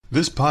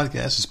This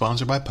podcast is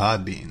sponsored by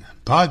Podbean.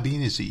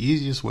 Podbean is the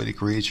easiest way to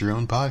create your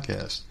own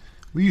podcast.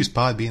 We use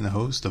Podbean to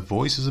host the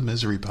Voices of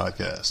Misery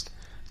podcast.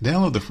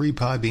 Download the free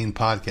Podbean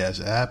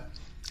podcast app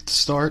to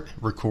start,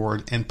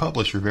 record, and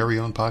publish your very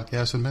own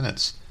podcast in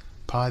minutes.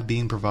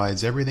 Podbean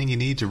provides everything you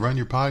need to run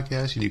your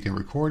podcast, and you can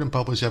record and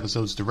publish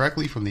episodes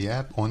directly from the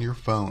app on your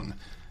phone.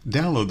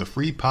 Download the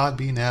free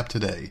Podbean app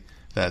today.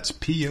 That's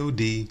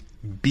Podbean.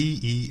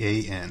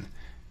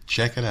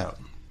 Check it out.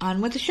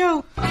 On with the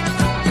show.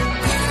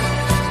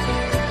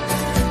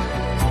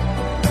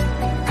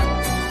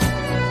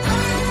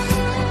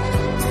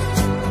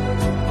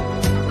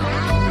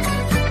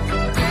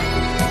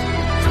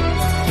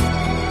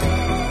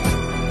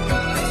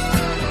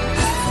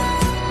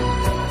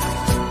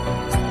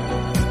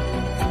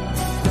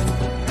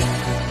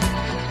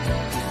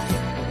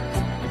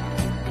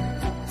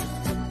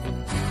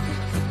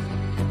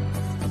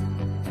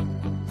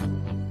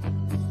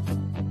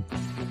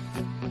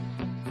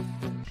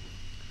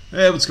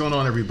 Hey, what's going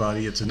on,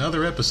 everybody? It's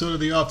another episode of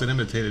the often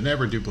imitated,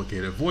 never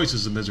duplicated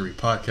Voices of Misery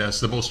podcast,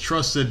 the most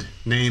trusted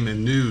name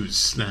in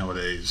news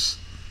nowadays.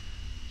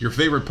 Your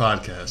favorite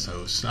podcast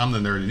host. I'm the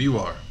nerd, and you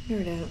are.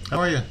 Nerd out. How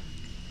are you?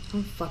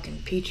 I'm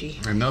fucking peachy.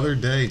 Another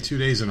day, 2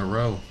 days in a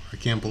row. I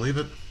can't believe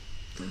it.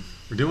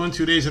 We're doing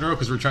 2 days in a row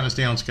because we're trying to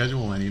stay on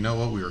schedule, and you know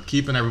what? We are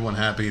keeping everyone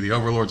happy. The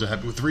overlords are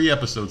happy with 3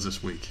 episodes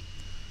this week.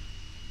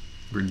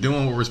 We're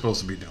doing what we're supposed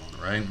to be doing,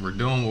 right? We're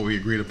doing what we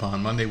agreed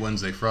upon Monday,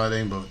 Wednesday,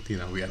 Friday, but,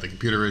 we had the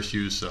computer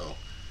issues, so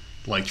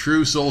like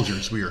true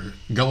soldiers, we are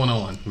going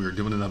on. We are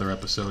doing another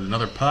episode,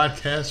 another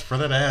podcast for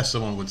that ass,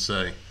 someone would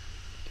say.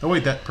 Oh,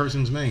 wait, that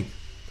person's me.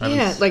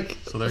 Yeah, like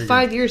so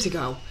 5 years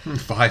ago.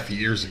 5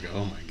 years ago,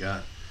 oh my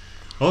God.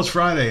 Well, it's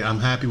Friday. I'm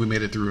happy we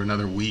made it through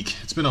another week.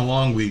 It's been a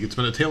long week. It's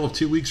been a tale of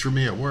 2 weeks for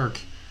me at work.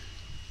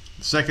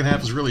 The second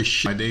half is really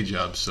shit, my day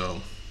job,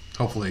 so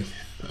hopefully...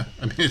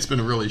 I mean, it's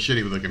been really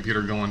shitty with the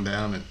computer going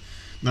down, and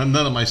none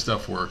of my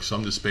stuff works, so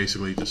I'm just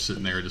basically just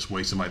sitting there just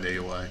wasting my day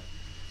away.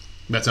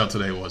 That's how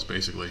today was,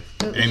 basically.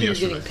 And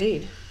yesterday. Getting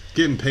paid.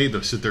 Getting paid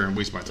to sit there and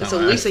waste my time. That's the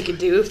least they could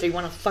do if they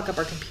want to fuck up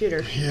our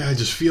computer. Yeah, I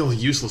just feel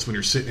useless when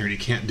you're sitting there and you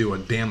can't do a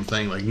damn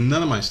thing. Like,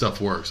 none of my stuff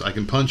works. I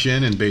can punch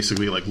in and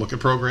basically, look at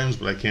programs,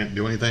 but I can't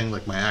do anything.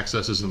 Like, my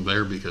access isn't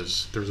there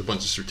because there's a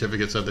bunch of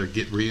certificates out there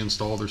get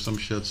reinstalled or some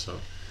shit, so...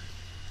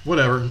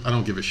 Whatever, I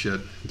don't give a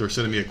shit. They're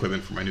sending me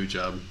equipment for my new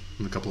job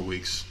in a couple of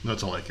weeks.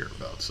 That's all I care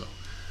about, so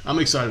I'm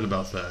excited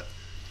about that.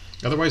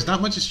 Otherwise,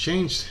 not much has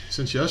changed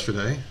since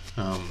yesterday.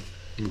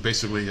 We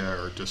basically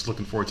are just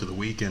looking forward to the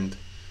weekend,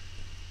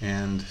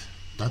 and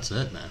that's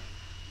it, man.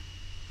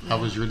 How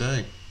was your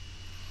day?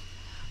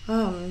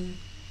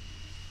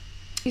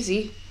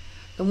 Easy.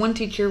 The one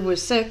teacher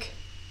was sick,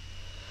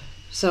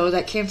 so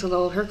that canceled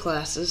all her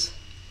classes.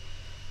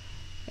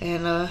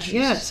 And,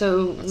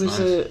 so it was nice.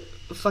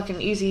 A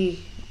fucking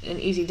easy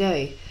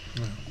day.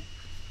 Yeah.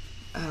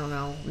 I don't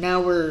know. Now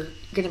we're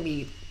going to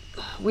be...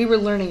 We were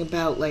learning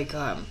about,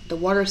 the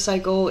water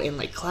cycle and,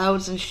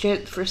 clouds and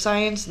shit for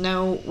science.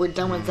 Now we're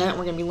done with that, and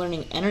we're going to be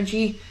learning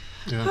energy.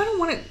 Yeah. I don't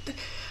want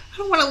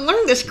to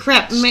learn this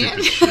crap,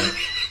 man.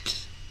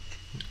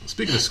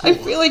 Speaking of school... I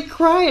feel like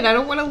crying. I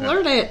don't want to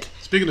learn it.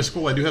 Speaking of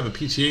school, I do have a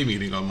PTA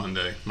meeting on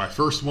Monday. My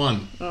first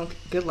one. Oh,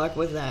 good luck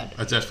with that.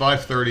 It's at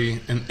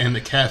 5:30 in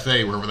the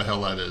cafe, wherever the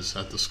hell that is,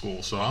 at the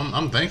school. So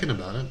I'm thinking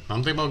about it.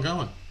 I'm thinking about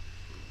going.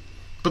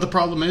 But the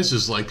problem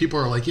is people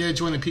are like, yeah,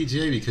 join the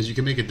PTA because you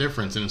can make a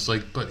difference. And it's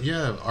like, but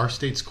yeah, our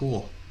state's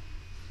cool.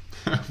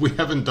 We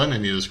haven't done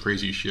any of this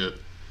crazy shit.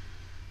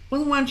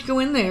 Well, why don't you go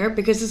in there,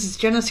 because this is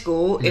Jenna's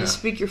school, and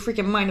speak your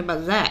freaking mind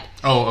about that.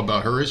 Oh,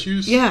 about her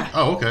issues? Yeah.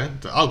 Oh, okay.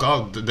 I'll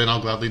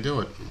gladly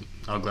do it.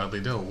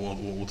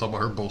 We'll talk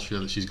about her bullshit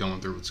that she's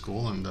going through at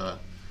school, and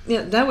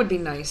yeah, that would be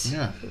nice.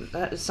 Yeah,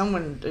 that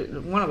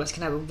one of us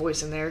can have a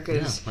voice in there.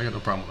 Cause, I got no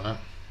problem with that.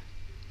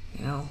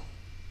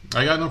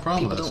 I got no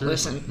problem with that. Don't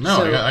listen. No,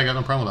 so, I got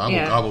no problem with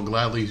that. I will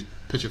gladly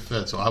pitch a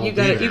fit. So I will.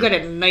 You got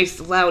a nice,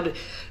 loud,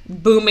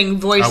 booming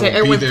voice that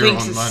everyone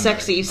thinks is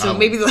sexy. So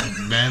maybe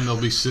man, they'll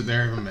be sitting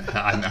there.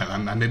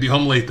 I may be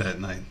home late that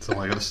night. That's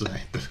all I gotta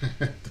say.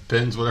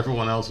 Depends what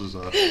everyone else is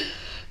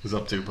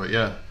up to, but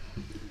yeah.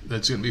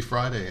 That's going to be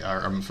Monday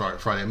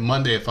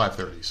at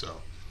 5:30. So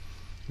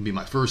it'll be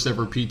my first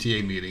ever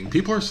PTA meeting.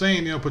 People are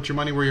saying, put your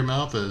money where your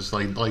mouth is.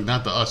 Like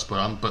not to us,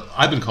 but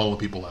I've been calling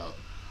people out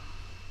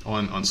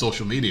on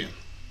social media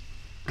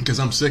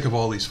because I'm sick of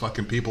all these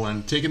fucking people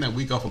and taking that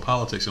week off of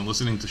politics and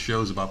listening to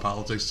shows about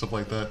politics and stuff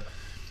like that.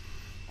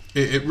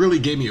 It really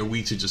gave me a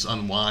week to just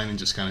unwind and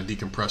just kind of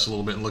decompress a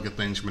little bit and look at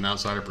things from an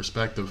outsider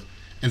perspective.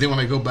 And then when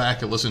I go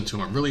back and listen to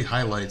them, it really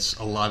highlights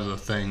a lot of the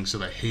things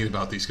that I hate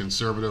about these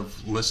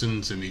conservative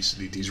listens and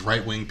these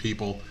right-wing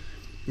people.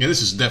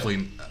 This is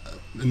definitely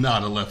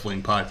not a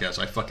left-wing podcast.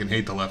 I fucking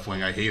hate the left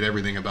wing. I hate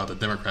everything about the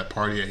Democrat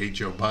Party. I hate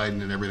Joe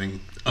Biden and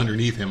everything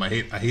underneath him. I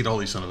hate all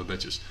these son of a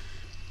bitches.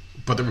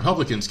 But the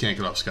Republicans can't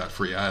get off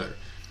scot-free either.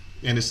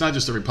 And it's not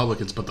just the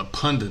Republicans, but the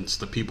pundits,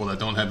 the people that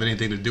don't have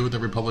anything to do with the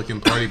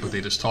Republican Party, but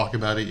they just talk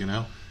about it,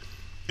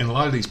 And a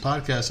lot of these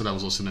podcasts that I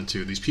was listening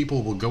to, these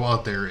people will go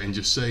out there and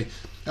just say,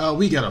 oh,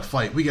 we got to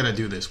fight. We got to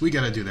do this. We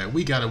got to do that.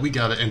 We got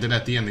to. And then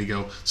at the end they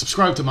go,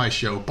 subscribe to my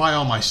show. Buy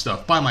all my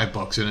stuff. Buy my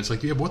books. And it's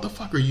like, yeah, but what the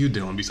fuck are you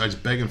doing besides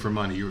begging for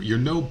money? You're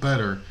no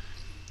better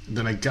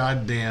than a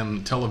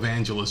goddamn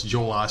televangelist,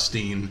 Joel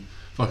Osteen.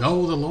 Like,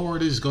 oh, the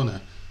Lord is going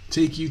to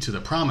take you to the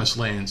promised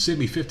land. Send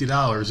me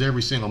 $50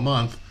 every single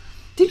month.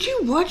 Did you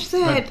watch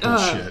that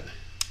bullshit.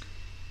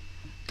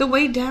 The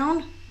Way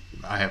Down?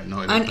 I have no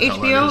idea on what the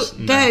HBO, hell that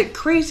is. that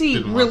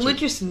crazy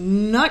religious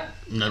nut.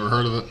 Never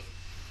heard of it.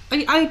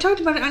 I talked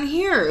about it on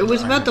here. It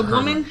was about the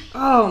woman.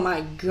 Oh my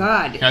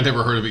god! I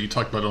never heard of it. You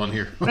talked about it on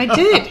here. I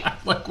did.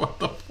 Like, what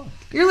the fuck?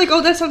 You're like,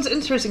 oh, that sounds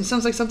interesting.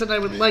 Sounds like something I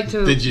would like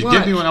to. Did you watch.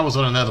 get me when I was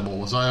on an edible?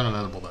 Was I on an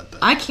edible that day?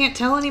 I can't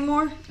tell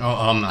anymore.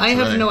 Oh, I'm not. I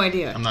today. have no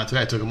idea. I'm not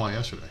today. I took them all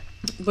yesterday.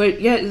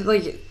 But yeah,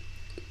 like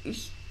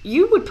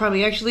you would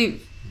probably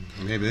actually.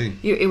 Maybe.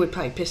 It would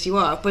probably piss you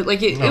off, but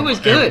like it was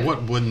good.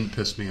 What wouldn't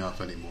piss me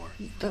off anymore?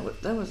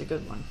 That was a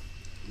good one.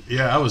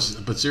 Yeah,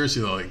 but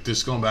seriously though, like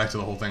just going back to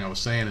the whole thing I was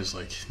saying is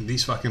like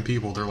these fucking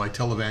people, they're like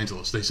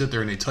televangelists. They sit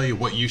there and they tell you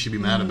what you should be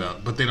mad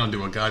about, but they don't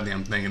do a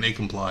goddamn thing and they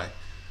comply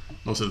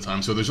most of the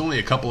time. So there's only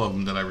a couple of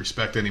them that I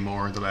respect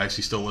anymore that I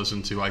actually still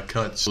listen to. I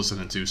cut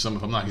listening to some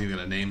of them. I'm not even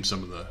going to name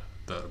some of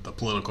the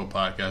political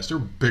podcasts. They're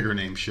bigger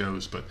name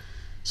shows, but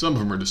some of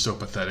them are just so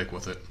pathetic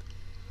with it.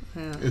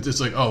 Yeah. It's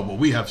like, oh, well,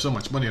 we have so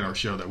much money in our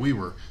show that we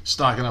were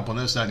stocking up on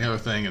this, that, and the other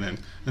thing, and then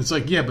it's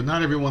like, yeah, but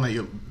not everyone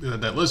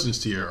that listens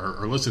to you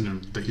are listening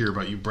to hear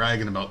about you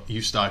bragging about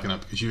you stocking up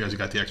because you guys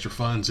got the extra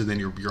funds, and then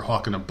you're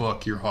hawking a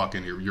book, you're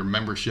hawking your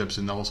memberships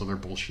and all this other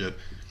bullshit.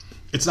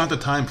 It's not the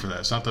time for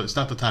that. It's not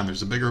the time.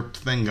 There's a bigger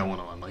thing going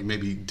on. Like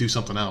maybe do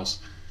something else.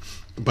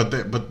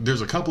 But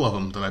there's a couple of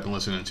them that I've been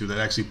listening to that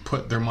actually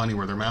put their money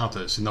where their mouth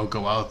is, and they'll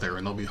go out there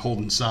and they'll be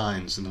holding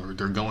signs and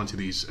they're going to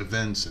these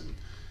events and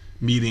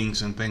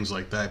meetings and things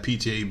like that,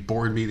 PTA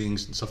board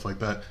meetings and stuff like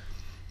that.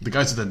 The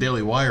guys at the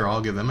Daily Wire, I'll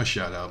give them a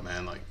shout out,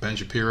 man. Like Ben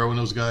Shapiro and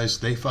those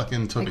guys, they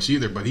fucking took us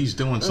either, but he's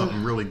doing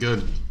something really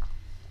good.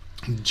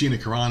 Gina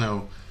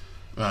Carano,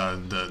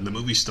 the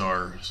movie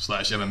star /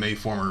 MMA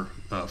former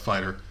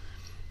fighter,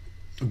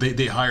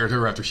 they hired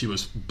her after she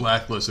was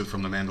blacklisted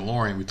from The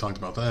Mandalorian. We talked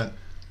about that.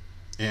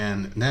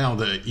 And now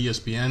the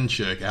ESPN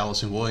chick,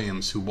 Allison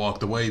Williams, who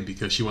walked away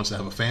because she wants to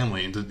have a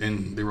family, and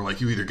they were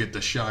like, you either get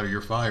this shot or you're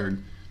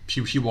fired.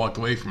 She walked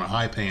away from a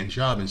high-paying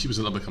job, and she was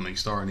an up-and-coming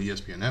star on the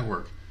ESPN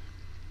network.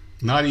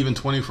 Not even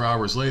 24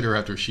 hours later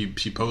after she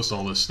posted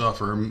all this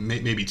stuff, or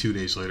maybe 2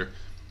 days later,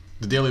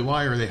 the Daily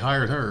Wire, they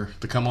hired her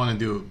to come on and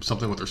do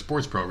something with their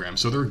sports program.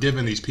 So they're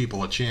giving these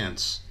people a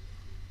chance,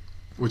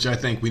 which I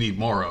think we need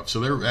more of.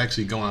 So they're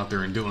actually going out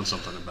there and doing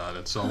something about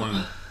it. So I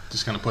wanted to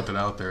just kind of put that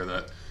out there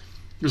that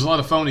there's a lot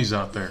of phonies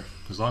out there.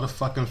 There's a lot of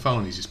fucking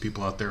phonies. These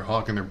people out there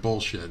hawking their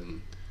bullshit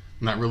and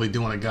not really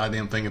doing a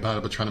goddamn thing about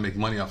it, but trying to make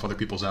money off other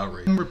people's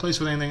outrage. I'm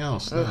replaced with anything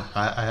else. No,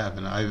 I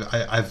haven't.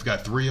 I've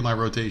got 3 in my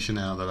rotation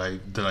now that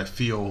I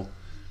feel,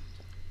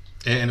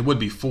 and it would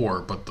be 4,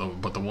 but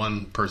the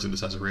one person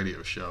just has a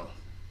radio show,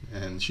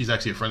 and she's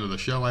actually a friend of the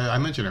show. I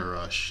mentioned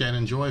her,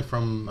 Shannon Joy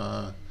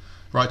from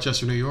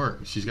Rochester, New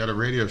York. She's got a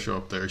radio show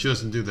up there. She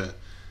doesn't do the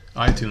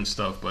iTunes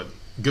stuff, but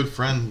good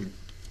friend. We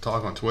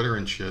talk on Twitter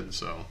and shit.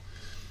 So.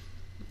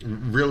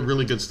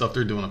 Really good stuff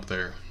they're doing up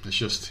there. It's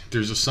just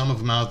there's just some of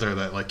them out there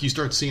that like you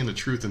start seeing the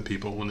truth in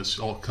people when this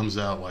all comes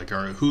out. Like,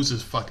 all right, who's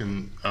this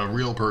fucking a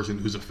real person?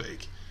 Who's a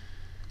fake?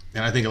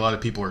 And I think a lot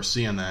of people are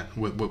seeing that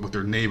with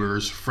their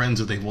neighbors, friends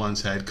that they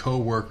once had,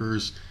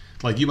 co-workers.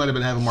 Like you might have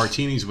been having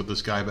martinis with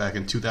this guy back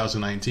in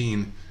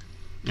 2019.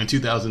 In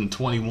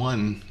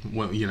 2021,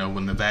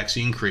 when the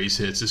vaccine craze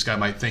hits, this guy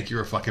might think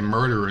you're a fucking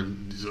murderer,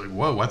 and he's like,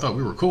 "Whoa, I thought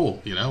we were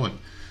cool," And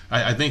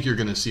I think you're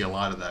going to see a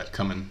lot of that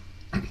coming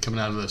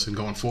out of this and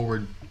going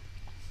forward.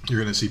 You're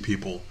going to see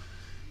people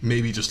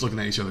maybe just looking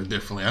at each other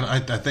differently. I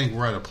think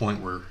we're at a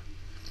point where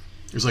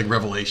there's like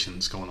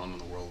revelations going on in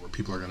the world where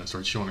people are going to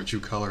start showing their true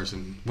colors,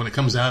 and when it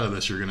comes out of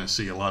this, you're going to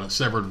see a lot of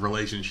severed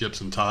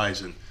relationships and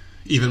ties, and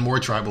even more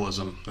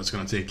tribalism that's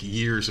going to take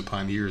years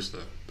upon years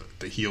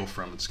to heal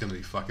from. It's going to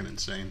be fucking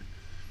insane.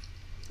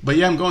 But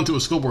yeah, I'm going to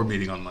a school board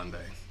meeting on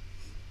Monday.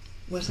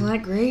 Wasn't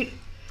that great?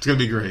 It's going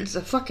to be great. It's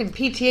a fucking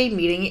PTA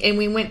meeting, and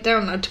we went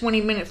down a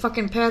 20-minute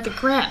fucking path of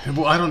crap.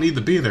 Well, I don't need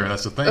to be there.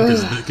 That's the thing,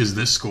 because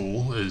this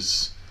school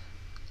is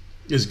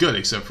good,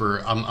 except for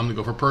I'm going to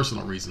go for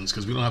personal reasons,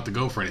 because we don't have to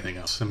go for anything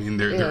else. I mean,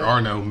 there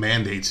are no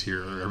mandates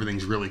here.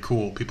 Everything's really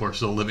cool. People are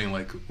still living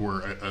like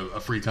we're a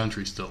free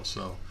country still,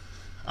 so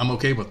I'm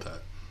okay with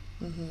that.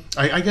 Mm-hmm.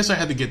 I guess I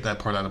had to get that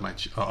part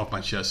off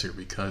my chest here,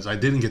 because I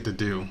didn't get to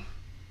do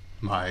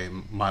my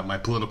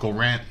political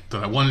rant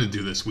that I wanted to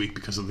do this week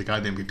because of the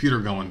goddamn computer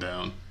going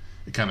down.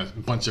 It kind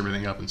of bunched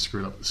everything up and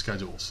screwed up the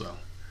schedule. So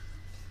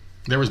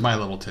there was my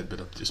little tidbit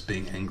of just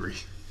being angry.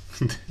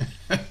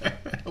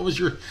 How was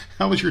your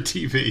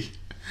TV?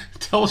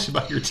 Tell us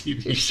about your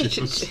TV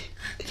shows.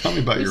 Tell me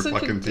about your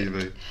fucking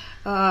TV.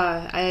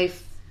 I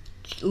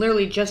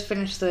literally just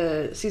finished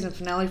the season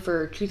finale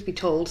for Truth Be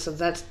Told, so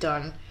that's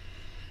done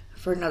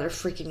for another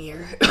freaking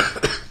year.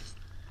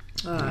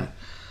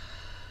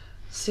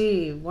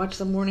 See, watch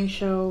the morning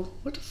show.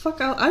 What the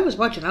fuck? I was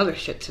watching other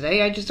shit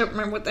today. I just don't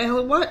remember what the hell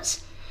it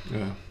was.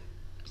 Yeah.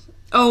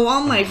 Oh,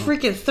 all my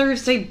freaking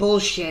Thursday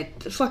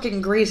bullshit.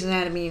 Fucking Grey's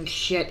Anatomy and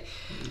shit.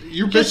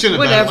 You're bitching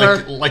about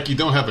it like you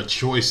don't have a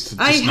choice to just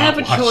I have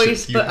a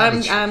choice, but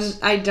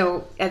I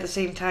don't at the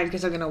same time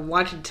because I'm going to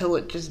watch until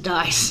it just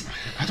dies.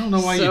 I don't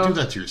know why you do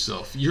that to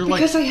yourself.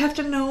 Because I have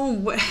to know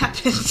what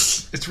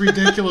happens. It's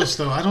ridiculous,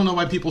 though. I don't know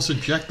why people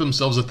subject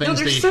themselves to things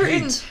they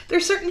hate.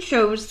 There's certain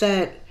shows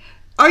that...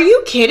 Are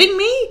you kidding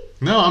me?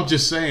 No, I'm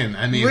just saying.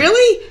 I mean...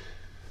 Really?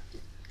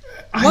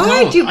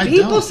 Why do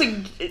people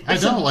subject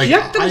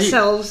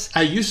themselves?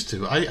 I used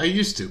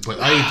to, but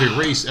I've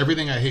erased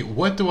everything I hate.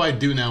 What do I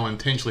do now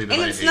intentionally that I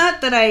hate? And it's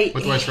not that I...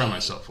 What do I surround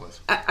myself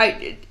with?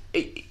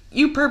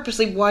 You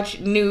purposely watch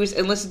news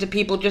and listen to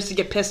people just to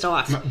get pissed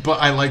off. But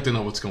I like to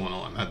know what's going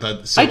on.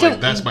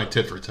 That's my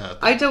tit for tat.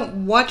 I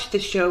don't watch the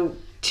show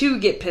to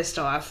get pissed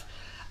off.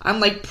 I'm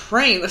like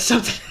praying that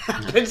something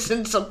happens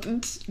and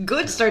something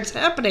good starts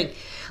happening.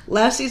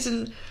 Last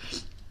season...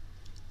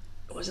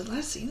 Was it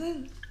last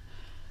season?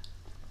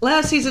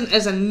 Last season,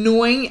 as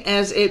annoying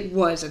as it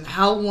was and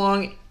how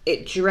long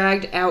it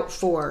dragged out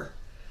for,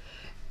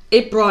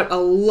 it brought a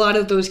lot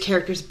of those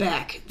characters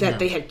back that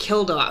they had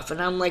killed off.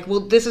 And I'm like, well,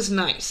 this is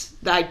nice.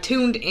 I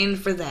tuned in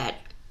for that.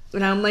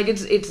 And I'm like,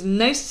 it's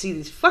nice to see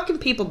these fucking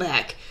people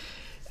back.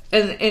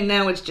 And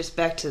now it's just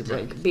back to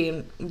like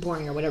being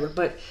boring or whatever.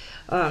 But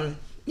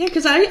yeah,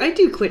 because I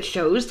do quit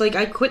shows. Like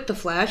I quit The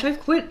Flash. I've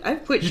quit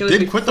shows. You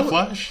did quit The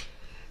Flash?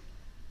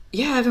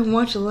 Yeah, I haven't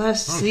watched the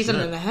last season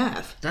and a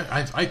half.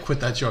 I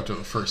quit that show after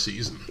the first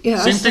season. Yeah,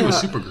 Same thing with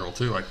Supergirl,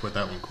 too. I quit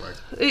that one quick.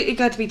 It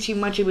got to be too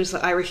much. It was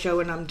the Irish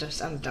show, and I'm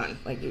done.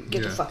 Like,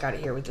 get the fuck out of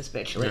here with this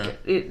bitch. Like,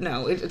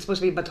 it's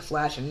supposed to be about the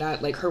Flash and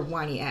not, like, her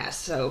whiny ass.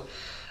 So,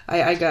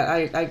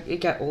 it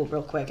got old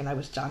real quick, and I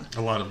was done.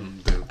 A lot of them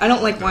do. I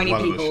don't like whiny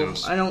people.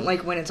 I don't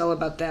like when it's all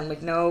about them.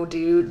 Like, no,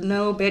 dude,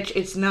 no, bitch,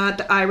 it's not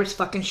the Irish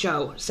fucking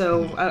show.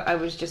 So, I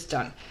was just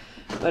done.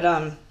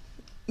 But,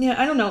 yeah,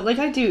 I don't know. Like,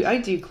 I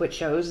do quit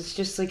shows. It's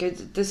just, like,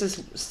 this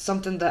is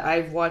something that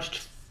I've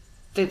watched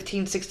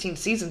 15, 16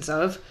 seasons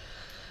of.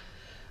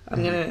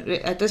 I'm gonna,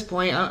 at this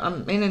point,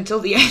 I'm in until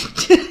the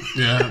end.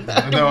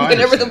 Yeah. No, I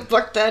whatever the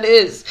fuck that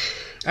is.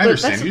 I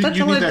understand.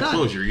 You need that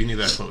closure. You need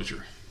that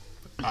closure.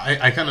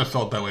 I kind of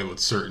felt that way with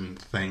certain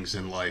things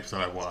in life that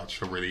I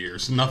watched over the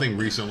years. Nothing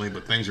recently,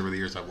 but things over the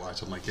years I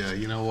watched. I'm like, yeah,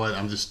 you know what?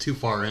 I'm just too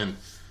far in.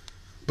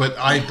 But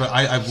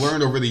I've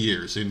learned over the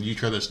years, and you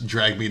try to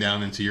drag me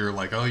down into your,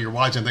 like, oh, you're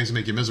watching things that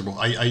make you miserable.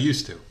 I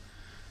used to.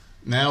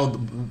 Now,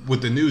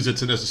 with the news,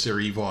 it's a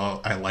necessary evil.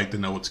 I like to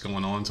know what's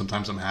going on.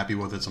 Sometimes I'm happy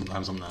with it.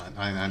 Sometimes I'm not.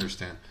 I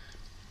understand.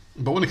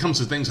 But when it comes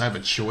to things I have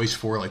a choice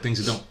for, like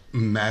things that don't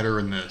matter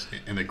in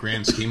the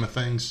grand scheme of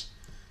things,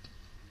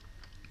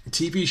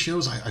 TV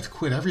shows, I've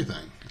quit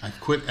everything. I've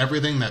quit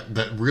everything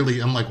that really,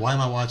 I'm like, why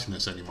am I watching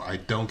this anymore? I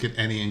don't get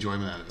any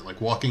enjoyment out of it.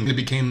 Like Walking, it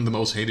became the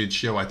most hated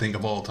show, I think,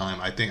 of all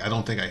time. I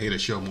don't think I hate a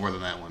show more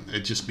than that one. It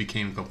just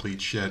became complete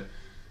shit.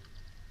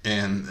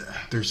 And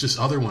there's just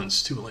other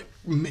ones, too. Like,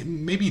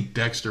 maybe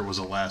Dexter was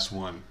the last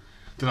one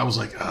that I was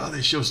like, oh,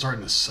 this show's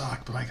starting to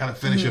suck, but I gotta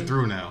finish it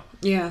through now.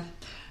 Yeah.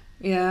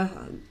 Yeah.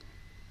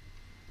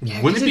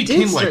 When it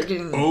became, like,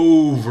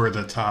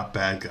 over-the-top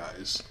bad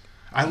guys.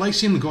 I like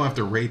seeing them go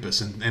after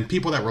rapists and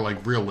people that were,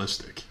 like,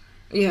 realistic.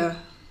 Yeah.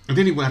 And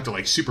then he went after,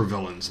 like,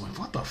 supervillains. Like,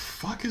 what the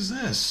fuck is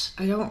this?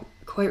 I don't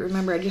quite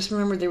remember. I just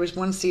remember there was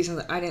one season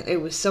that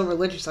it was so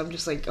religious. I'm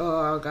just like,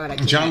 oh, God, I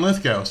can't. John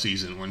Lithgow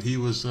season, when he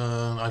was,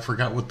 I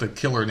forgot what the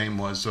killer name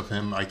was of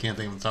him. I can't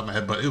think of the top of my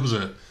head, but it was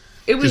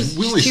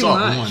we only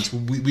saw it once.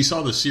 We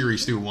saw the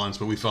series through once,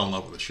 but we fell in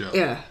love with the show.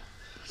 Yeah.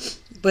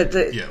 But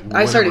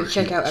I started to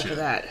check out after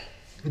that.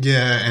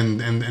 Yeah, and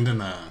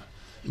then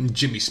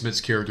Jimmy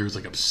Smith's character was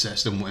like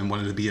obsessed and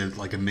wanted to be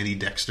like a mini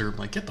Dexter. I'm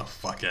like, get the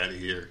fuck out of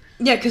here.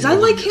 Yeah, because I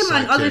like him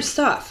on other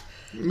stuff.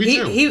 Me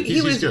too.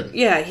 He was good.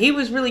 Yeah, he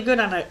was really good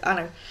on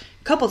a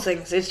couple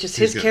things. It's just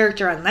his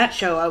character on that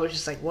show. I was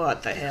just like,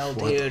 what the hell,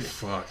 dude? What the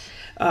fuck?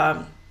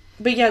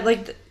 But yeah,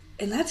 like,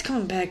 and that's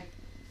coming back.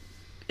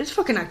 It's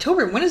fucking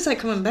October. When is that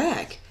coming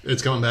back?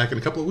 It's coming back in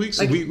a couple of weeks.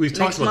 Like, we've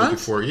talked about it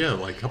before. Yeah,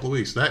 like a couple of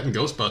weeks. That and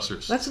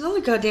Ghostbusters. That's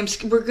another goddamn...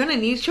 We're going to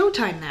need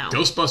Showtime now.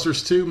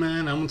 Ghostbusters 2,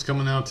 man. That one's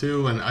coming out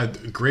too.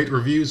 And great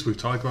reviews. We've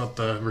talked about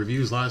the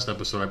reviews last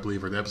episode, I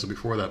believe, or the episode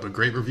before that. But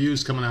great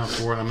reviews coming out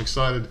for it. I'm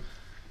excited.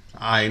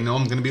 I know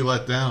I'm going to be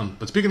let down.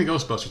 But speaking of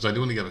Ghostbusters, I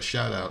do want to give a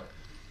shout out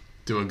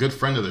to a good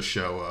friend of the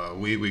show.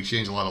 We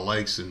exchanged a lot of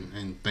likes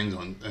and things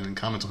and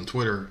comments on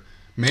Twitter.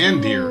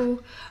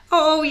 Mandeer.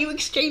 Oh, you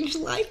exchanged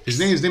likes. His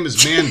name is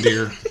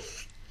Mandeer.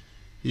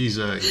 He's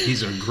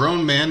a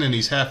grown man and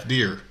he's half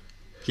deer.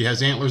 He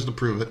has antlers to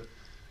prove it.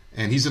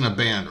 And he's in a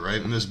band,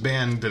 right? And this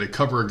band did a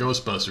cover of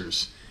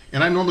Ghostbusters.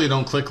 And I normally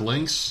don't click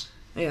links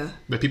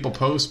that people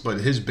post,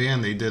 but his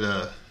band, they did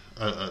a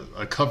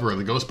cover of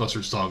the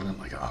Ghostbusters song. And I'm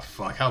like, oh,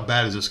 fuck, how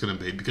bad is this going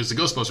to be? Because the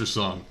Ghostbusters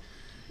song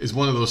is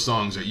one of those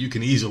songs that you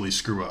can easily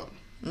screw up.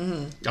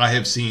 Mm-hmm. I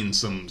have seen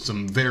some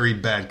very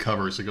bad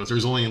covers.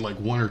 There's only like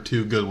one or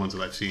two good ones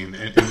that I've seen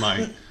in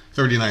my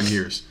 39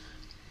 years.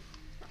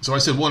 So I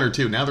said 1 or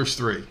 2. Now there's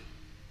 3.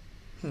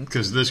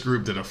 Because this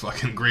group did a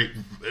fucking great...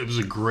 It was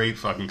a great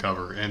fucking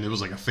cover. And it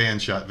was like a fan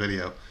shot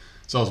video.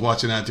 So I was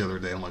watching that the other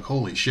day. I'm like,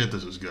 holy shit,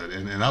 this is good.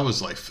 And I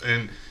was like...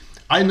 And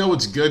I know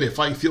it's good if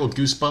I feel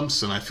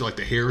goosebumps and I feel like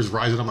the hair is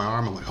rising on my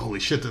arm. I'm like, holy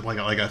shit. Like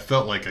I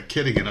felt like a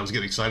kid again. I was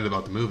getting excited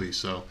about the movie.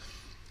 So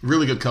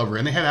really good cover.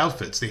 And they had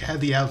outfits. They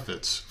had the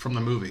outfits from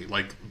the movie.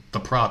 Like the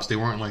props. They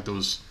weren't like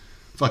those...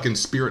 fucking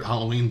Spirit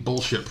Halloween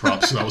bullshit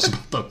props that I was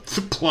about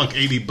to plunk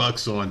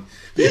 $80 on.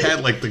 They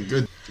had like the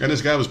good... And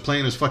this guy was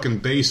playing his fucking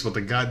bass with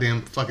a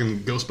goddamn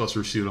fucking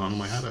Ghostbuster suit on. I'm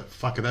like, how the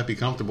fuck could that be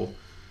comfortable?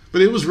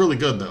 But it was really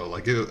good though.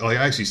 Like I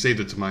actually saved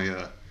it to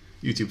my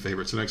YouTube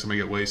favorites. The next time I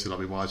get wasted, I'll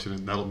be watching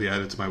it. That'll be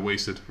added to my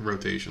wasted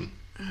rotation.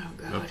 Oh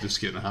god. Of just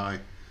getting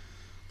high.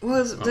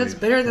 Well, that's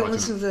better than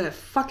listening to that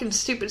fucking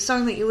stupid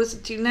song that you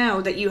listen to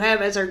now that you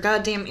have as our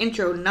goddamn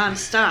intro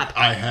nonstop.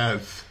 I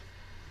have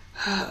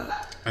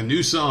a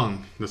new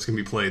song that's going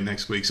to be played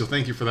next week, so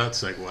thank you for that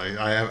segue.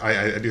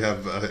 I do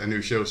have a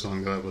new show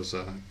song that I was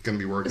going to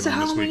be working on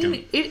this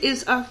weekend. It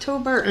is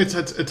October. It's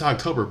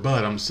October,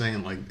 but I'm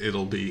saying like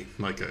it'll be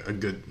like a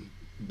good,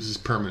 this is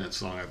permanent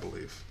song, I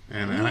believe.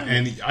 And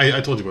I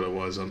told you what it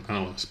was. I don't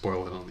want to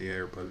spoil it on the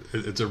air, but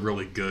it's a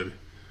really good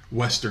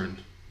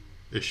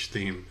Western-ish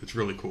theme. It's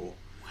really cool.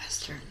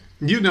 Western.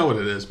 You know what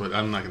it is, but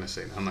I'm not going to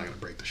say it. I'm not going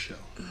to break the show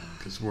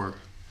because we're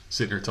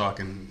sitting here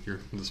talking. You're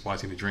just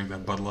watching me drink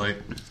that Bud Light.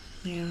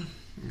 Yeah.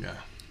 Yeah.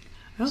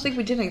 I don't think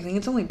we did anything.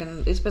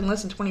 It's been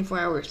less than 24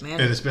 hours, man.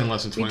 And it's been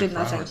less than 24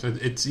 hours. Nothing.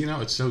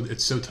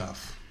 It's so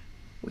tough.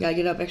 We gotta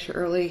get up extra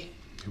early.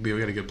 We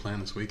got a good plan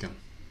this weekend.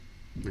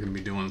 We're gonna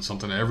be doing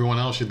something that everyone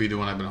else should be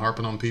doing. I've been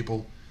harping on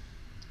people.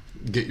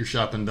 Get your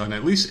shopping done.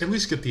 At least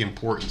get the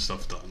important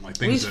stuff done. Like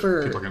things that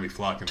people are gonna be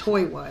flocking.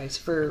 Toy wise,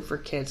 for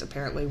kids,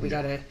 apparently we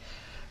gotta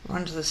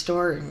run to the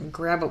store and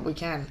grab what we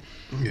can.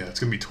 Yeah,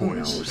 it's gonna be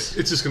toys.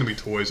 It's just gonna be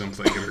toys. I'm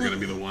thinking are gonna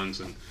be the ones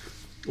and.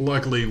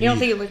 Luckily, you don't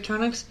think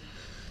electronics?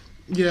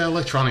 Yeah,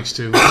 electronics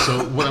too.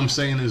 So what I'm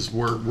saying is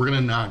we're gonna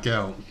knock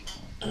out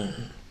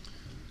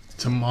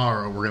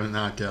tomorrow. We're gonna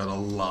knock out a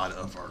lot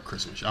of our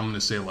Christmas. I'm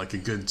gonna say like a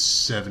good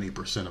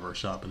 70% of our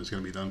shopping is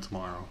gonna be done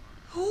tomorrow.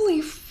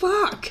 Holy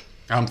fuck!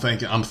 I'm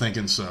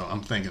thinking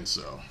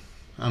so.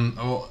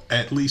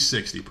 At least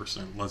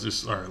 60%.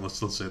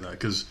 Let's say that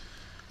because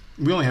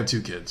we only have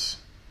 2 kids,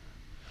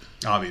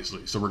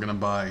 obviously. So we're gonna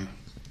buy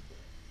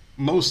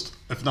most,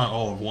 if not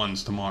all, of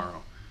ones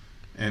tomorrow.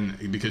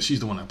 And because she's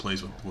the one that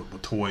plays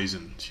with toys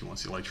and she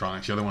wants the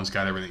electronics, the other one's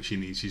got everything she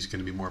needs. She's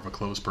going to be more of a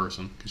clothes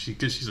person because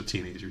she's a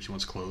teenager. She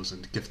wants clothes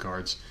and gift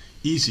cards.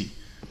 Easy.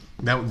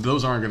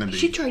 Those aren't going to be.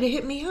 She tried to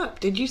hit me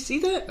up. Did you see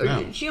that? Or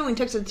no. She only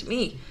texted to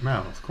me. No,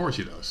 of course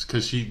she does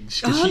because she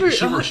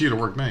works you to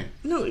work me.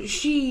 No,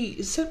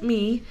 she sent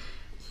me.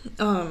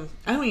 I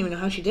don't even know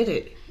how she did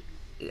it.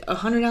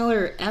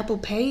 $100 Apple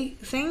Pay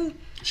thing.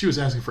 She was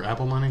asking for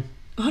Apple money.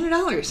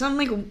 $100. I'm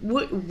like,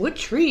 what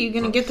tree are you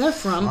gonna get that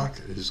from? What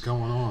the fuck is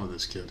going on with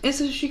this kid? And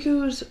so she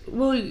goes,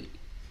 well,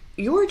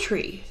 your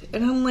tree.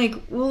 And I'm like,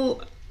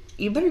 well,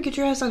 you better get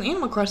your ass on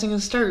Animal Crossing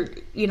and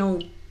start,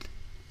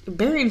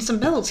 burying some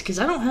bells because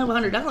I don't have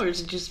 $100.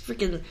 It's just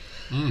freaking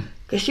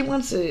because she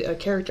wants a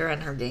character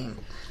on her game.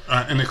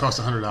 And it costs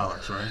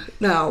 $100, right?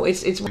 No,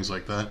 it's things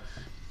like that.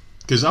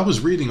 Because I was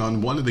reading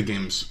on one of the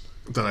games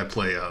that I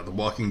play, The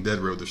Walking Dead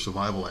Road to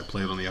Survival. I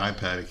play it on the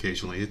iPad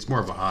occasionally. It's more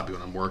of a hobby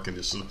when I'm working,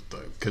 just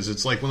because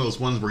it's like one of those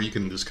ones where you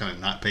can just kind of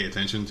not pay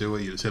attention to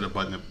it. You just hit a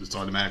button, it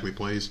automatically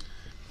plays.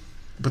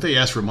 But they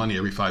ask for money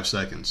every 5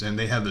 seconds, and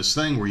they have this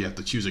thing where you have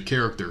to choose a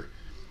character.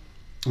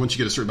 Once you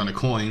get a certain amount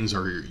of coins,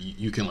 or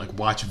you can like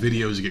watch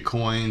videos to get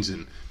coins,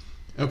 and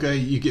okay,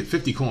 you get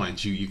 50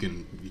 coins. You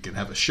can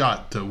have a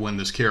shot to win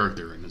this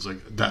character, and it's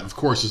like that. Of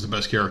course, is the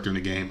best character in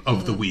the game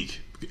of the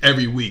week.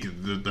 Every week,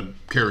 the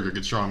character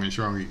gets stronger and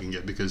stronger you can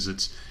get because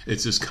it's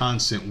this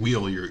constant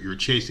wheel you're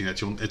chasing.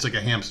 It's like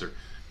a hamster.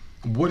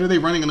 What are they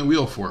running on the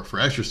wheel for? For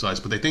exercise,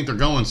 but they think they're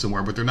going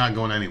somewhere, but they're not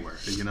going anywhere.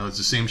 It's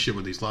the same shit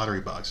with these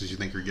lottery boxes. You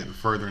think you're getting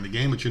further in the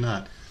game, but you're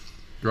not.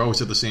 You're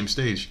always at the same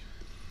stage.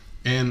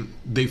 And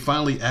they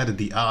finally added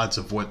the odds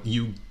of what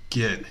you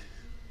get.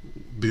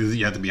 Because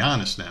you have to be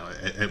honest now,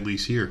 at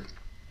least here,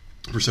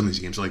 for some of these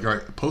games. Like, all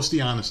right, post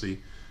the honesty.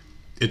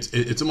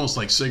 It's almost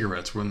like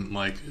cigarettes. When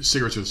like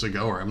cigarettes are like,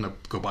 I'm gonna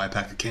go buy a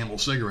pack of Camel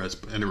cigarettes,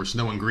 and there was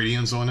no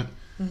ingredients on it.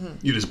 Mm-hmm.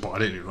 You just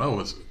bought it, and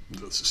you're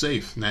it's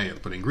safe. Now you have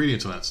to put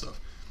ingredients on that stuff.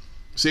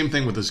 Same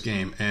thing with this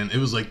game, and it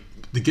was like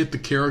to get the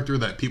character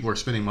that people are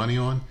spending money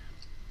on.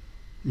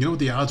 You know what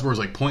the odds were? It was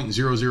like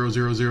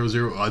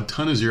 0.00000. A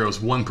ton of zeros,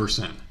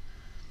 1%.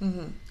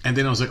 Mm-hmm. And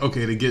then I was like,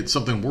 okay, to get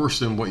something worse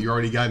than what you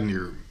already got in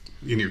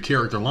your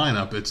character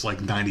lineup, it's like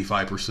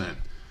 95%.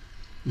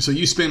 So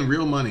you spend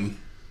real money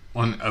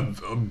on a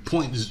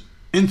point,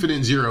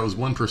 infinite zeros,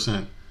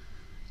 1%,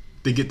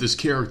 they get this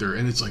character,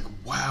 and it's like,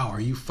 wow, are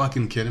you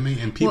fucking kidding me?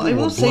 And people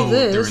will blow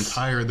their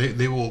entire,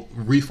 they will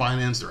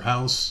refinance their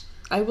house.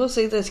 I will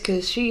say this,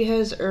 because she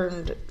has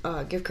earned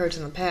gift cards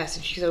in the past,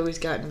 and she's always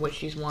gotten what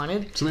she's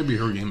wanted. So maybe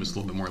her game is a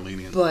little bit more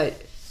lenient.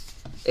 But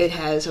it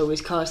has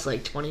always cost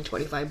like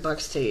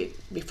 $20-$25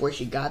 before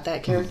she got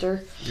that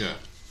character. Yeah.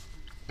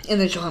 And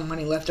then she'll have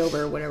money left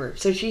over or whatever.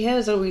 So she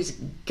has always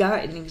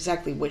gotten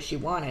exactly what she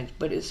wanted,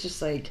 but it's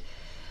just like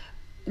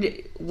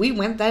we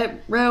went that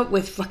route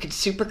with fucking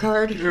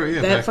Supercard. Oh,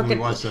 yeah, that back fucking, when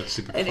we watched that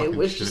super and fucking it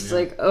was shit, just yeah.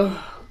 like,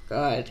 oh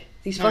god,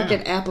 these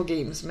fucking Apple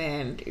games,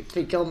 man,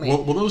 they kill me.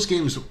 Well, those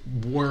games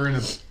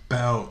weren't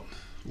about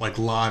like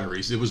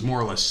lotteries. It was more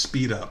or less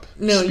speed up.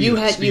 No, you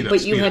had to be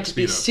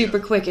up, super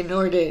quick in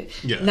order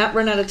to not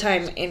run out of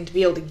time and to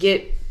be able to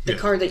get the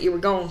card that you were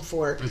going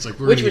for, it's like,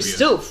 which was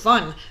still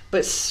fun,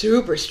 but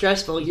super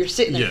stressful. You're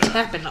sitting there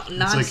tapping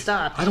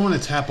nonstop. Like, I don't want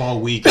to tap all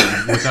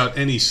weekend without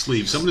any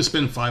sleep. So I'm going to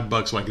spend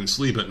 $5 so I can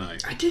sleep at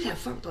night. I did have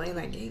fun playing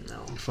that game,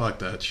 though. Fuck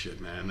that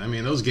shit, man. I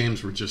mean, those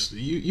games were just...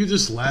 You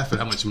just laugh at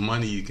how much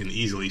money you can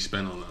easily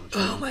spend on those.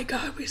 Oh my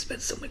god, we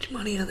spent so much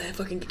money on that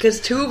fucking... Because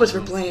two of us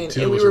were playing,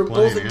 and we were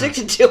both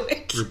addicted to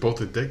it. We were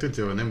both addicted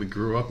to it, and then we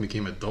grew up and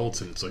became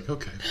adults, and it's like,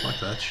 okay, fuck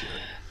that shit.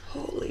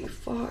 Holy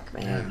fuck,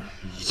 man.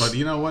 Yeah. But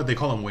you know what? They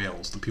call them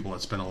whales, the people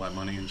that spend all that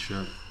money and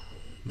shit.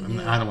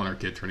 I don't want our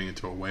kid turning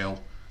into a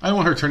whale. I don't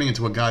want her turning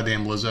into a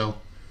goddamn Lizzo.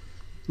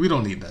 We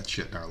don't need that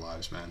shit in our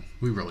lives, man.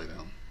 We really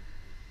don't.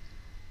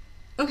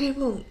 Okay,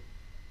 well...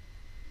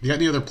 You got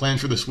any other plans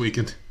for this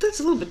weekend?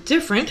 That's a little bit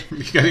different.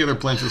 You got any other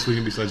plans for this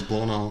weekend besides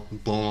blowing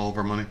all of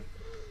our money?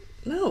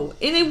 No,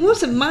 and it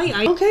wasn't my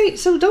idea. Okay,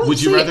 so don't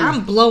say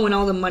I'm blowing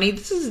all the money.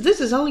 This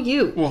is all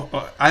you.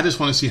 Well, I just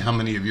want to see how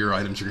many of your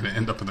items are going to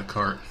end up in the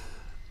cart.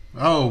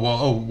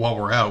 While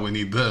we're out, we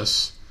need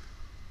this.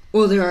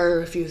 Well, there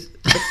are a few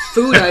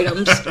food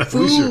items.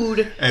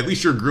 At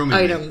least you're grooming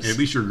items. me. At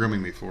least you're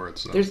grooming me for it.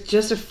 So. There's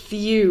just a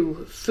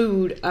few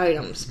food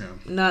items. Yeah.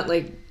 Not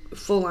like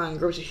full-on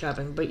grocery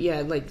shopping, but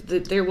yeah, like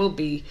there will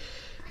be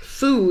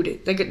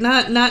food. Like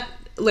not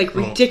like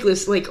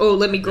ridiculous, like, oh,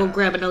 let me go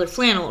grab another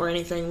flannel or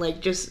anything.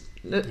 Like just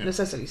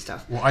necessity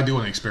stuff. Well, I do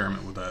want to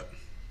experiment with that.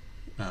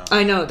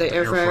 I know, the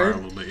air fryer a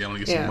little bit. Yeah, I want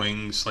to get some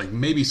wings, like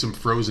maybe some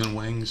frozen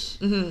wings.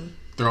 Mm-hmm.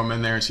 Throw them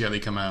in there and see how they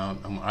come out.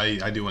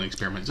 I do want to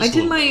experiment. Just I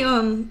did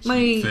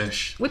my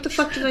fish. What the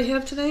fuck did I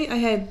have today? I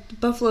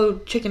had buffalo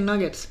chicken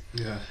nuggets.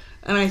 Yeah.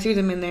 And I threw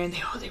them in there, and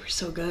they were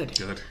so good.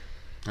 Good.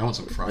 I want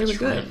some fried shrimp.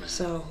 They were good. Man.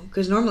 So,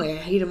 because normally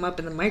I heat them up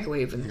in the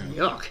microwave, and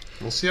yuck.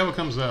 We'll see how it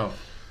comes out.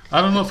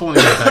 I don't know if I want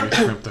to get a bag of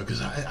shrimp though,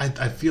 because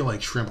I feel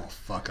like shrimp will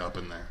fuck up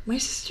in there. My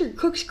sister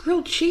cooks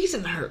grilled cheese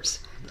in hers.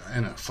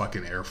 In a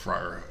fucking air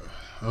fryer.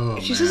 Oh,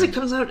 she says it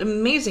comes out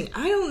amazing.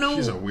 I don't know.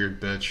 She's a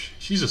weird bitch.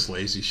 She's just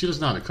lazy. She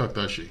doesn't know how to cook,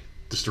 does she?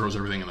 Just throws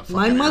everything in a fucking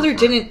My mother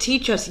didn't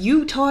teach us.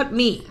 You taught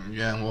me.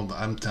 Yeah, well,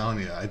 I'm telling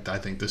you, I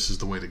think this is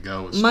the way to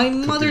go. My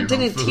mother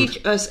didn't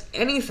teach us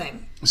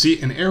anything.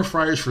 See, an air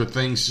fryer's for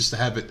things just to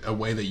have it a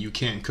way that you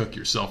can't cook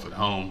yourself at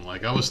home.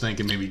 Like, I was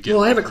thinking maybe get...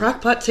 Well, I have a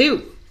crock pot,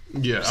 too.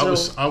 Yeah,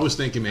 I was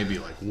thinking maybe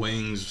like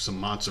wings, some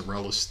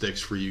mozzarella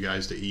sticks for you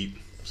guys to eat.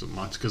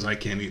 Because I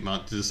can't eat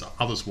mozzarella.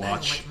 I'll just watch.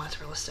 I don't like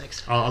mozzarella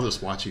sticks. I'll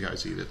just watch you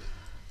guys eat it.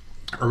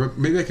 Or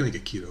maybe I can make a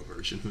keto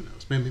version. Who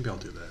knows? Maybe I'll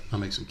do that. I'll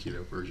make some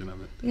keto version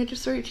of it. Yeah,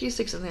 just throw your cheese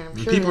sticks in there. I'm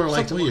sure people are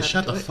like, will you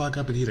shut the fuck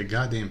up and eat a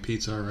goddamn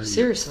pizza already?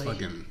 Seriously. You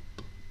fucking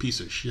piece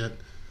of shit.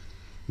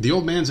 The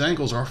old man's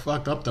ankles are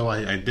fucked up, though.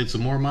 I did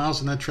some more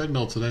miles on that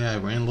treadmill today. I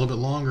ran a little bit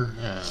longer.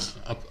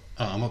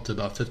 I'm up to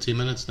about 15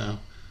 minutes now.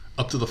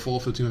 Up to the full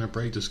 15-minute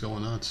break, just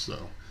going nuts.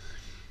 So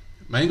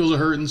my ankles are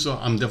hurting, so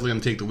I'm definitely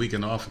going to take the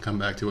weekend off and come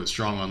back to it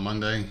strong on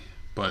Monday.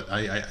 But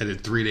I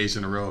did 3 days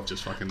in a row of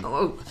just fucking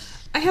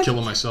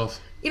killing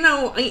myself. You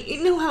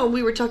know how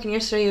we were talking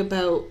yesterday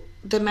about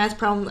the math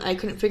problem that I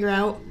couldn't figure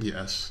out?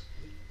 Yes.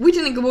 We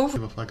didn't go over...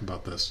 Give a fuck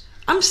about this.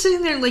 I'm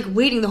sitting there, like,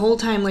 waiting the whole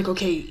time, like,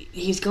 okay,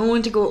 he's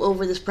going to go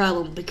over this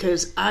problem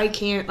because I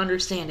can't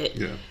understand it.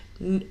 Yeah.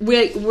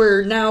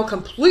 We're now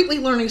completely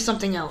learning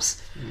something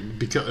else.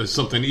 Because it's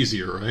something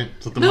easier, right?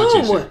 Something much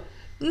easier.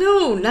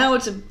 No, now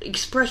it's an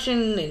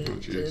expression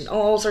and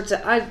all sorts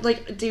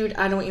of... dude,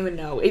 I don't even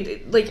know.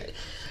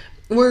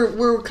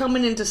 We're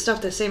coming into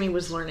stuff that Sammy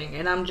was learning,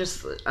 and I'm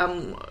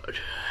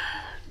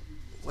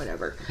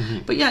whatever. Mm-hmm.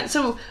 But yeah,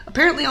 so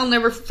apparently I'll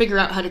never figure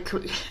out how to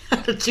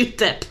do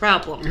that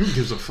problem. Who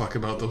gives a fuck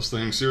about those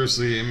things?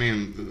 Seriously, I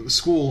mean,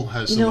 school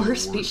has her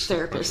speech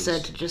therapist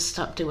said to just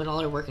stop doing all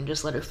her work and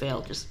just let her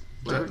fail.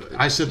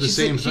 I said the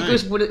same thing. She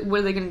goes, what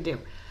are they going to do?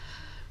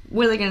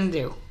 What are they going to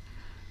do?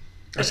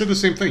 I said the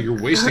same thing.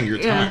 You're wasting your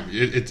time.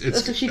 It's a complete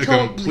waste of your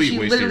time. She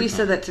literally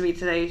said that to me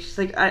today. She's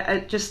like, I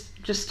just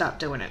stop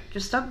doing it.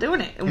 Just stop doing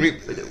it. And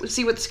we'll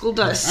see what the school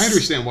does. I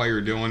understand why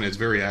you're doing it. It's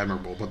very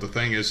admirable. But the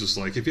thing is, just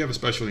like, if you have a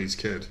special needs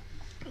kid,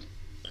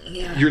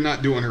 you're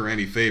not doing her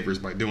any favors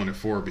by doing it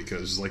for her,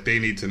 because, like, they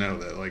need to know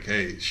that, like,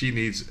 hey, she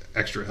needs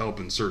extra help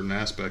in certain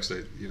aspects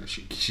that,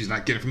 she's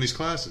not getting from these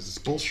classes. It's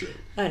bullshit.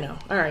 I know.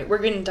 All right, we're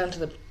getting down to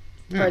the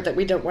part that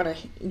we don't want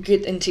to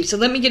get into. So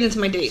let me get into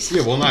my days.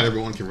 Yeah, well, not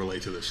everyone can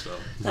relate to this, though.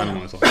 I don't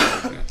want to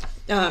talk about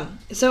that.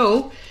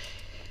 So,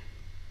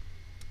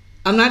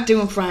 I'm not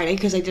doing Friday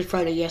because I did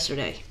Friday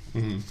yesterday.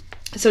 Mm-hmm.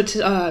 So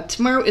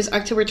tomorrow is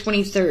October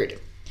 23rd.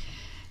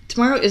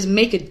 Tomorrow is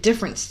Make a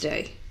Difference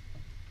Day.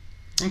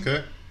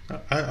 Okay.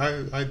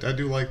 I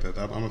do like that.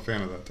 I'm a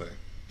fan of that thing.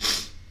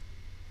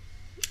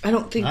 I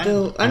don't think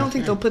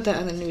they'll put that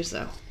on the news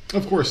though.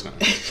 Of course not,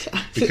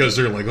 because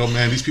they're like, oh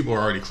man, these people are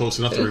already close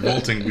enough to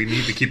revolting. We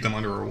need to keep them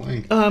under our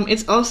wing.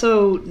 It's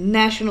also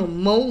National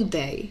Mole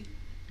Day.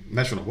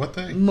 National what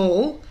day?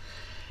 Mole.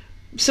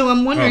 So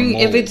I'm wondering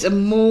if it's a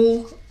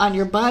mole on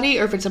your body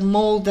or if it's a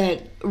mole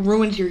that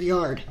ruins your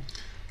yard.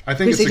 I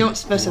think it's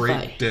a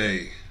great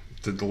day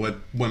to let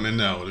women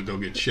know to go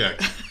get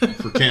checked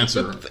for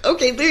cancer.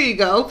 Okay, there you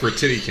go. For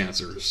titty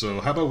cancer.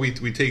 So how about we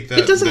take that?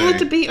 It doesn't have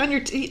to be on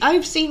your.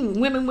 I've seen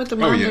women with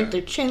them on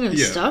their chin and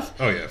yeah. stuff.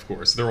 Oh yeah, of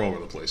course, they're all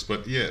over the place.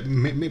 But yeah,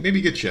 maybe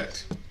get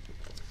checked.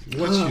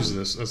 Let's use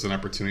this as an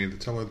opportunity to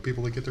tell other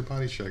people to get their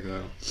bodies checked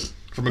out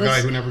from a guy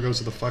who never goes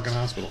to the fucking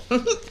hospital.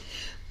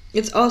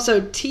 It's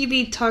also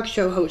TV talk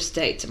show host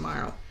day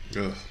tomorrow.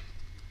 Ugh.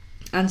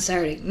 On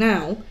Saturday.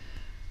 Now,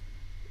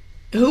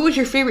 who was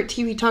your favorite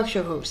TV talk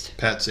show host?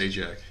 Pat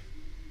Sajak.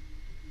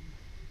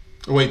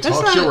 Oh, wait,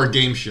 talk show or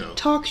game show?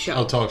 Talk show.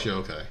 Oh, talk show,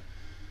 okay.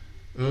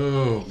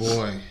 Oh,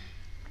 boy.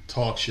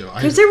 Talk show.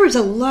 Because there was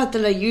a lot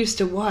that I used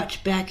to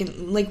watch back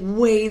in, like,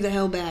 way the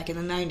hell back in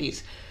the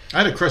 90s.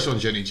 I had a crush on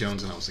Jenny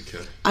Jones when I was a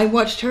kid. I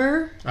watched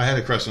her. I had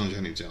a crush on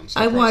Jenny Jones.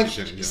 I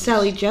watched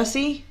Sally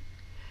Jesse,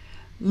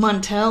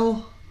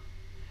 Montel,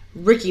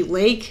 Ricky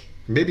Lake.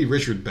 Maybe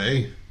Richard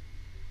Bay.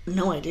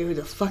 No idea who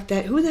the fuck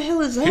that. Who the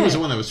hell is that? He was the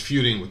one that was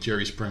feuding with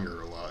Jerry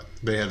Springer a lot.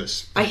 They had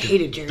this. I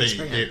hated Jerry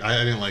Springer.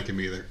 I didn't like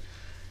him either.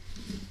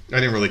 I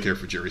didn't really care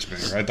for Jerry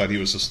Springer. I thought he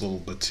was just a little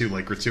bit too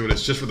like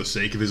gratuitous, just for the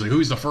sake of it. He's like,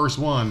 who's the first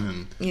one?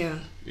 And yeah,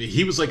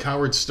 he was like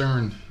Howard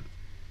Stern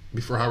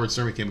before Howard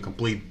Stern became a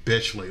complete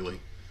bitch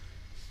lately.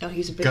 Oh,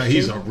 he's a bitch. God,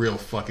 he's a real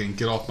fucking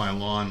get off my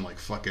lawn like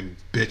fucking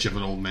bitch of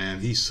an old man.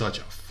 He's such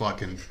a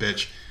fucking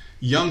bitch.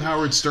 Young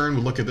Howard Stern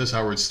would look at this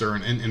Howard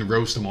Stern and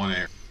roast him on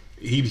air.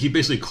 He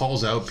basically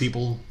calls out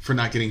people for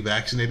not getting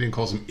vaccinated and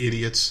calls them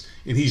idiots,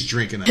 and he's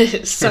drinking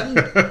that.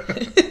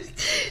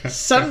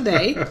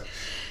 Sunday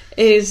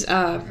is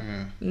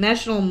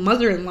National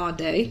Mother-in-Law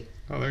Day.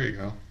 Oh, there you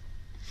go.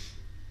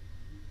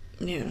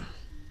 Yeah.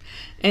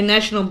 And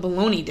National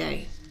Bologna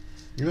Day.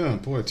 Yeah,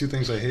 boy, two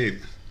things I hate.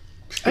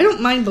 I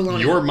don't mind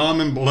bologna. Your mom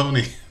and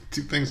bologna.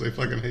 Two things I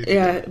fucking hate.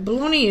 Yeah,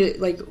 bologna,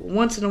 like,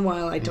 once in a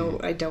while, I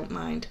don't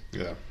mind.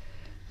 Yeah.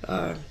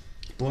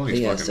 Bologna's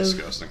fucking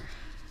disgusting.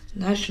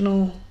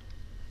 National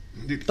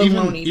Dude,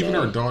 Bologna even Day.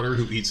 our daughter,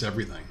 who eats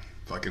everything,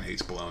 fucking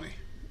hates bologna.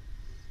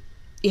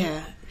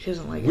 Yeah, she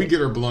doesn't like it. We get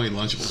her bologna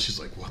Lunchables. She's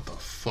like, what the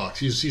fuck?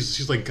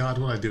 She's like, God,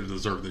 what do I do to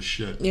deserve this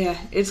shit? Yeah,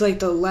 it's like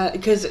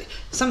because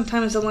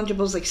sometimes the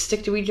Lunchables like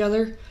stick to each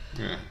other.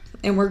 Yeah.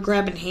 And we're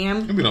grabbing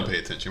ham. And we don't pay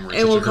attention.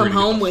 And we'll come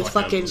home with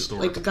fucking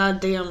like a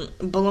goddamn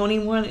bologna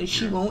one, and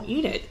she won't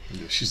eat it.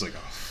 Yeah, she's like,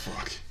 oh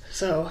fuck.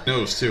 So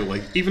knows too.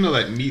 Like, even though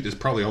that meat is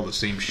probably all the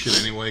same shit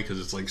anyway, because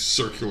it's like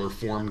circular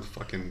formed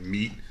fucking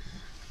meat.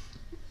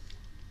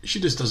 She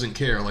just doesn't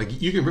care.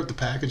 Like, you can rip the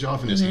package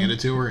off and just hand it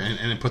to her,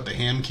 and put the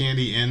ham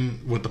candy in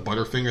with the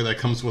Butterfinger that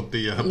comes with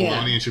the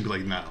bologna, and she'll be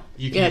like, "No,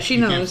 you can't." Yeah, she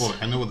knows. Can't fold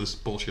it. I know what this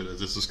bullshit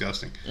is. It's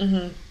disgusting.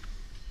 Mm-hmm.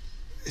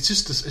 It's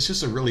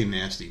just a really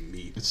nasty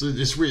meat.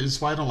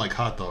 It's why I don't like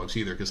hot dogs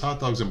either, because hot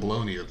dogs and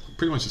bologna are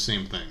pretty much the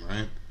same thing,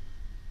 right?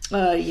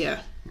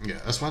 Yeah. Yeah,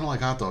 that's why I don't like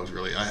hot dogs,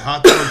 really.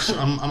 Hot dogs,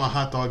 I'm a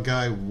hot dog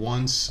guy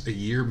once a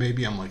year,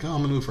 maybe. I'm like, oh, I'm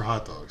going to move for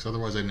hot dogs.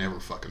 Otherwise, I never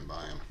fucking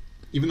buy them.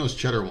 Even those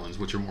cheddar ones,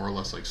 which are more or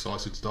less like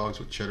sausage dogs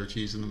with cheddar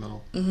cheese in the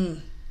middle.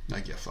 Mm-hmm.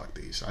 Like, yeah, fuck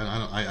these.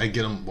 I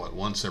get them,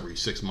 once every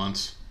 6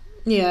 months?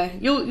 Yeah,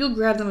 you'll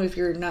grab them if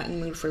you're not in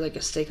the mood for like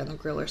a steak on the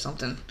grill or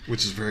something.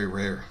 Which is very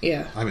rare.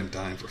 Yeah. I've been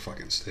dying for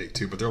fucking steak,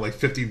 too. But they're like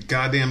 $50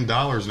 goddamn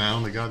now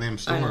in the goddamn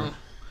store. I know.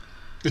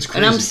 It's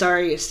crazy. And I'm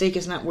sorry, a steak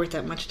is not worth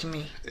that much to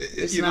me.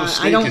 It's not.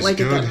 Steak I don't is like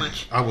good. it that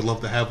much. I would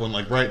love to have one.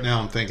 Like right now,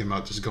 I'm thinking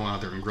about just going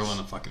out there and grilling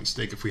a fucking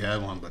steak if we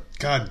had one. But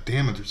god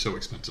damn it, they're so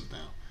expensive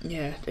now.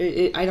 Yeah,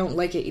 I don't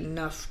like it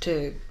enough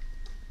to.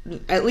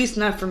 At least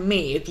not for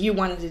me. If you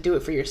wanted to do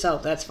it for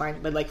yourself, that's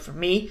fine. But like for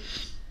me,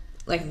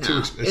 like no,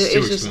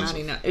 it's just not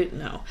enough.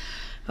 No.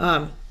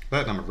 That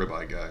and I'm a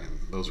ribeye guy, and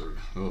those are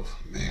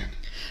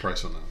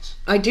price on those.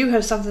 I do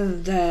have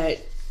something that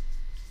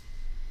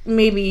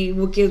maybe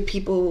will give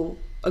people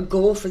a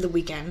goal for the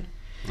weekend.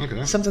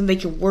 Okay. Something they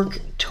can work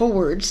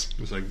towards.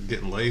 It's like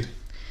getting laid.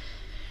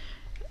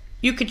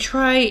 You could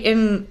try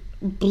and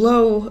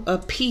blow a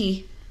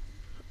pea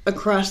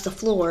across the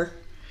floor,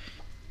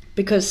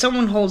 because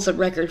someone holds the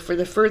record for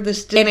the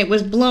furthest, and it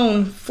was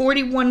blown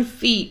 41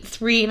 feet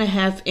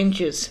 3.5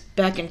 inches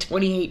back in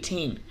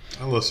 2018.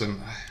 Oh,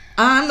 listen.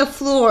 On the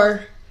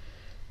floor,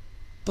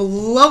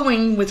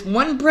 blowing with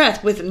one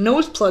breath with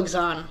nose plugs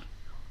on.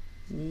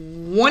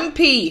 One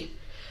pea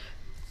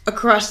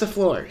across the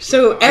floor.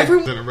 So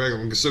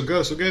everyone. So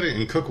get it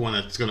and cook one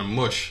that's gonna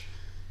mush.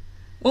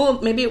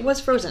 Well, maybe it was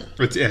frozen.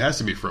 It has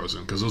to be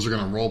frozen because those are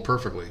gonna roll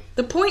perfectly.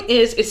 The point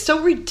is, it's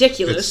so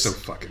ridiculous. It's so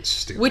fucking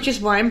stupid. Which is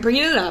why I'm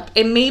bringing it up,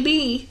 and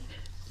maybe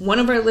one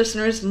of our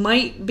listeners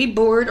might be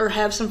bored or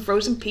have some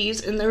frozen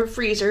peas in their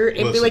freezer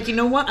and be like, you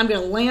know what? I'm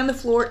gonna lay on the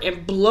floor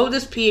and blow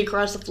this pea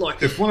across the floor.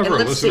 If one of our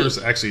listeners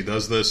actually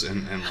does this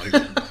and like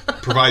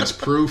provides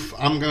proof,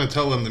 I'm going to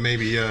tell them to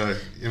maybe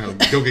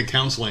go get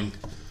counseling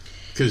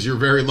because you're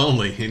very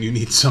lonely and you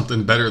need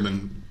something better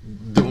than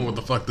doing what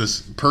the fuck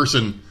this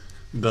person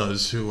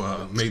does who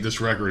made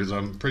this record.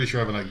 I'm pretty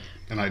sure I have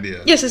an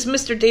idea. Yes, it's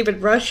Mr.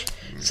 David Rush.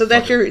 So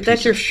that's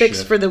your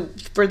fix for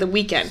the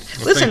weekend.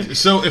 Well, listen.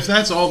 So if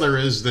that's all there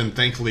is, then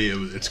thankfully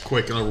it's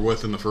quick and over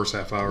with in the first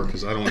half hour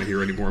because I don't want to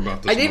hear any more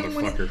about this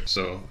motherfucker.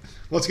 So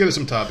let's get to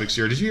some topics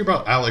here. Did you hear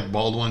about Alec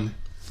Baldwin?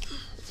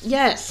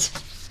 Yes.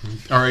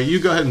 All right, you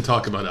go ahead and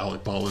talk about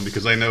Alec Baldwin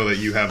because I know that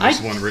you have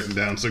this one written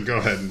down. So go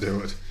ahead and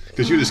do it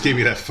because you just gave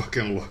me that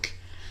fucking look.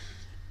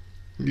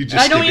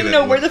 I don't even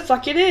know where the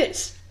fuck it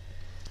is.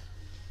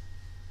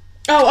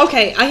 Oh,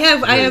 okay. I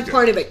have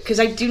part of it because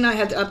I do not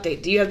have the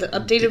update. Do you have the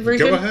updated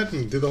version? Go ahead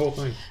and do the whole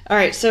thing. All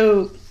right.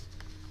 So,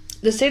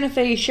 the Santa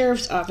Fe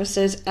Sheriff's Office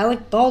says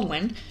Alec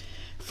Baldwin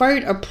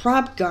fired a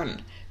prop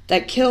gun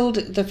that killed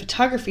the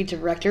photography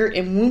director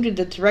and wounded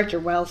the director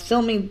while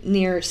filming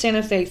near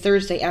Santa Fe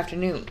Thursday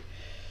afternoon.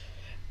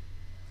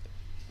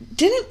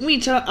 Didn't we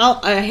talk?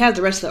 I have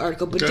the rest of the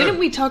article, but didn't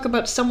we talk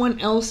about someone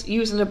else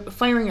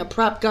firing a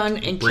prop gun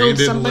and killed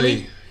somebody?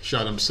 Lee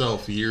shot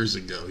himself years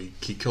ago.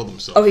 He killed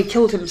himself. Oh, he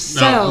killed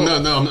himself.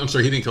 No, I'm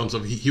sorry. He didn't kill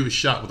himself. He was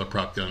shot with a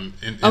prop gun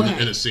in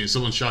a scene.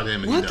 Someone shot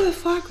him and what he died. the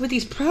fuck with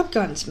these prop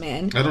guns,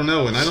 man? I don't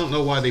know, and I don't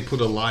know why they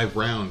put a live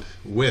round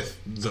with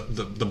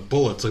the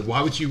bullets. Like,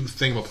 why would you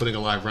think about putting a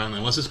live round there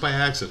unless it's by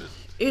accident?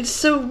 It's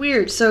so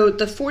weird. So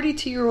the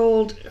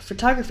 42-year-old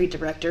photography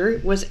director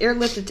was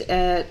airlifted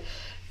at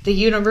the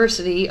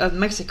University of New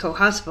Mexico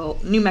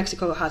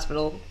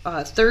Hospital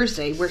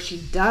Thursday, where she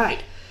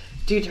died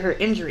due to her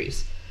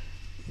injuries.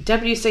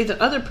 Deputies say the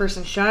other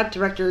person shot,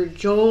 director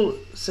Joel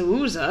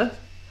Souza,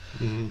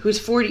 who's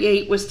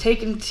 48, was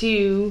taken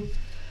to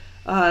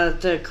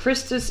the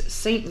Christus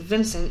St.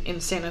 Vincent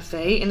in Santa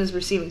Fe and is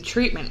receiving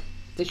treatment.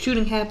 The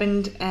shooting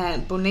happened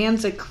at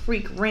Bonanza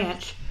Creek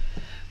Ranch,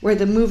 where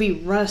the movie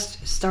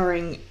Rust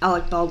starring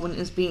Alec Baldwin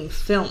is being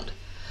filmed.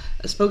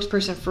 A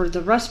spokesperson for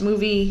the Rust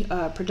movie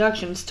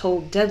productions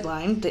told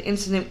Deadline the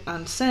incident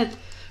on set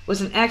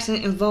was an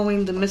accident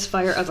involving the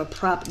misfire of a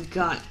prop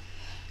gun.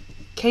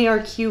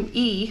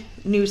 KRQE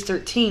News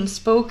 13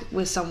 spoke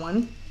with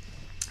someone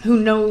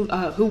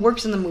who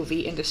works in the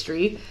movie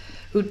industry,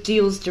 who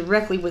deals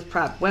directly with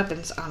prop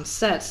weapons on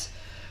sets.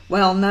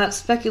 While not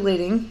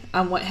speculating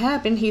on what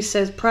happened, he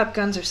says prop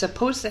guns are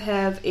supposed to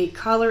have a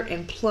collar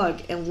and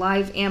plug, and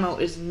live ammo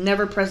is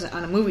never present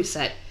on a movie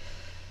set.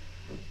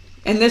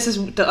 And this is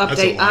the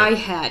update I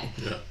had.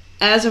 Yeah.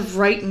 As of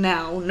right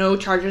now, no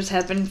charges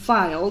have been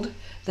filed.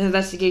 The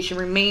investigation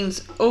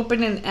remains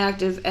open and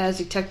active as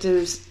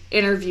detectives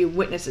interview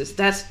witnesses.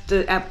 That's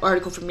the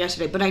article from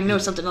yesterday, but I know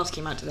something else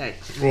came out today.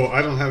 Well,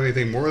 I don't have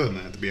anything more than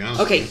that, to be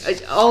honest. Okay,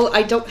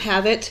 I don't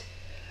have it,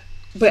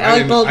 but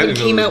Alec Baldwin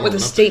came out with a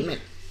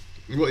statement.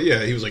 Well,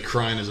 yeah, he was like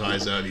crying his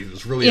eyes out. He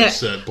was really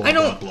upset. Blah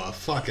blah blah.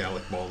 Fuck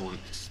Alec Baldwin.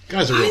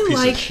 Guy's a real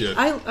piece of shit.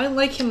 I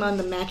like him on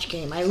the Match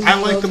Game. I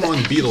like him on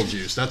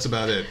Beetlejuice. That's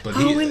about it. But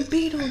in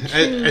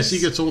Beetlejuice. As he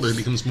gets older, he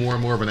becomes more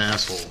and more of an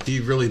asshole. He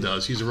really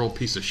does. He's a real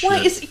piece of shit. Why?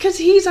 It's because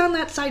he's on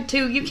that side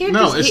too. You can't.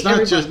 It's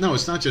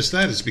not just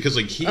that. It's because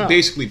he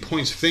basically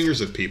points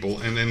fingers at people,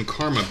 and then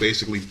karma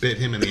basically bit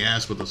him in the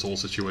ass with this whole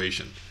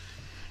situation.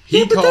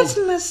 But that's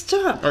messed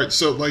up. All right,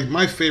 so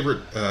my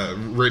favorite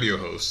radio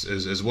host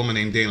is a woman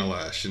named Dana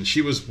Lash, and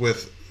she was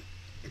with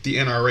the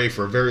NRA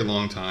for a very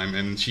long time,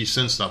 and she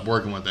since stopped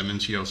working with them,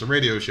 and she hosts a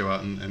radio show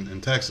out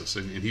in Texas,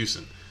 in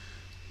Houston.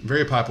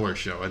 Very popular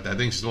show. I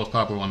think she's the most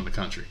popular one in the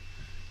country.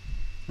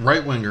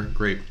 Right-winger,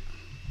 great.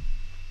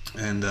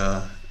 And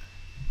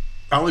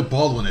Alec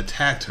Baldwin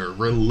attacked her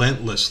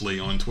relentlessly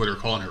on Twitter,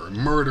 calling her a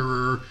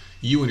murderer,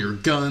 you and your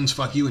guns,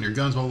 fuck you and your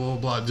guns, blah, blah,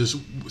 blah, blah. Just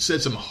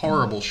said some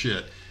horrible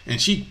shit. And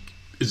she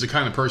is the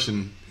kind of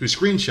person who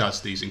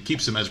screenshots these and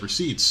keeps them as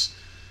receipts.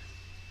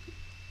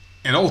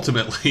 And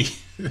ultimately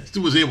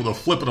was able to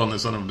flip it on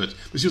this son of a bitch.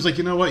 But she was like,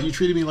 you know what? You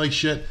treated me like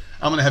shit.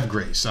 I'm going to have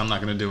grace. I'm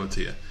not going to do it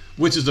to you.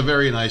 Which is a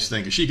very nice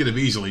thing. Because she could have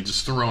easily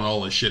just thrown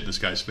all this shit in this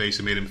guy's face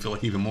and made him feel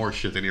like even more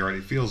shit than he already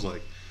feels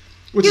like.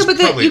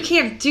 You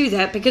can't do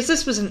that because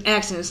this was an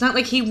accident. It's not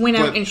like he went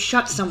out and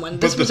shot someone.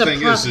 This was a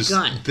prop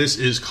gun. This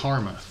is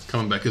karma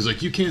coming back.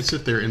 Because you can't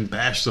sit there and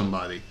bash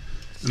somebody.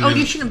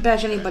 You shouldn't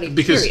bash anybody,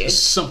 because period.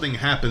 Something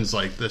happens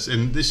like this.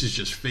 And this is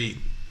just fate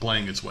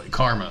playing its way.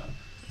 Karma.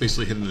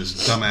 Basically hitting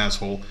this dumb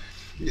asshole.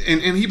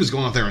 And he was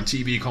going out there on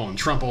TV calling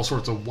Trump all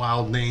sorts of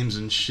wild names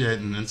and shit.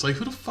 And it's like,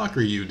 who the fuck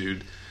are you,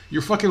 dude?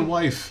 Your fucking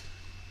wife,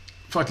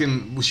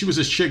 she was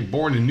this chick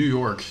born in New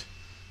York.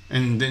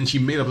 And then she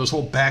made up this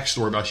whole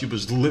backstory about she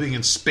was living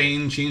in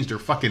Spain, changed her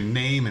fucking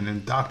name, and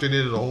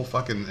indoctrinated the whole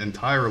fucking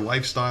entire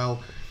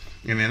lifestyle.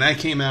 And then that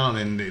came out,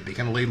 and they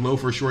kind of laid low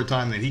for a short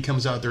time. Then he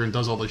comes out there and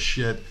does all this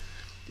shit.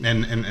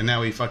 And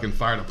now he fucking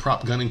fired a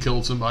prop gun and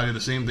killed somebody.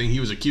 The same thing he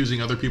was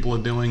accusing other people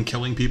of doing,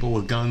 killing people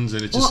with guns.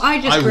 And it's just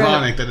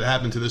ironic that it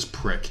happened to this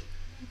prick.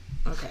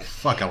 Okay.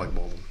 Fuck Alec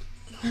Baldwin.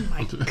 Oh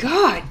my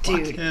god,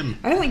 dude. Fuck him.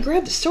 I only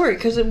grabbed the story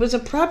because it was a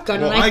prop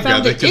gun and I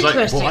found it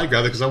interesting. I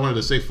grabbed it because I wanted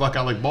to say fuck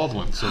Alec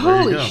Baldwin. So Holy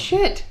there you go.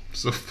 Shit.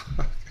 So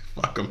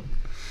fuck him.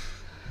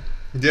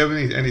 Do you have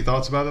any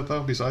thoughts about it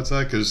though? Besides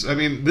that, because I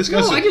mean, this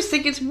guy's. No, I just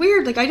think it's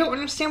weird. Like, I don't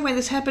understand why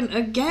this happened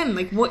again.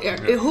 Like, what? Yeah.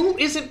 Who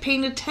isn't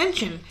paying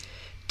attention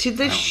to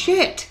this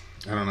shit?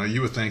 I don't know.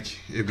 You would think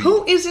it'd be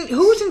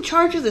who's in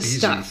charge of this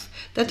stuff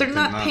that they're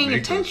not paying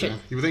attention.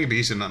 You would think it'd be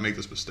easy to not make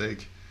this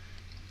mistake.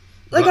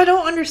 Like, I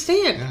don't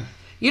understand. Yeah.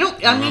 You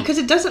don't. I mean, because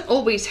it doesn't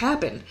always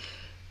happen.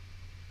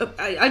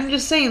 I'm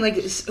just saying, like,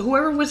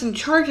 whoever was in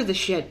charge of the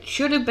shit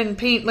should have been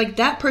paying. Like,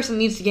 that person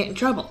needs to get in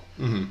trouble.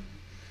 Mm-hmm.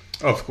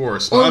 Oh, of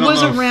course. Or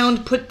was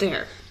around put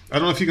there. I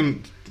don't know if you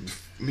can,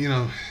 you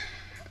know.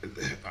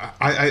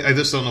 I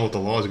just don't know what the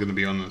laws are going to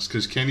be on this,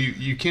 because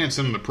you can't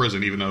send him to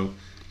prison even though.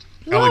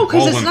 No,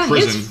 because it's not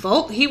his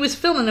fault. He was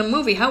filming a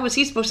movie. How was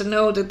he supposed to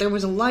know that there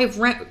was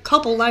a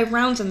couple live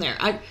rounds in there?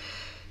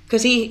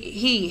 Because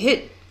he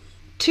hit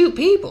 2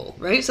 people,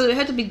 right? So it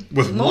had to be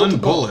with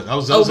multiple. One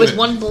bullet. With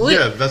one bullet?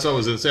 Yeah, that's what I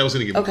was going to say. I was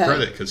going to give him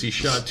credit because he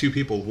shot 2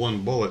 people with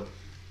 1 bullet.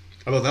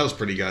 I thought that was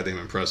pretty goddamn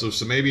impressive.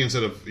 So maybe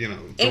instead of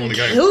throwing the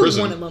guy in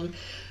prison, one of them.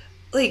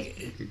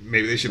 Like,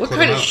 maybe they should. What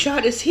kind of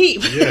shot is he?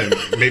 Yeah,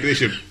 maybe they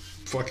should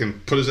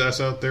fucking put his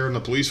ass out there in the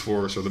police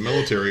force or the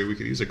military. We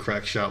could use a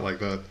crack shot like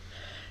that.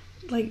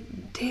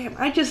 Like, damn,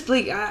 I just,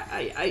 like,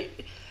 I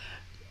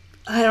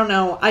don't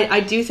know. I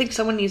do think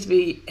someone needs to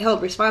be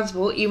held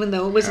responsible, even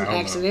though it was an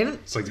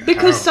accident. It's like,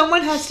 because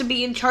someone has to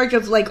be in charge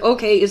of, like,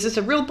 okay, is this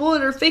a real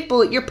bullet or a fake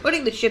bullet? You're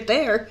putting the shit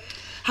there.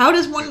 How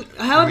does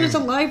a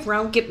live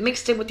round get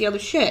mixed in with the other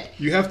shit?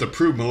 You have to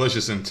prove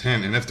malicious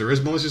intent, and if there is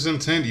malicious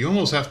intent, you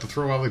almost have to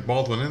throw Alec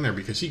Baldwin in there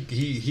because he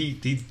he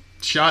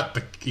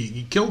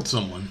killed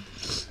someone,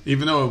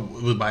 even though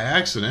it was by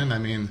accident. I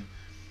mean.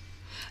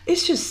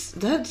 That's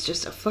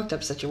just a fucked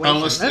up situation.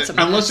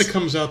 Unless it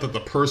comes out that the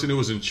person who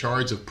was in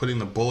charge of putting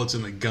the bullets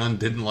in the gun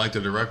didn't like the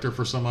director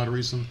for some odd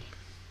reason.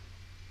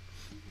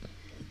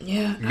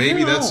 Yeah,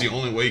 maybe that's the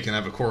only way you can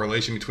have a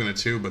correlation between the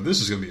two. But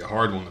this is going to be a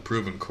hard one to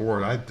prove in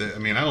court. I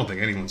mean, I don't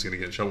think anyone's going to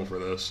get in trouble for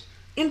this.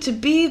 And to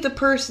be the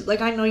person,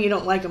 like, I know you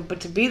don't like him, but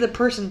to be the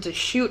person to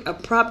shoot a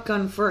prop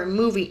gun for a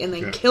movie and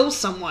then kill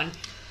someone,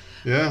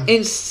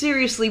 and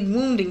seriously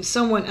wounding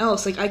someone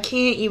else, like, I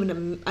can't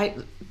even.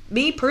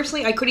 Me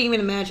personally, I couldn't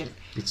even imagine.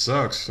 It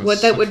sucks.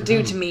 What that would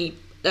do to me.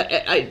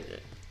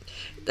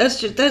 That's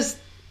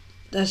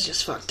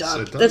just fucked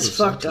up. That's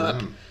fucked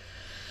up.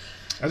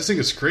 I just think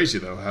it's crazy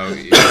though how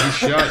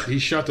he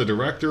shot the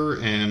director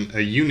and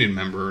a union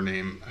member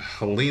named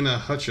Helena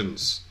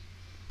Hutchins.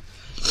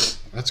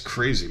 That's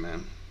crazy,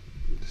 man.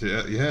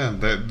 Yeah.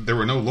 There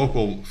were no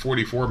local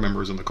 44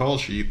 members on the call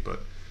sheet,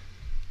 but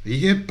he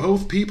hit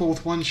both people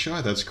with 1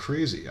 shot. That's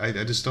crazy.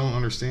 I just don't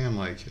understand.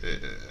 Like,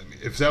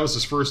 if that was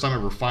his first time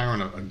ever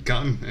firing a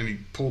gun and he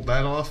pulled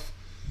that off,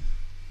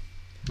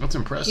 that's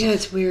impressive. Yeah,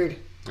 it's weird.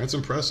 That's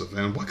impressive.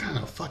 And what kind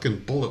of fucking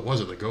bullet was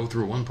it to go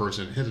through one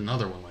person and hit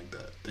another one like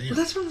that? Damn. Well,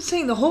 that's what I'm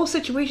saying. The whole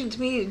situation to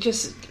me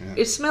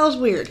it smells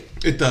weird.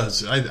 It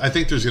does. I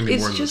think there's going to be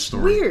more to this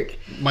story. It's just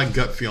weird. My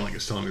gut feeling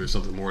is telling me there's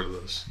something more to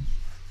this.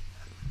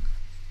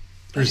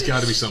 There's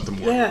got to be something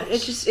more. Yeah,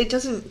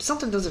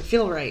 something doesn't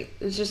feel right.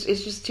 It's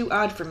just too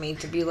odd for me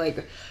to be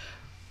like,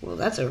 well,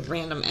 that's a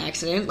random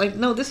accident. Like,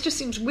 no, this just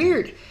seems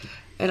weird.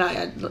 And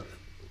I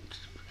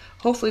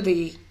hopefully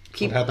they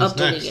keep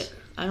updating it.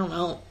 I don't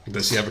know.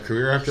 Does he have a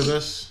career after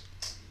this?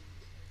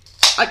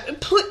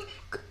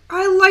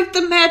 I like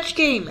the match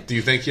game. Do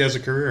you think he has a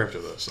career after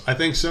this? I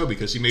think so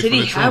because he made fun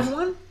of Trump. Did he have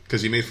one?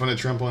 Because he made fun of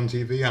Trump on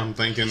TV. I'm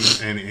thinking,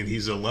 and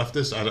he's a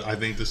leftist. I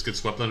think this gets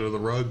swept under the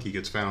rug. He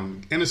gets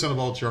found innocent of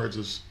all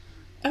charges.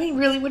 I mean,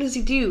 really, what does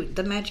he do?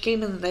 The match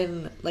game and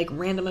then, like,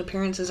 random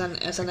appearances on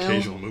SNL?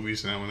 Occasional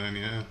movies now and then,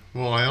 yeah.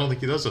 Well, I don't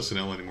think he does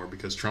SNL anymore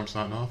because Trump's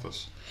not in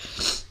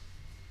office.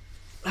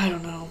 I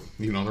don't know.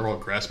 You know, they're all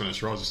grasping at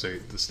straws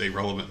to stay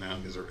relevant now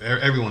because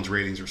everyone's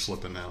ratings are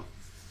slipping now.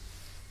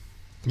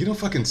 You know,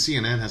 fucking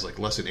CNN has like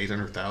less than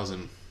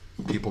 800,000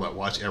 people that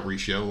watch every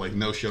show. Like,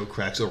 no show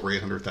cracks over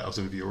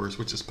 800,000 viewers,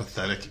 which is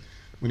pathetic.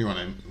 When you're on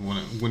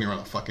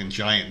a fucking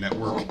giant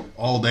network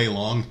all day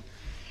long,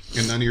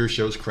 and none of your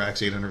shows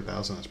cracks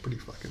 800,000, that's pretty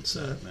fucking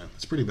sad, man.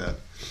 That's pretty bad.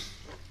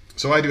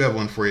 So I do have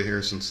one for you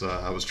here, since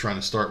I was trying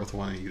to start with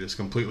one and you just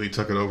completely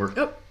took it over.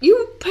 Oh,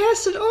 you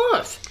passed it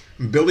off.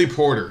 Billy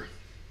Porter.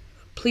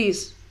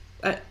 Please,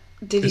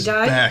 did he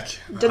die? Back.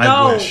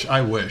 No.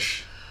 I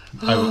wish.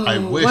 Oh, I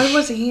wish. Why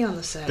wasn't he on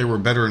the set? There were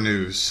better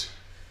news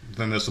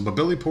than this. But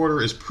Billy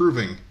Porter is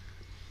proving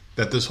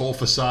that this whole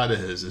facade of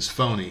his is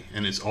phony,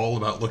 and it's all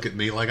about look at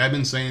me. Like I've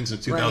been saying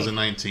since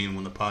 2019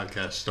 when the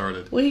podcast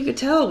started. Well, you could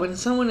tell when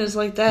someone is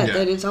like that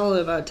that it's all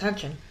about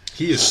attention.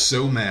 He is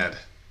so mad.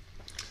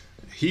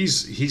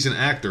 He's an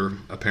actor,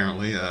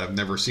 apparently. I've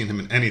never seen him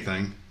in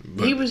anything.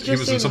 But he was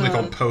in something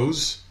called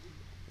Pose.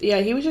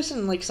 Yeah, he was just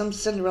in like some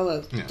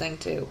Cinderella thing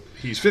too.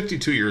 He's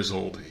 52 years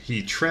old.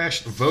 He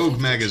trashed Vogue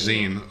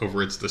magazine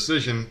over its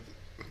decision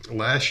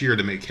last year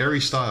to make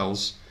Harry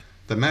Styles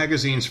the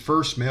magazine's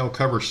first male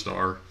cover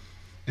star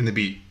and to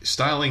be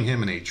styling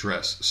him in a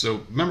dress.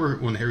 So remember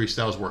when Harry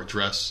Styles wore a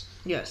dress?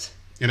 Yes.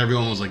 And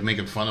everyone was like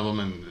making fun of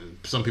him, and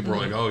some people were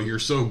like, "Oh, you're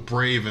so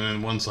brave," and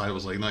then one side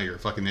was like, "No, you're a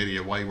fucking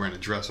idiot. Why are you wearing a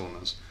dress on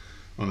this?"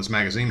 on this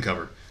magazine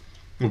cover.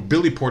 Well,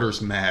 Billy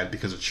Porter's mad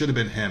because it should have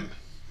been him.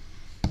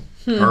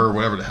 Or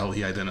whatever the hell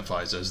he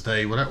identifies as.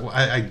 They, whatever.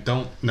 I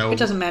don't know. It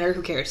doesn't matter.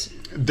 Who cares?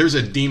 There's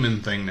a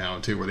demon thing now,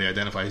 too, where they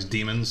identify as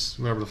demons.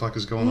 Whatever the fuck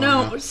is going on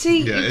No, now.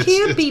 see, it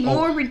can't be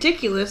more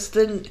ridiculous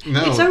than...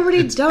 No, it's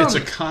already dumb. It's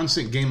a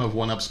constant game of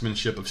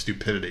one-upsmanship of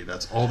stupidity.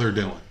 That's all they're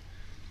doing.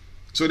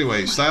 So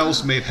anyway,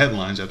 Styles made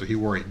headlines after he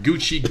wore a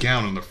Gucci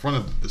gown on the front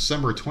of the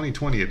December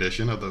 2020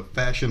 edition of the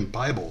Fashion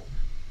Bible,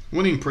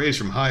 winning praise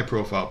from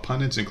high-profile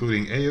pundits,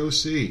 including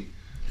AOC.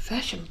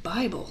 Fashion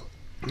Bible?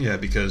 Yeah,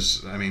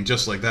 because, I mean,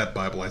 just like that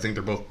Bible, I think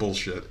they're both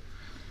bullshit.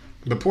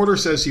 But Porter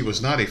says he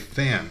was not a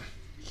fan.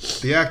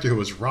 The actor who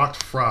has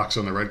rocked frocks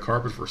on the red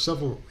carpet for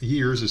several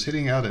years is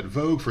hitting out at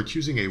Vogue for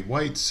choosing a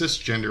white,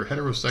 cisgender,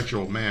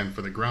 heterosexual man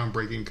for the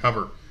groundbreaking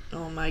cover.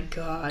 Oh my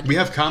God. We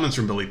have comments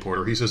from Billy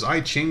Porter. He says, I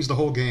changed the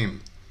whole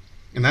game.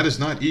 And that is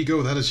not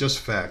ego, that is just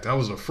fact. I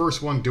was the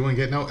first one doing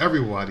it, now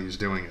everybody is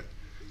doing it.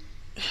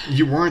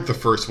 You weren't the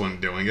first one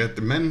doing it.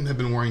 The men have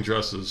been wearing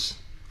dresses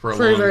for a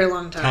very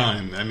long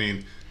time. I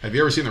mean... Have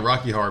you ever seen the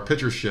Rocky Horror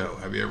Picture Show?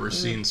 Have you ever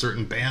seen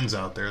certain bands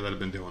out there that have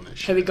been doing this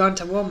shit? Have you gone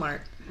to Walmart?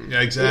 Yeah,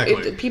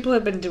 exactly. People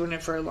have been doing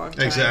it for a long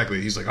time. Exactly.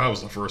 He's like, I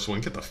was the first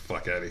one. Get the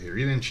fuck out of here.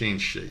 You didn't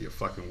change shit, you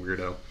fucking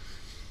weirdo.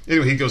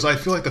 Anyway, he goes, I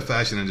feel like the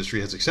fashion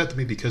industry has accepted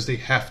me because they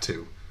have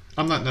to.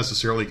 I'm not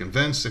necessarily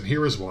convinced, and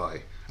here is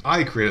why.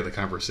 I created the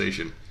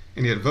conversation,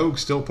 and yet Vogue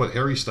still put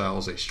Harry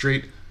Styles, a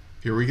straight,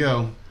 here we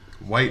go,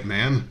 white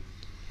man,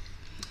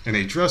 in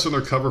a dress on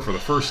their cover for the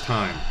first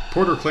time.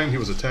 Porter claimed he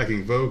was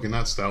attacking Vogue and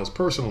not Styles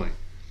personally.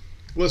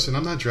 Listen,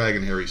 I'm not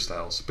dragging Harry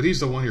Styles, but he's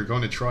the one you're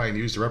going to try and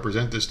use to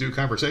represent this new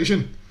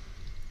conversation.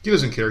 He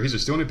doesn't care, he's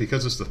just doing it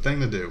because it's the thing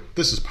to do.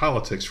 This is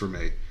politics for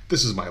me.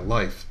 This is my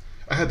life.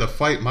 I had to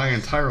fight my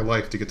entire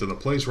life to get to the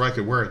place where I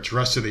could wear a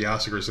dress to the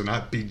Oscars and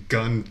not be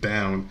gunned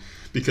down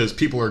because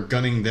people are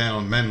gunning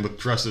down men with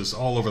dresses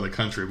all over the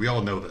country. We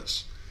all know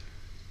this.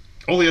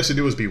 All he has to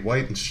do is be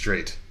white and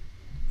straight.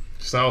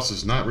 Styles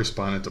has not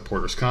responded to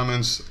Porter's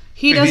comments.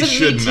 He doesn't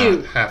need to.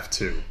 Not have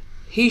to.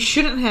 He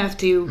shouldn't have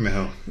to.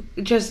 No.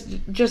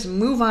 Just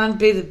move on,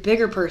 be the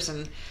bigger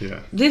person.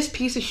 Yeah. This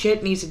piece of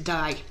shit needs to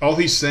die. All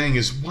he's saying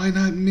is, why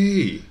not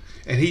me?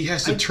 And he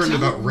has to turn it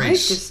about race. I like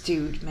this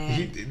dude,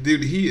 man.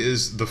 He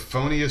is the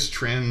phoniest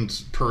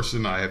trans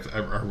person I have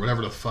ever, or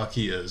whatever the fuck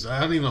he is. I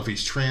don't even know if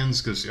he's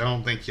trans, because I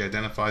don't think he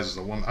identifies as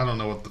a woman. I don't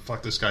know what the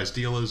fuck this guy's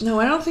deal is. No,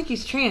 I don't think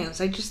he's trans.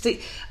 I just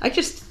think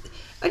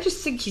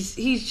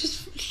he's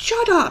just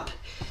shut up.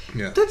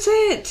 Yeah. That's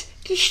it.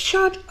 Just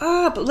shut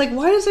up. Like,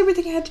 why does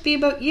everything have to be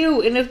about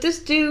you? And if this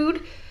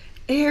dude,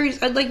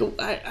 Harry's, I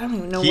don't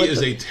even know. He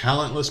is a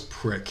talentless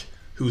prick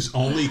whose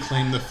only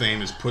claim to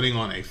fame is putting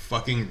on a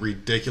fucking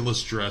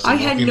ridiculous dress. And I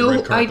had the no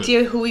red carpet.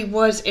 idea who he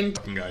was. And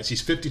guys,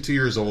 he's 52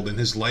 years old, and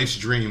his life's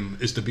dream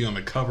is to be on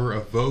the cover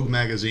of Vogue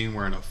magazine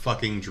wearing a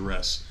fucking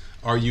dress.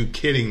 Are you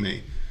kidding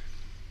me?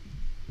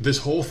 This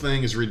whole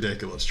thing is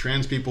ridiculous.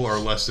 Trans people are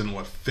less than,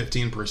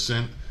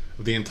 15%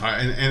 of the entire...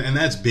 And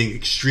that's being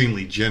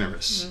extremely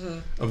generous.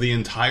 Mm-hmm. Of the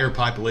entire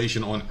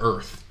population on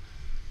Earth.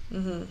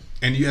 Mm-hmm.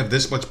 And you have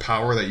this much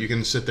power that you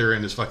can sit there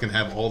and just fucking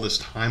have all this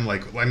time.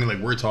 Like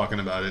we're talking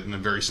about it in a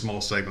very small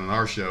segment on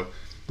our show.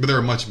 But there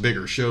are much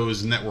bigger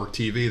shows, network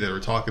TV, that are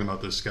talking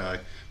about this guy.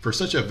 For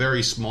such a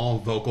very small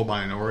vocal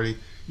minority,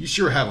 you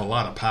sure have a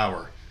lot of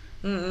power.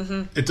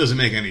 Mm-hmm. It doesn't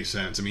make any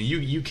sense. I mean,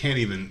 you can't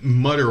even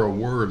mutter a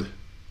word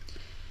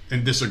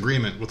in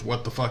disagreement with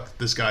what the fuck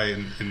this guy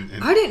and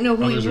I didn't know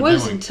who he was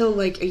doing. Until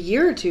like a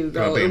year or two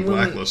ago. Being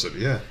blacklisted,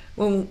 yeah.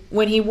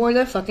 When he wore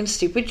that fucking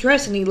stupid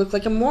dress and he looked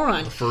like a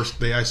moron. The first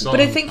day I saw him.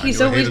 But I think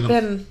he's always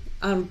been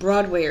on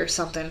Broadway or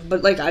something.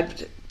 But like I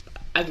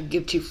could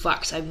give two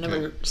fucks. I've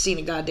never seen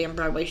a goddamn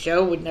Broadway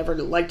show. Would never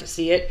like to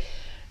see it.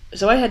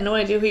 So I had no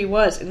idea who he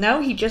was. And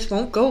now he just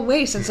won't go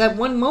away. Since that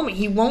one moment,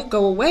 he won't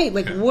go away.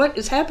 Like, what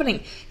is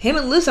happening? Him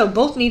and Lizzo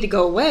both need to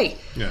go away.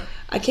 Yeah.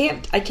 I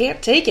can't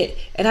take it.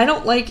 And I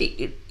don't like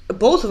it,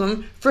 both of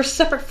them for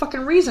separate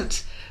fucking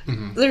reasons.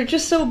 Mm-hmm. They're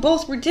just so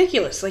both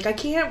ridiculous. Like, I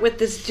can't with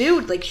this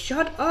dude. Like,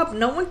 shut up.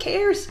 No one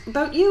cares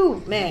about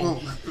you, man.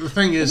 Well, the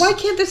thing is... Why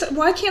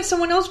can't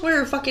someone else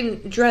wear a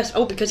fucking dress?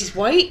 Oh, because he's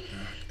white?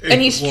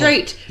 And he's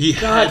straight. He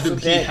had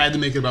to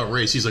make it about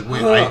race. He's like,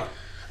 wait,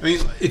 I mean,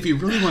 if he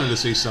really wanted to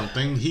say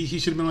something, he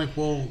should have been like,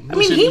 well, listen, I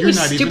mean, he was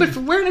stupid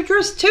for wearing a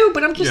dress too,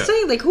 but I'm just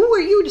saying, like, who are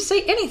you to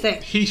say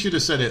anything? He should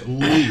have said at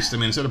least, I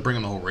mean, instead of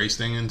bringing the whole race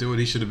thing into it,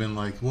 he should have been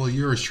like, well,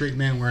 you're a straight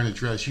man wearing a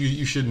dress.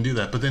 You shouldn't do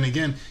that. But then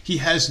again, he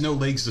has no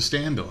legs to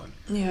stand on.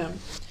 Yeah.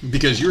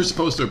 Because you're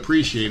supposed to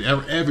appreciate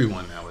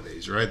everyone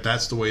nowadays, right?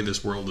 That's the way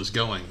this world is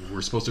going.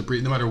 We're supposed to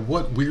appreciate, no matter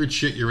what weird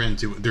shit you're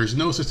into, there's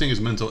no such thing as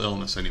mental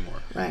illness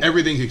anymore. Right.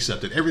 Everything's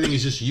accepted. Everything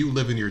is just you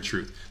living your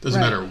truth. Doesn't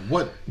matter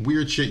what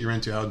weird shit you're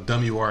into, how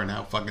dumb you are, and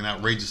how fucking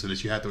outrageous it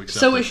is. You have to accept it.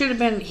 So it should have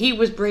been, he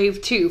was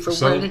brave too for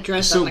wearing a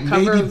dress on the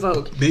cover of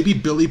Vogue. Maybe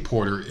Billy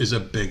Porter is a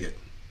bigot.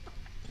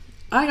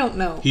 I don't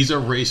know. He's a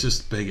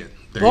racist bigot.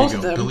 There Both you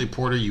of go. them. Billy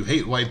Porter, you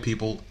hate white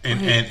people,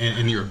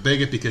 and you're a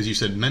bigot because you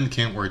said men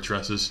can't wear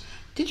dresses.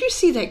 Did you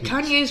see that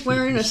Kanye's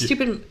wearing a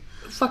stupid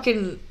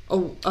fucking a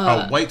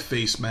white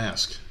face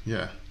mask.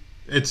 Yeah,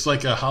 it's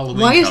like a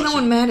Halloween. Why is costume. no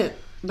one mad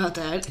about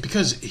that?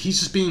 Because he's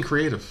just being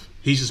creative.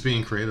 He is.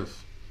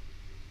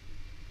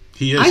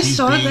 I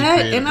saw that,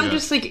 creative, and I'm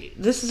just like,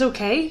 this is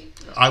okay.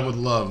 I would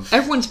love.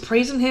 Everyone's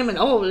praising him, and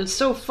it's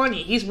so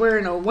funny. He's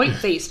wearing a white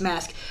face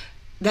mask.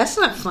 That's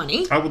not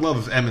funny. I would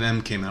love if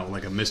Eminem came out with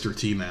like a Mr.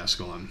 T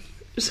mask on.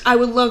 I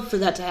would love for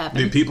that to happen.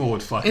 Dude, people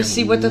would fucking and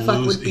see what the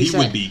fuck would be He said.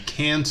 would be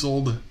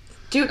canceled.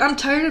 Dude, I'm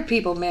tired of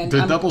people, man.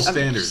 The double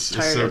standards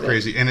is so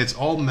crazy, it. and it's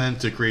all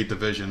meant to create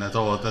division. That's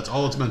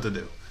all it's meant to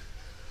do.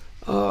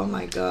 Oh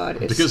my god!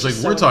 Because like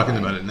we're talking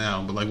about it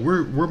now, but like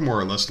we're more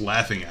or less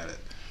laughing at it.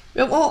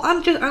 Well,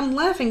 I'm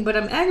laughing, but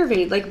I'm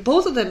aggravated. Like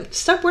both of them,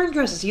 stop wearing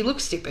dresses. You look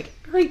stupid.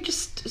 All right,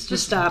 just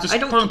stop. Just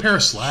put on a pair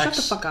of slacks. Shut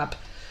the fuck up.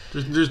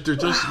 There's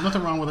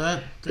nothing wrong with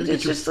that.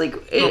 It's just like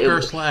a pair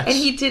of slacks.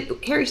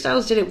 And Harry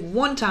Styles did it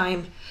one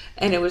time,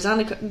 and it was on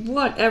the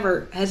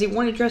whatever. Has he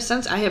worn a dress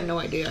since? I have no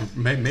idea.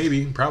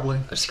 Maybe, probably.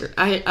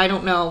 I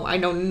don't know. I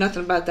know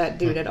nothing about that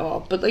dude at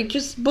all. But like,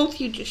 just both of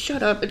you, just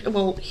shut up.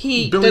 Well,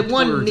 Billy the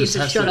one Porter needs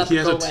to shut up. He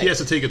and go away. He has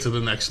to take it to the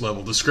next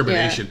level.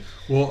 Discrimination.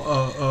 Yeah.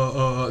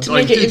 Well, to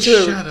make it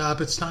into shut up.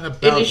 It's not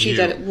about an issue you.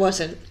 that it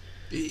wasn't.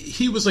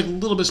 He was like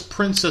Little Miss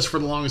Princess for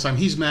the longest time.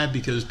 He's mad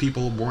because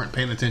people weren't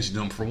paying attention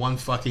to him for one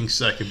fucking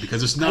second.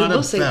 Because it's not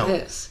about. Say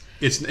this.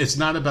 It's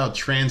not about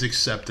trans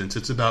acceptance.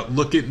 It's about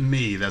look at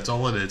me. That's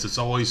all it is. It's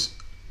always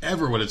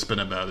ever what it's been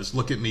about is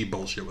look at me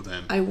bullshit with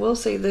him. I will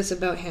say this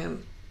about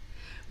him.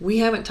 We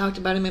haven't talked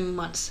about him in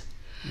months.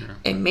 Yeah.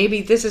 And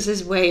maybe this is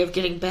his way of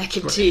getting back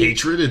into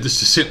hatred.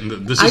 This isn't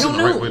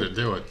the right way to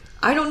do it.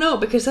 I don't know,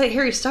 because that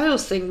Harry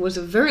Styles thing was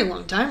a very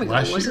long time ago.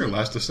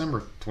 Last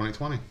December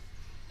 2020.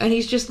 And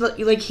he's just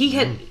like he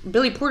had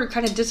Billy Porter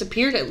kind of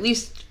disappeared, at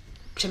least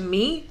to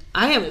me.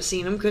 I haven't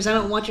seen him because I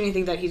don't watch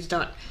anything that he's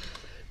done.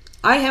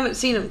 I haven't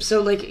seen him,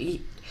 so like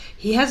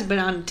he hasn't been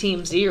on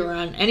TMZ or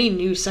on any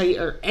news site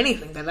or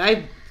anything that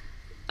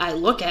I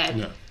look at.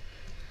 Yeah.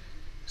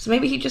 So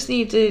maybe he just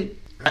needed to.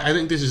 I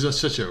think this is just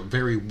such a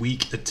very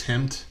weak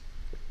attempt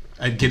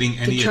at getting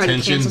any try to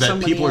attention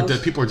that people else.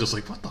 are just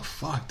like, what the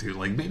fuck, dude?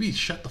 Like, maybe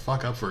shut the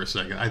fuck up for a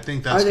second. I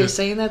think that's. Are they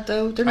saying that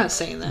though? They're not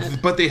saying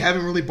that. But they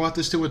haven't really brought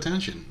this to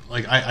attention.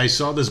 Like, I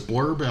saw this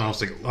blurb and I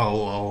was like,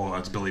 oh,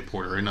 that's Billy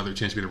Porter. Another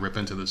chance for me to rip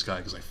into this guy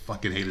because I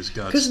fucking hate his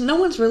guts. Because no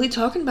one's really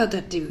talking about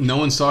that dude. No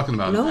one's talking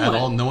about it at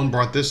all. No one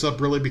brought this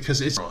up really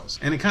because it's.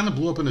 And it kind of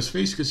blew up in his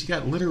face because he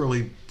got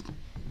literally,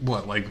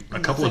 a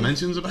couple of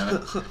mentions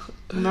about it?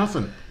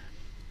 Nothing.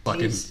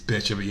 Fucking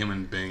bitch of a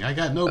human being. I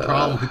got no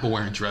problem with people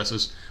wearing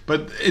dresses,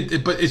 but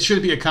it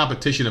should be a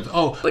competition of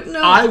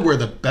I wear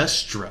the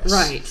best dress.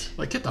 Right.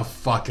 Like, get the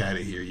fuck out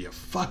of here, you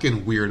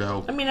fucking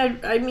weirdo.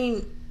 I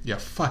mean, you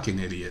fucking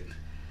idiot.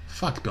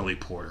 Fuck Billy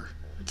Porter.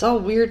 It's all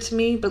weird to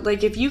me, but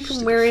like if you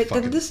can wear it,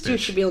 then this dude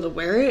should be able to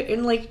wear it,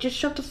 and like just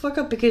shut the fuck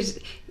up because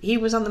he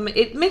was on the.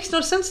 It makes no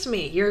sense to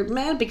me. You're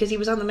mad because he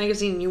was on the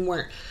magazine and you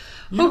weren't.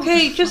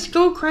 Okay, just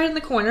go cry in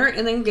the corner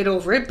and then get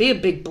over it. Be a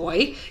big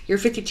boy. You're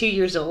 52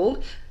 years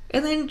old.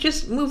 And then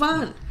just move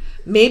on.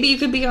 Maybe you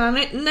could be on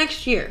it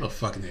next year. A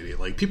fucking idiot.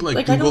 Like, people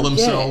Google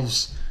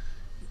themselves.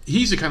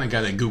 He's the kind of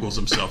guy that Googles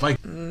himself.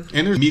 And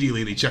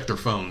immediately they check their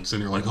phones.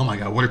 And they're like, oh my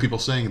God, what are people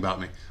saying about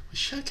me?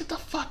 Shit, get the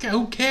fuck out.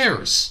 Who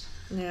cares?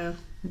 Yeah.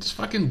 Just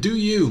fucking do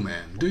you,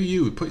 man. Do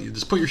you.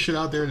 Just put your shit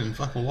out there and then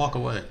fucking walk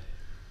away.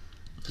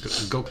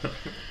 Go.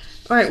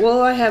 All right,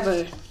 well, I have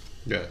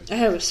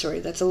a story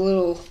that's a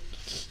little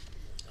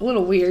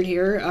weird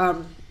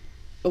here.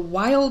 A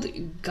wild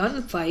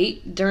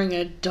gunfight during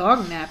a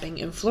dog napping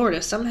in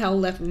Florida somehow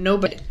left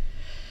nobody.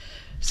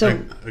 So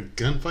a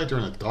gunfight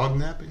during a dog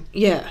napping?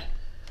 Yeah.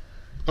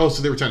 Oh,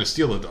 so they were trying to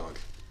steal a dog.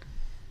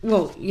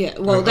 Well, yeah.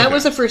 Well, that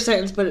was the first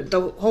sentence, but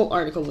the whole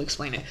article will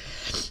explain it.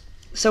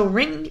 So,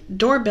 Ring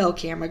doorbell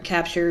camera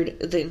captured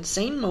the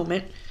insane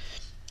moment.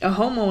 A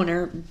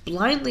homeowner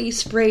blindly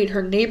sprayed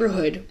her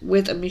neighborhood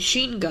with a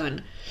machine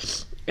gun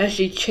as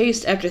she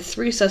chased after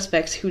 3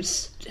 suspects who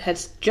had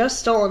just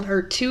stolen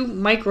her 2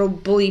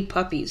 micro-bully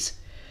puppies.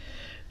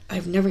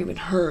 I've never even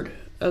heard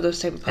of those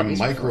type of puppies.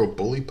 A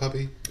micro-bully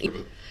puppy?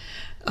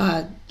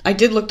 I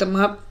did look them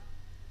up.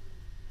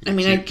 I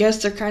mean, I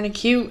guess they're kind of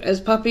cute as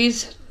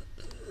puppies.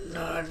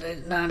 No,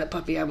 not a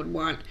puppy I would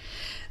want.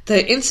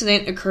 The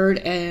incident occurred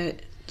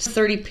at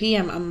 6:30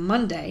 p.m. on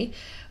Monday.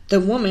 The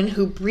woman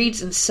who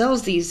breeds and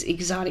sells these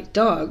exotic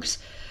dogs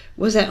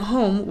was at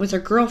home with her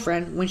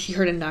girlfriend when she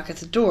heard a knock at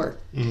the door.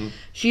 Mm-hmm.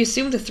 She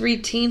assumed the 3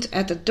 teens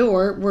at the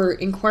door were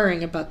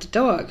inquiring about the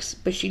dogs,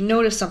 but she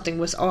noticed something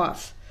was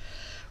off.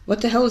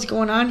 What the hell is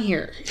going on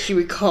here? She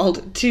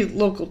recalled to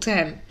Local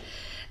 10.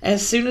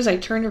 As soon as I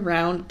turned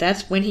around,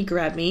 that's when he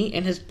grabbed me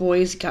and his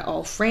boys got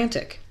all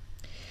frantic.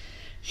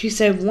 She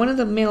said one of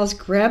the males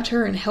grabbed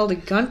her and held a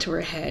gun to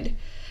her head,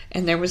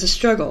 and there was a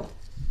struggle.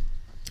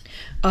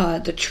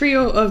 The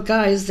trio of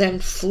guys then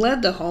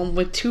fled the home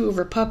with 2 of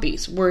her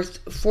puppies,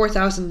 worth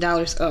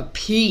 $4,000 a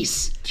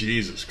piece.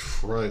 Jesus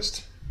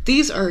Christ.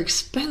 These are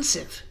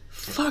expensive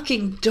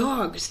fucking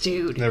dogs,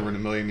 dude. Never in a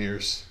million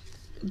years.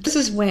 This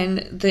is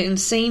when the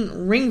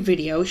insane Ring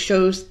video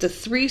shows the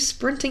three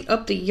sprinting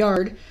up the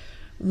yard,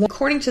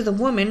 according to the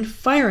woman,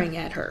 firing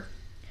at her.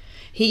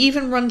 He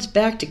even runs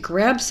back to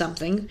grab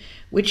something,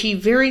 which he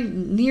very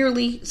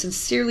nearly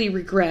sincerely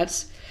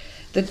regrets.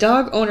 The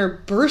dog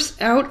owner bursts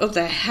out of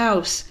the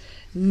house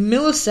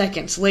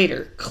milliseconds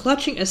later,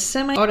 clutching a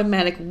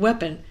semi-automatic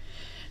weapon,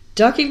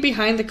 ducking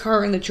behind the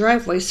car in the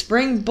driveway,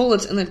 spraying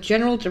bullets in the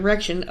general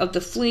direction of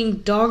the fleeing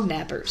dog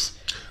nappers.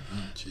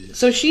 Oh,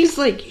 so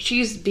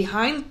she's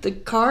behind the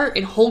car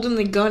and holding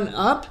the gun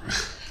up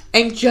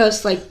and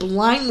just like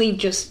blindly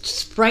just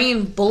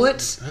spraying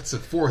bullets. That's a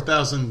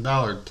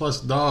 $4,000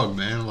 plus dog,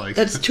 man. Like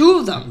that's two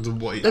of them.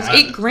 That's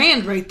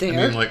 $8,000 right there.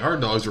 I mean, like our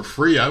dogs are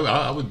free.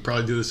 I would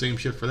probably do the same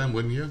shit for them,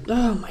 wouldn't you?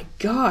 Oh my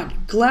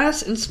god!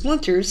 Glass and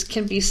splinters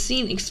can be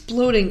seen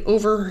exploding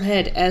over her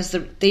head as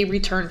they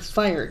return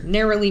fire,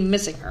 narrowly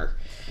missing her.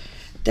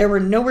 There were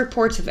no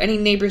reports of any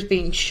neighbors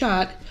being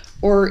shot,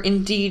 or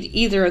indeed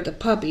either of the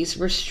puppies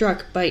were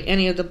struck by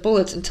any of the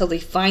bullets until they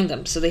find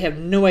them, so they have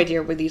no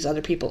idea where these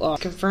other people are.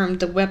 Confirmed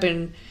the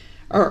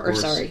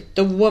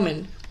the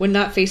woman would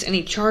not face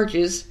any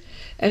charges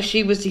as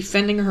she was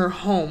defending her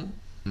home.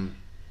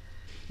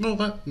 Well,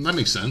 that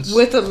makes sense.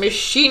 With a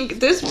machine...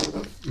 This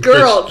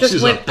girl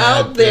just went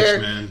out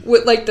there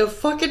with like the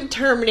fucking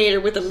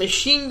Terminator with a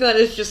machine gun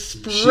is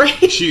just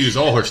spraying. She used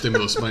all her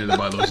stimulus money to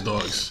buy those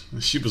dogs.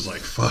 She was like,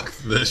 fuck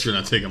this, you're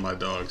not taking my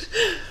dogs.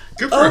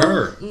 Good for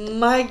her.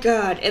 My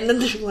God. And then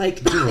they're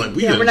like, we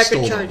we're not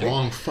stole the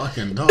wrong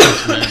fucking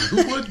dogs, man. Who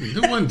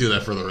wouldn't do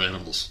that for their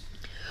animals?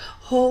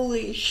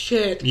 Holy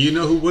shit. You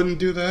know who wouldn't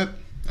do that?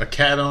 A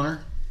cat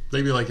owner.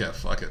 They'd be like, yeah,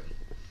 fuck it.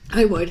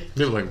 I would.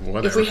 They're like,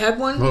 whatever. If we had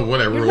one? Well,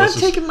 whatever. You're not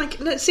taking my...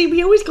 See,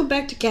 we always go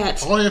back to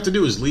cats. All you have to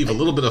do is leave a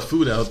little bit of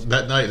food out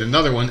that night.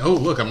 Another one, oh,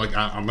 look, I'm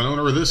an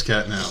owner of this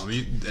cat now.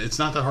 It's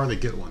not that hard to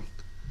get one.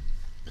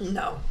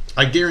 No.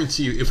 I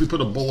guarantee you, if we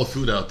put a bowl of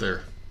food out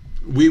there,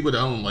 we would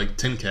own like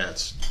 10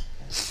 cats.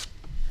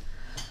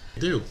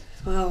 Do.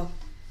 Well,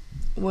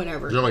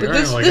 whatever. You're like, all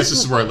right, I guess this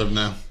is where I live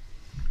now.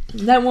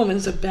 That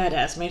woman's a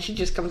badass, man. She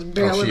just comes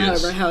barreling out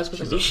of her house with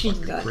a machine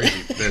gun.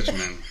 Crazy bitch,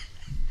 man.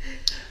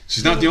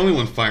 She's not the only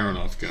one firing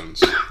off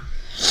guns.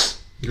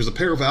 There's a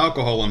pair of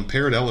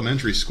alcohol-impaired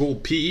elementary school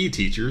PE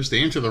teachers.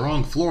 They entered the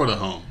wrong Florida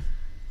home.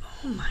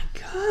 Oh, my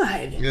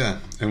God. Yeah,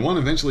 and one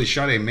eventually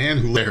shot a man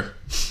who there.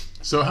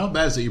 So how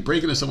bad is it? You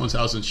break into someone's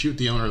house and shoot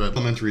the owner of the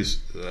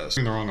elementary's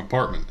in the wrong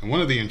apartment. And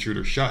one of the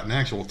intruders shot an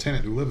actual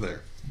tenant who lived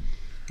there.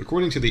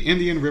 According to the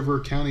Indian River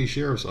County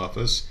Sheriff's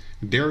Office,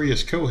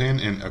 Darius Cohen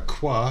and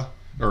Akuha,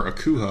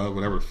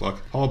 whatever the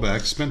fuck,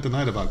 Hallback, spent the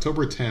night of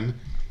October 10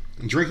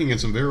 drinking in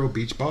some Vero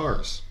Beach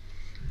bars.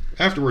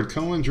 Afterward,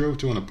 Cohen drove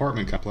to an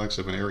apartment complex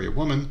of an area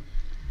woman.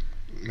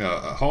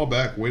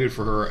 Hallback waited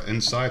for her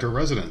inside her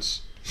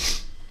residence.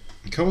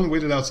 Cohen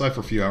waited outside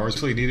for a few hours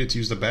until he needed to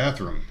use the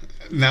bathroom.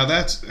 Now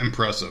that's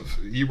impressive.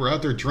 You were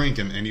out there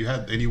drinking and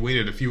you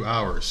waited a few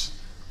hours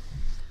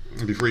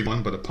before you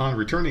went, but upon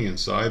returning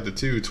inside, the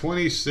two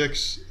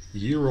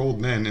 26-year-old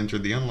men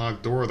entered the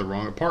unlocked door of the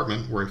wrong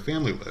apartment where a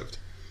family lived.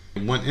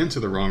 Went into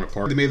the wrong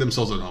apartment. They made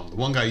themselves at home. The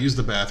one guy used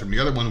the bathroom, the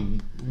other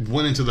one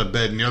went into the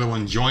bed, and the other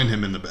one joined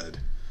him in the bed.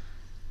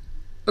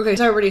 Okay,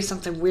 there's already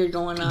something weird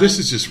going on. This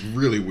is just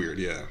really weird,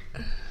 yeah.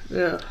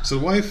 Yeah. So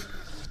the wife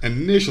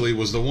initially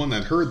was the one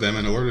that heard them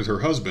and alerted her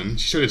husband.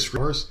 She started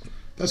screaming.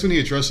 That's when he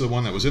addressed the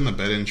one that was in the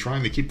bed and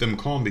trying to keep them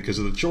calm because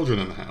of the children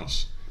in the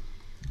house.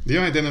 The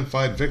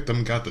unidentified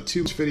victim got the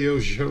two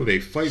videos showed a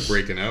fight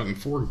breaking out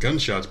and 4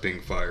 gunshots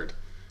being fired.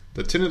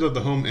 The tenant of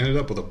the home ended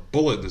up with a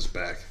bullet in his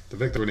back. The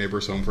victim was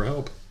neighbors home for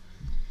help.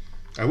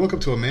 I woke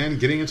up to a man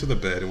getting into the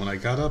bed, and when I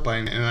got up, I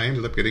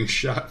ended up getting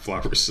shot,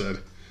 Flowers said.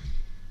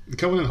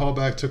 Cohen and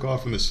Hallback took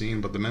off from the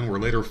scene, but the men were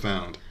later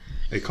found.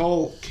 A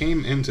call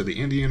came into the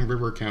Indian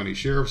River County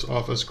Sheriff's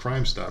Office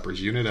Crime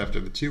Stoppers unit after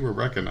the two were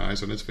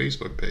recognized on its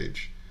Facebook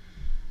page.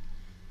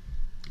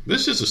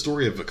 This is a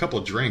story of a couple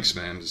of drinks,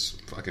 man.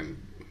 Just fucking,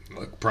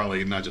 like,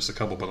 probably not just a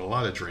couple, but a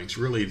lot of drinks.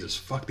 Really just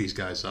fucked these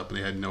guys up, and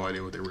they had no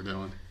idea what they were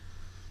doing.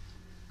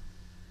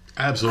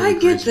 Absolutely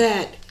crazy. I get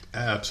that.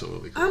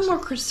 Absolutely crazy. I'm more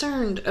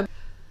concerned about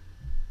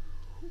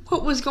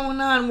what was going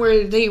on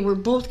where they were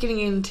both getting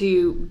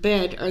into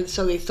bed, or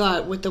so they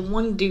thought, with the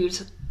one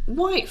dude's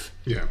wife.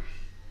 Yeah.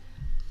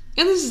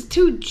 And this is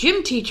 2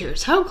 gym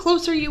teachers. How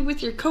close are you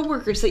with your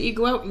coworkers that you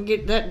go out and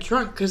get that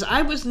drunk? Because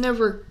I was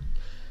never...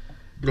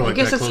 I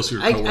guess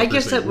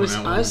that was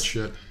us.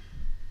 Shit.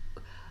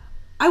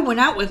 I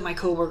went out with my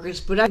coworkers,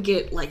 but I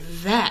get like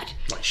that.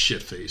 Like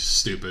shit-faced,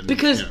 stupid.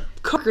 Because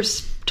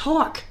coworkers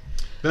talk.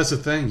 That's the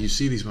thing. You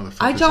see these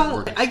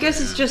motherfuckers. I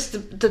guess it's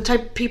just the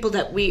type of people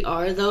that we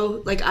are,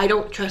 though. Like, I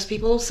don't trust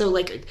people. So,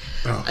 like,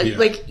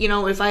 like, you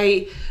know, if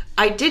I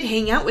did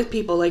hang out with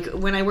people, like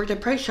when I worked at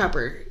Price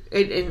Chopper,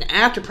 and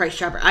after Price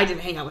Chopper, I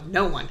didn't hang out with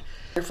no one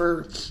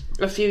for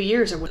a few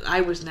years.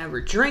 I was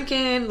never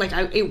drinking. Like,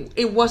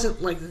 it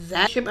wasn't like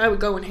that. I would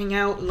go and hang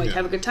out and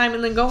have a good time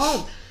and then go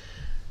home.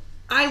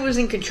 I was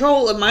in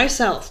control of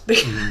myself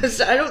because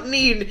I don't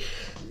need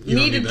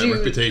me to do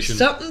reputation.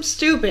 Something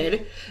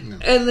stupid,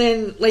 and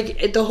then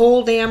like the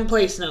whole damn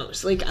place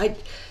knows. Like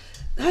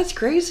that's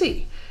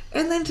crazy.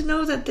 And then to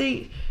know that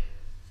they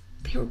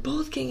were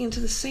both getting into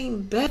the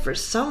same bed for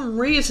some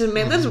reason,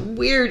 man, that's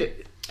weird.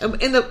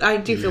 And I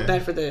do feel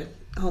bad for the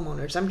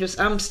homeowners.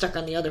 I'm stuck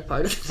on the other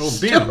part of the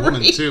story.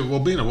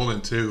 Being a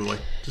woman too, like,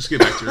 just get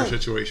back to your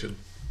situation.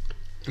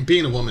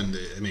 Being a woman,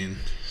 I mean,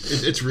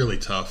 it's really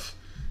tough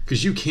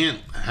because you can't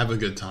have a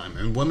good time.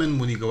 And women,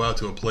 when you go out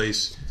to a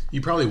place,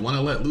 you probably want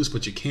to let loose,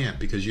 but you can't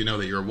because you know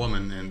that you're a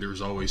woman and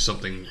there's always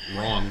something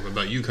wrong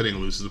about you cutting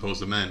loose as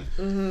opposed to men.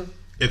 Mm-hmm.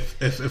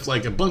 If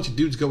like a bunch of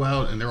dudes go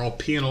out and they're all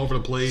peeing all over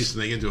the place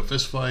and they get into a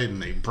fist fight and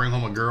they bring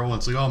home a girl and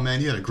it's like, oh man,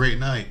 you had a great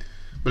night.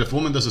 But if a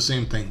woman does the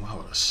same thing, wow,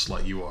 what a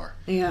slut you are.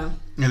 Yeah.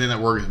 And then at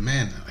work,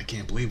 man, I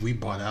can't believe we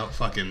bought out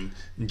fucking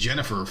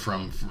Jennifer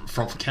from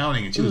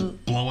accounting and she was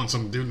blowing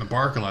some dude in the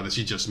parking lot that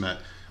she just met.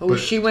 Oh, but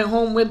she went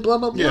home with blah,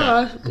 blah, blah.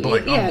 Yeah,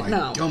 but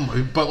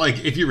like, but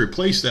like, if you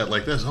replace that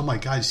like this, oh my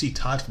God, you see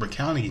Todd from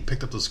accounting, he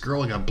picked up this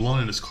girl and got blown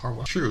in his car.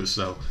 Well, true,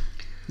 so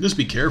just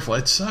be careful.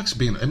 It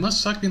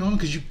must suck being a woman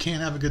because you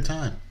can't have a good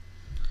time.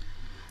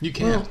 You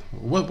can't.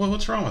 Well,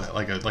 what's wrong with that?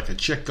 Like a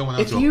chick going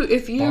out to a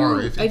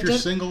bar. If you're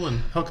single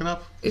and hooking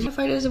up. If you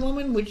fight as a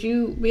woman, would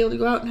you be able to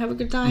go out and have a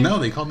good time? No,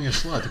 they called me a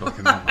slut. They're like,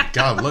 oh my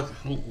God,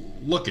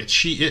 look at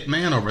she-it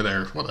man over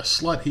there. What a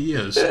slut he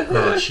is.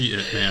 Or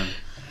she-it man.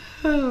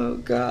 Oh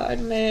God,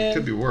 man. It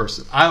could be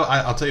worse.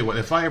 I'll tell you what.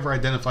 If I ever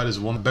identified as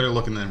a woman better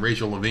looking than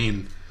Rachel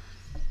Levine,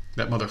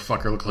 that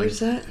motherfucker looked like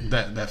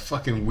that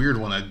fucking weird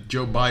one that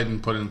Joe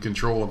Biden put in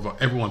control of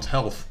everyone's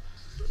health.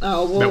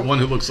 Oh, well, that one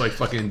who looks like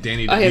fucking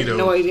Danny DeVito. I have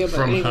no idea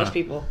about any of those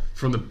people.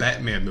 From the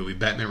Batman movie,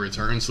 Batman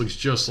Returns, looks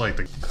just like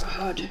the...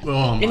 God.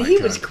 Oh, my God. And he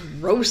was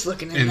gross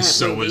looking in that movie. And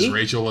so was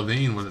Rachel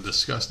Levine. What a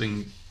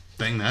disgusting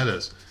thing that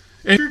is.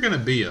 If you're going to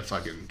be a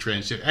fucking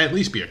transgender, at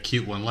least be a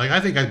cute one. Like, I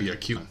think I'd be a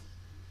cute one.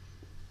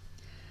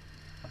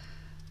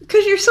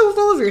 Because you're so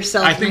full of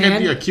yourself, I think I'd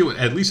be a cute one.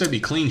 At least I'd be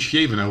clean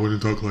shaven. I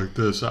wouldn't talk like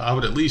this. I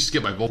would at least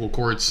get my vocal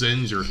cords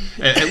singed or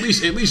at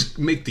least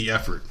make the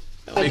effort.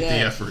 Make the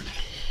effort.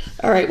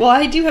 All right. Well,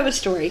 I do have a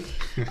story,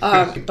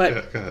 but go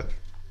ahead.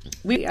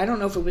 I don't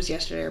know if it was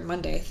yesterday or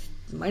Monday.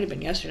 It might have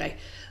been yesterday.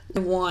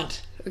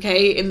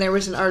 Okay, and there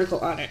was an article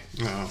on it.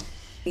 Oh.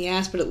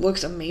 Yes, but it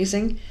looks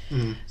amazing.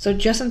 Mm. So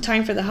just in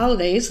time for the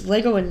holidays,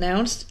 Lego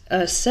announced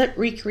a set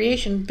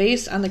recreation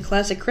based on the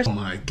classic Christmas.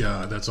 Oh my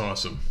God, that's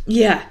awesome.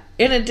 Yeah.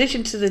 In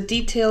addition to the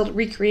detailed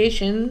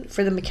recreation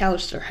for the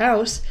McAllister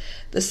house,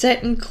 the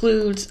set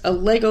includes a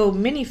Lego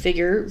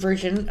minifigure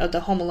version of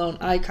the Home Alone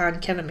icon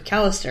Kevin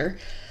McAllister,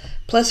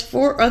 plus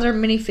 4 other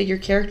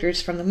minifigure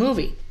characters from the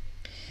movie.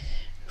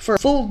 For a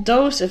full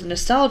dose of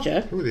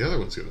nostalgia... Who are the other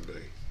ones going to be?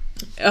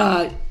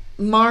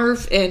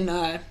 Marv and...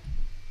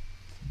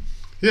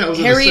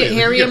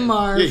 Harry and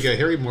Marv. Yeah, you got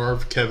Harry,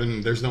 Marv,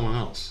 Kevin. There's no one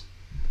else.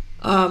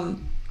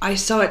 I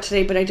saw it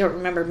today, but I don't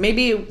remember.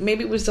 Maybe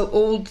it was the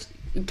old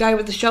guy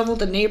with the shovel,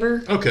 the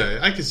neighbor. Okay,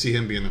 I could see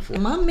him being the 4th.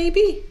 Mom,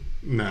 maybe?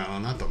 No,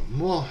 not the...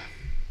 Well...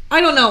 I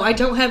don't know. I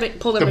don't have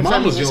it pulled up in front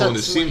of me. The mom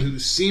was the only one who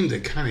seemed to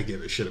kind of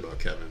give a shit about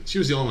Kevin. She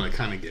was the only one that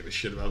kind of gave a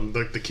shit about him.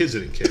 Like, the kids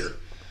didn't care.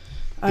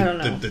 I don't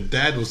know. The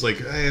dad was like,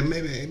 hey,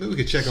 maybe we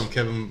could check on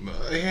Kevin.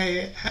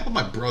 Hey, how about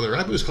my brother?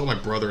 I just call my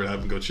brother and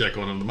have him go check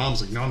on him. The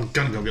mom's like, no, I'm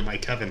going to go get my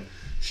Kevin.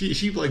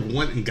 She like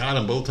went and got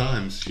him both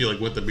times. She like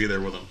went to be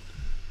there with him.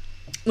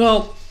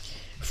 Well,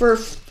 for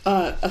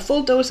a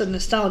full dose of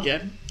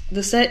nostalgia,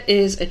 the set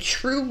is a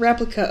true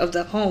replica of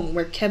the home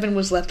where Kevin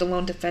was left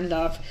alone to fend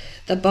off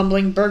the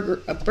bumbling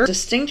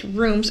distinct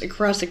rooms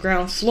across the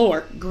ground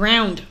floor,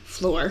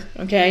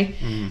 okay?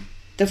 Mm-hmm.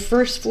 The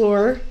first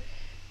floor,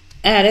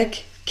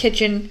 attic,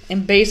 kitchen,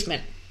 and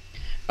basement.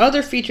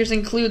 Other features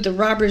include the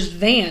robber's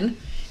van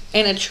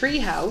and a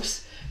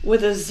treehouse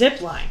with a zip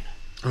line.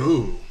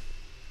 Ooh.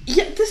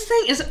 Yeah, this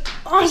thing is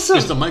awesome.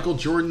 Is the Michael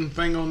Jordan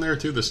thing on there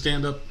too, the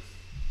stand-up?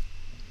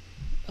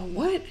 A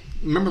what?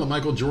 Remember the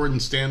Michael Jordan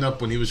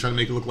stand-up when he was trying to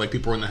make it look like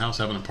people were in the house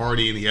having a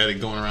party and he had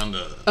it going around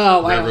the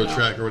railroad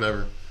track or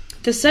whatever?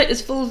 The set is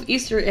full of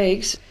Easter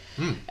eggs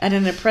at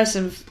an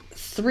impressive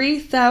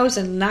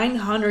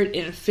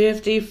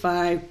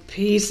 3,955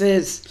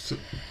 pieces.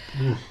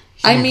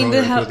 I mean,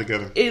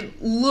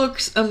 it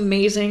looks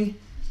amazing.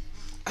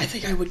 I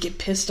think I would get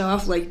pissed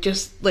off, But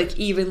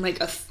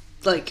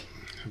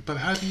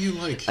how do you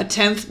a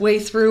 10th way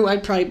through?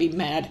 I'd probably be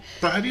mad.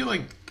 But how do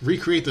you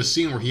recreate the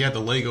scene where he had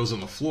the Legos on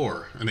the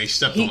floor and they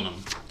stepped on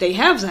them? They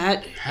have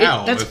that.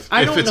 How? If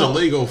it's a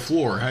Lego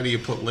floor, how do you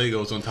put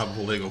Legos on top of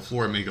a Lego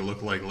floor and make it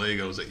look like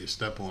Legos that you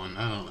step on?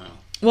 I don't know.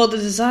 Well,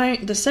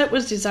 the set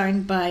was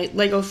designed by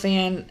Lego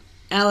fan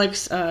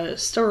Alex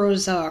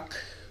Storozok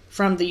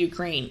from the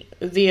Ukraine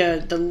via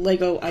the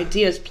Lego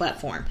Ideas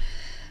platform.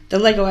 The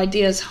Lego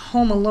Ideas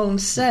Home Alone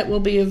set will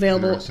be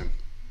available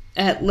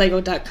at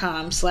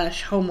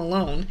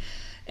lego.com/homealone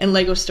and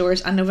Lego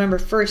stores on November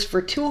 1st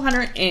for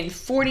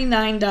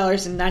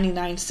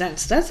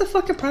 $249.99. That's the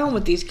fucking problem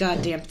with these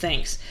goddamn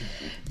things.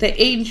 The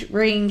age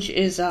range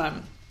is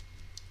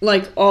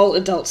like all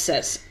adult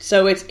sets,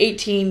 so it's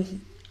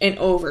 18 and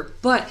over.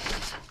 But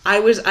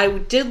I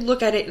did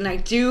look at it, and I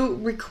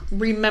do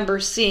remember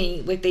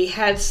seeing, like, they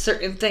had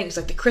certain things,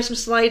 like the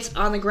Christmas lights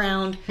on the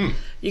ground.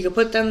 You could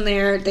put them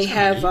there. They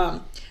have,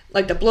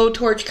 like, the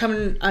blowtorch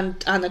coming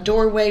on the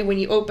doorway when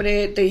you open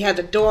it. They had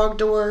the dog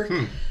door.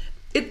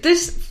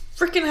 This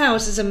freaking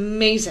house is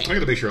amazing. I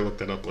gotta make sure I look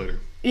that up later.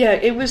 Yeah,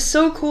 it was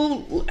so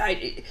cool.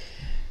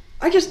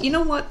 I just, you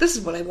know what? This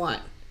is what I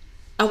want.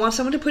 I want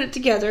someone to put it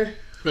together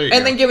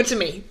and then give it to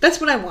me. That's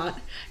what I want.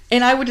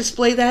 And I would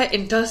display that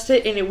and dust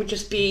it, and it would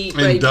just be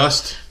like... And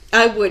dust?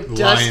 I would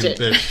dust it.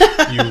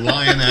 Bitch. You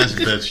lying-ass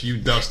bitch. You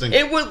dusting.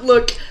 It would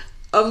look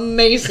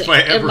amazing. If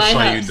I ever in my saw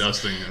house. you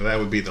dusting, that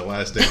would be the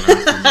last day on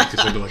earth for me,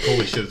 because I'd be like,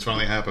 holy shit, it's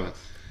finally happening.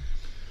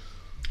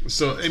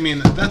 So, I mean,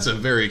 that's a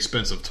very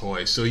expensive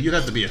toy, so you'd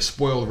have to be a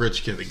spoiled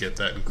rich kid to get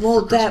that.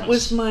 Well, that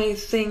was my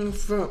thing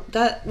for...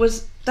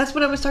 That's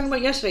what I was talking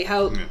about yesterday,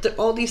 how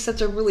all these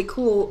sets are really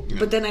cool,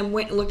 but then I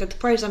went and looked at the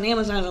price on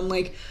Amazon, and I'm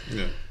like,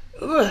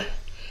 ugh,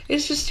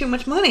 it's just too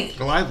much money.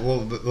 Well,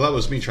 that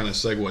was me trying to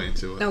segue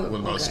into it. Oh, what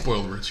about a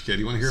spoiled rich kid?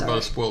 You want to hear about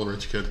a spoiled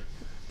rich kid?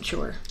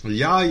 Sure.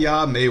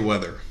 Yaya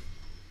Mayweather.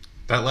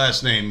 That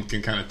last name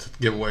can kind of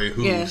give away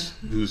whose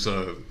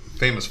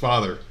famous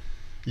father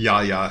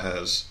Yaya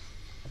has.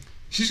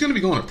 She's going to be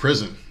going to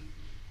prison.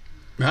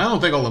 Now, I don't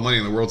think all the money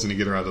in the world's going to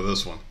get her out of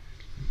this one.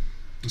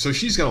 So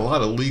she's got a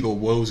lot of legal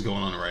woes going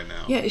on right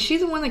now. Yeah, is she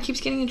the one that keeps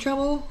getting in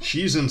trouble?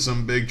 She's in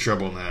some big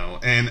trouble now.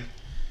 And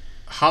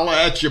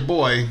holla at your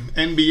boy,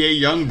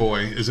 NBA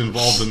Youngboy is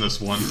involved in this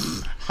one.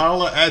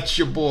 Holla at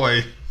your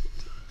boy.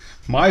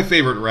 My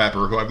favorite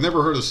rapper, who I've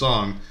never heard a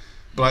song,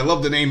 but I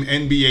love the name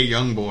NBA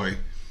Youngboy.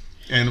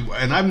 And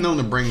I've known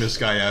to bring this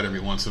guy out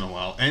every once in a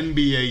while.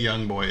 NBA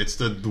Youngboy. It's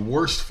the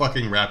worst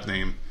fucking rap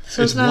name.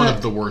 So it's one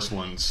of the worst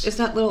ones. It's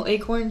not Little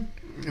Acorn?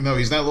 No,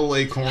 he's not Little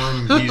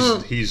Acorn.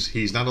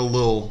 He's not a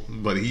Lil,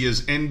 but he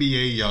is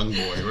NBA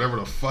Youngboy, whatever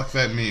the fuck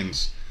that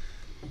means.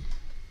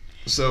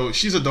 So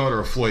she's a daughter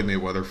of Floyd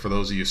Mayweather. For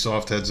those of you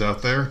softheads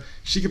out there,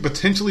 she could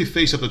potentially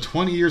face up to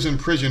 20 years in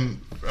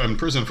prison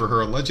for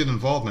her alleged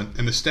involvement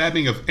in the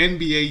stabbing of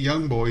NBA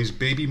Youngboy's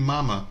baby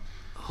mama.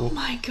 Oh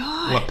my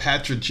God!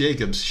 LaPatra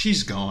Jacobs.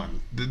 She's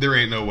gone. There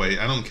ain't no way.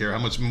 I don't care how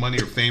much money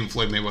or fame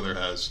Floyd Mayweather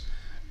has.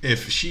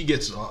 If she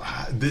gets,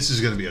 this is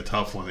going to be a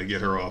tough one to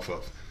get her off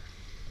of.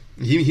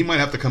 He might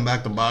have to come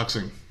back to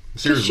boxing.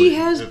 Seriously. She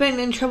has been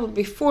in trouble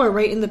before,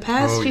 right? In the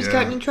past, she's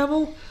gotten in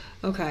trouble?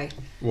 Okay.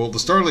 Well, the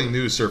startling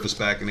news surfaced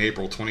back in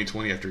April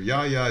 2020 after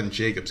Yaya and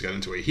Jacobs got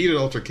into a heated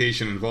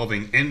altercation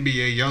involving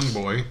NBA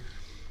Youngboy,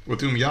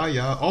 with whom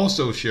Yaya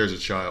also shares a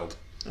child.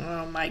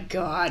 Oh, my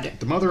God.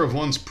 The mother of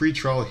one's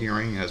pretrial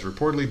hearing has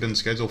reportedly been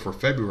scheduled for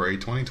February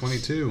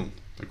 2022.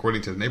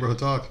 According to the Neighborhood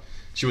Talk,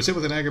 she was hit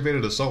with an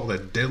aggravated assault with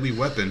a deadly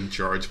weapon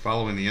charge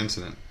following the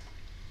incident.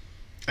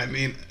 I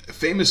mean,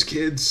 famous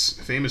kids,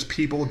 famous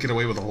people get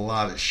away with a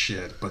lot of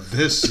shit, but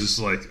this is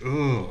like,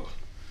 ugh.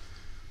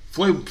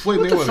 Floyd what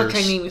Mayweather's... What the fuck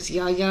kind of name is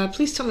Yaya?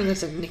 Please tell me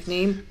that's a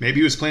nickname. Maybe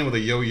he was playing with a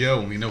yo-yo,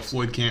 and we know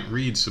Floyd can't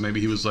read, so maybe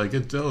he was like,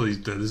 this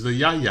is the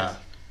Yaya.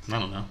 I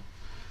don't know.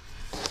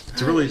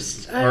 It's really...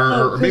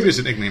 Or maybe it's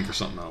a nickname for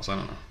something else, I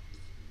don't know.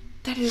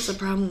 That is the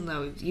problem,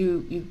 though.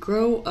 You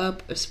grow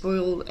up a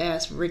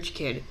spoiled-ass rich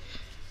kid.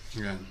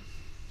 Yeah.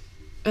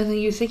 And then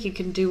you think you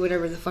can do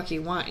whatever the fuck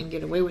you want and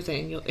get away with it,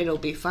 and it'll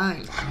be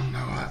fine. I don't know.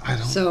 I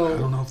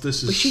don't know if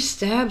this is... But she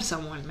stabbed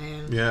someone,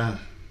 man. Yeah.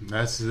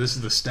 This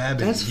is the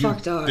stabbing. That's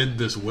fucked up. You did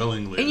this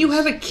willingly. And you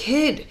have a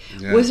kid.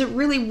 Yeah. Was it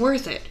really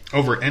worth it?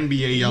 Over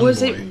NBA Youngboy.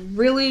 Was it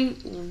really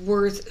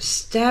worth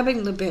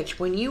stabbing the bitch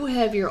when you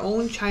have your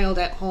own child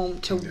at home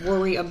to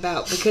worry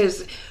about?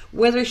 Because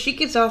whether she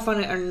gets off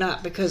on it or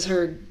not, because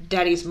her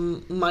daddy's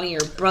money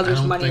or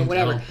brother's money or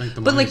whatever.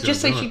 But like,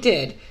 just like she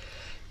did.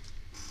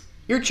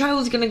 Your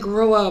child is going to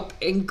grow up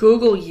and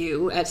Google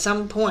you at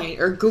some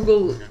point, or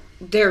Google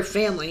their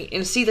family,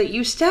 and see that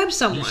you stabbed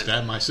someone. You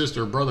stabbed my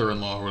sister or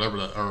brother-in-law or whatever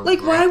that... Or,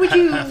 like, why would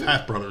you...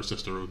 Half brother or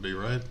sister would be,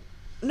 right?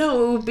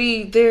 No, it would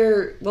be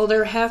their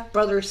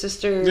half-brother or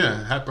sister...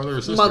 Yeah, half-brother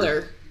or sister.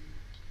 Mother.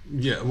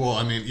 Yeah, well,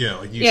 I mean,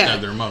 like you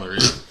stabbed their mother.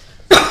 Yeah.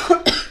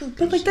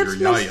 But, like, that's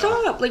messed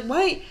up. Like,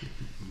 why...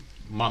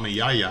 Mama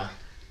Yaya.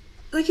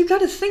 Like, you got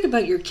to think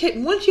about your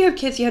kid. Once you have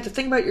kids, you have to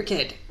think about your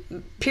kid.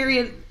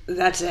 Period.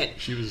 That's it.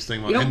 She was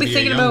thinking about you don't NBA be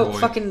thinking Youngboy. about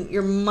fucking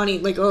your money.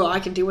 Like, oh, I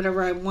can do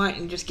whatever I want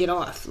and just get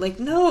off. Like,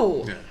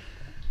 no. Yeah.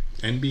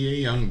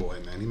 NBA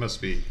Youngboy, man, he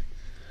must be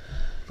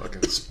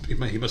fucking.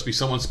 He must be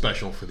someone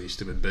special for these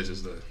stupid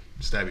bitches to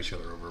stab each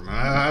other over. Man,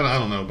 I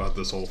don't know about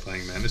this whole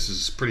thing, man. This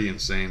is pretty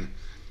insane.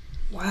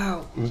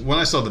 Wow. When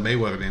I saw the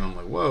Mayweather name, I'm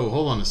like, whoa,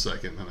 hold on a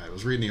second. And I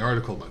was reading the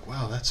article, I'm like,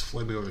 wow, that's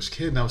Floyd Mayweather's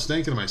kid. And I was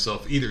thinking to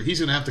myself, either he's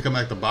going to have to come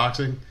back to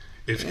boxing,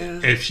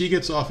 if she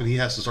gets off and he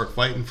has to start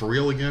fighting for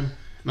real again,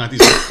 not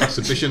these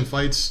exhibition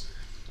fights,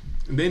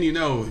 and then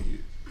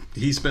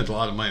he spent a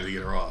lot of money to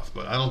get her off.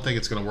 But I don't think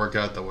it's going to work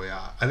out that way.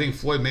 I think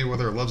Floyd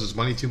Mayweather loves his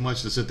money too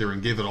much to sit there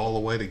and give it all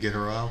away to get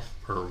her off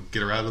or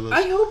get her out of this.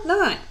 I hope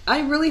not.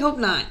 I really hope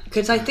not,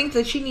 because I think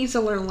that she needs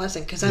to learn a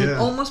lesson. Because I'm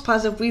almost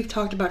positive we've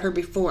talked about her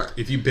before.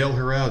 If you bail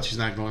her out, she's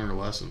not going to learn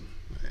her lesson.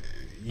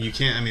 You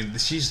can't. I mean,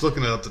 she's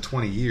looking at up to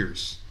 20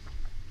 years.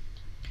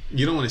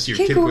 You don't want to see your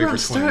Can't kid go away around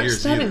for 20 years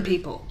stabbing either.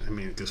 people. I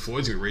mean, because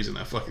Floyd's going to be raising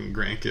that fucking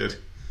grandkid.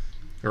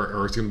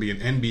 Or it's going to be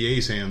an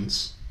NBA's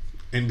hands.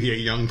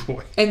 NBA young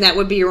boy. And that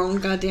would be your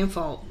own goddamn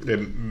fault.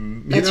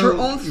 And, That's her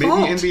own fault. Maybe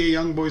NBA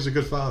young boy's a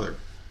good father.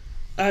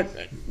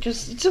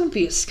 Just don't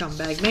be a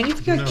scumbag, man.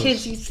 You've got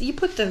kids. You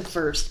put them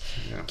first.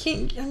 Yeah.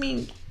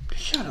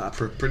 Shut up.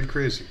 Pretty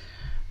crazy.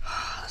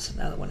 That's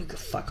another one who could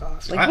fuck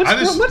off. Like,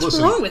 what's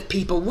wrong with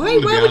people? Why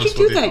would you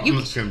do that? I'm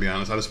just going to be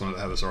honest. I just wanted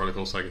to have this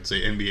article so I could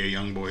say NBA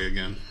young boy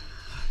again.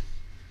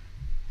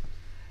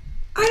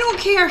 I don't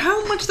care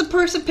how much the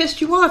person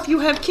pissed you off. You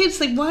have kids.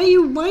 Like, why are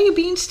you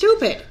being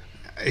stupid?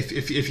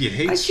 If you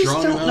hate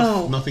strong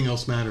enough, nothing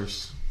else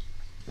matters.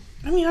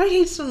 I mean, I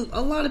hate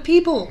a lot of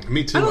people.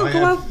 Me too. I don't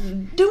go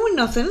out doing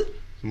nothing.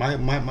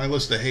 My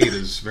list of hate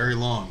is very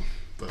long,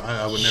 but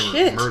I would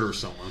never murder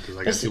someone because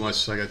I got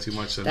too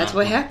much. That's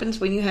what happens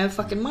when you have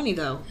fucking money,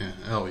 though. Yeah.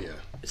 Oh yeah.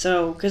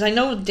 So, because I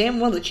know damn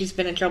well that she's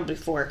been in trouble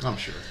before. I'm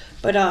sure.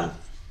 But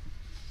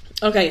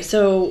okay.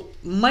 So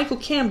Michael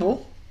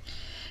Campbell,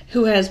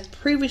 who has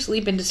previously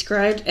been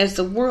described as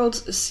the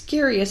world's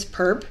scariest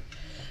perp,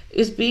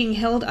 is being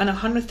held on a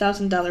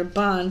 $100,000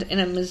 bond in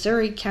a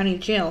Missouri County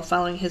jail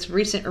following his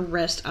recent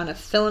arrest on a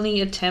felony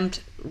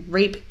attempt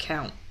rape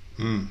count.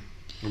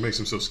 What makes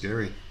him so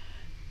scary?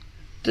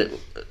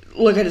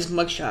 Look at his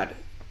mugshot.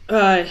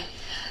 That's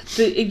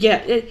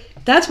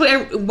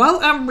what. While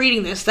I'm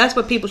reading this, that's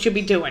what people should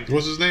be doing.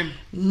 What's his name?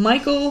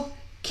 Michael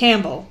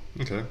Campbell.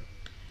 Okay.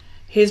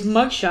 His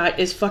mugshot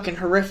is fucking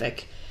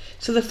horrific.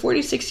 So the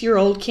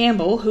 46-year-old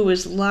Campbell, who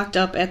is locked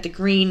up at the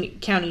Greene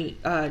County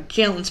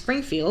Jail in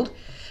Springfield,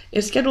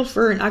 is scheduled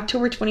for an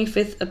October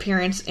 25th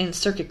appearance in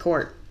circuit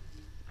court.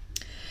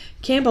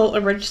 Campbell,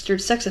 a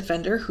registered sex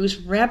offender whose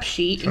rap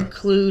sheet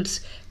includes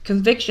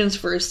convictions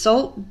for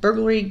assault,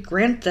 burglary,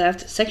 grand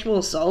theft, sexual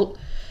assault,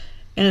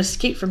 and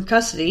escape from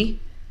custody.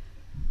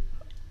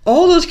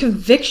 All those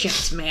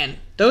convictions, man.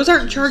 Those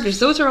aren't charges.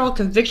 Those are all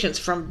convictions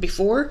from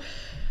before.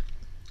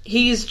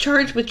 He is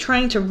charged with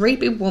trying to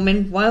rape a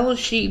woman while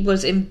she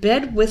was in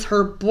bed with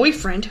her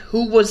boyfriend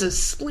who was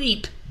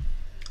asleep.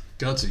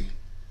 Gutsy.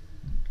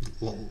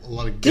 A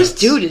lot of guts. This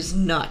dude is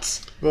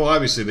nuts. Well,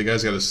 obviously, the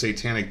guy's got a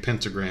satanic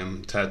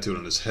pentagram tattooed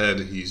on his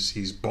head.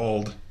 He's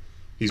bald.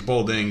 He's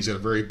balding. He's got a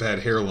very bad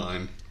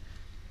hairline.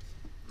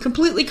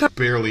 Completely covered.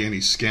 Barely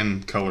any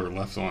skin color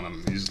left on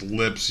him. His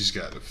lips, he's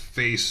got a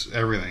face,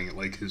 everything.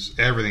 Like,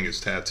 everything is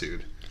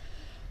tattooed.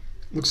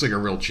 Looks like a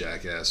real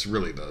jackass.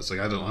 Really does.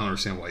 Like, I don't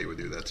understand why you would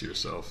do that to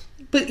yourself.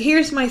 But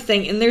here's my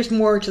thing, and there's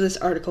more to this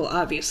article,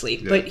 obviously.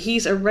 Yeah. But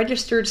he's a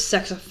registered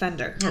sex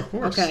offender. Oh, of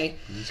course. Okay.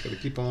 He's got to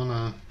keep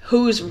on.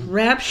 Whose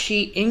rap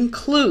sheet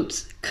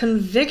includes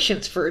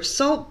convictions for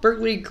assault,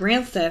 burglary,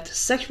 grand theft,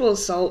 sexual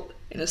assault,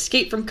 and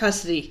escape from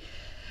custody.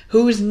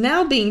 Who is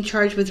now being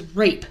charged with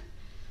rape.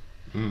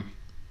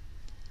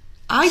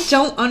 I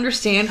don't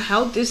understand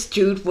how this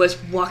dude was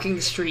walking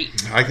the street.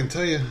 I can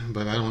tell you,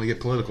 but I don't want to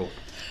get political.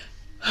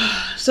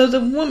 So the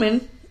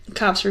woman,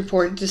 cops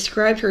reported,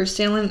 described her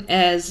assailant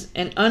as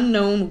an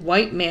unknown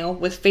white male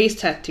with face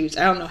tattoos.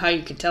 I don't know how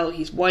you can tell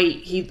he's white.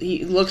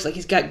 He looks like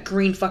he's got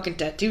green fucking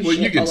tattoos. Well,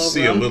 you can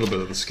see a little bit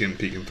of the skin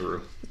peeking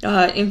through.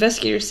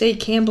 Investigators say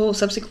Campbell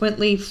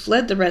subsequently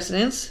fled the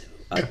residence.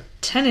 A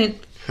tenant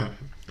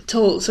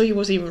told, so he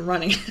wasn't even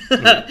running.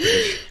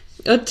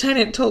 A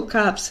tenant told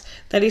cops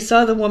that he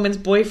saw the woman's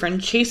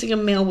boyfriend chasing a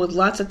male with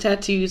lots of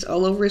tattoos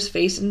all over his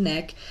face and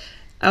neck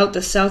out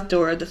the south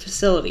door of the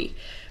facility.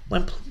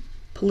 When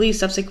police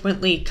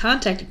subsequently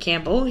contacted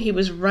Campbell, he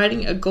was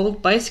riding a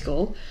gold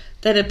bicycle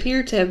that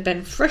appeared to have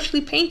been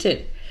freshly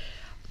painted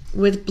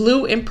with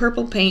blue and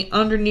purple paint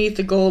underneath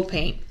the gold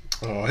paint.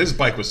 Oh, his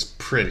bike was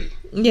pretty.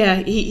 Yeah,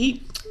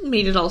 he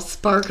made it all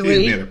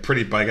sparkly. He made a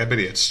pretty bike. I bet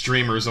he had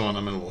streamers on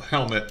him and a little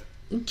helmet.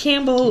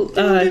 Campbell,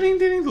 ding,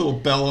 little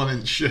bell on it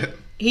and shit.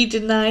 He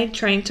denied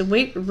trying to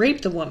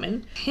rape the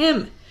woman,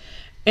 him,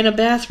 in a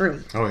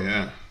bathroom. Oh,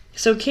 yeah.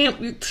 So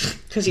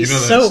because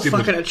he's so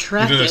fucking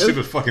attractive. You know that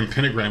stupid fucking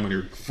pentagram on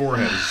your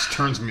forehead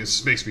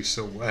just makes me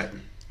so wet.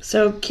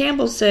 So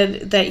Campbell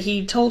said that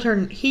he told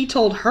her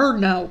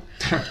no,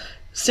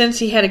 since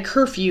he had a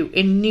curfew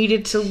and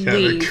needed to leave.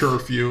 Had a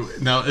curfew.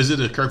 Now, is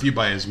it a curfew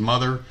by his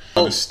mother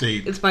or the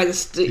state? It's by the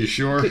state. You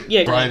sure?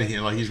 Yeah.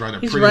 He's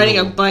riding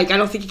a bike. I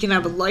don't think he can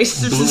have a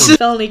license.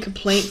 Felony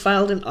complaint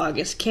filed in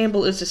August.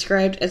 Campbell is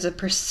described as a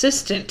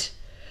persistent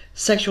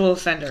sexual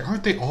offender.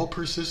 Aren't they all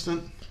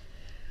persistent?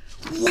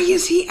 Why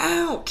is he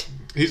out?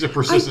 He's a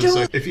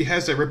persistent. If he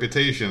has that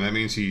reputation, that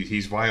means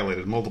he's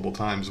violated multiple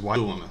times while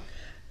doing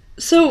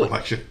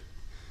election.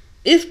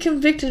 If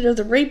convicted of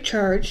the rape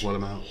charge, let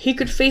him out. He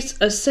could face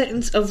a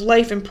sentence of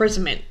life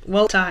imprisonment.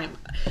 Time.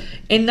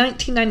 In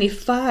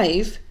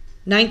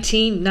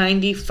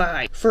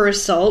 1995, for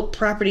assault,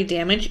 property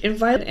damage, and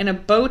violence, and a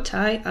bow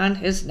tie on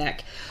his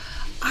neck.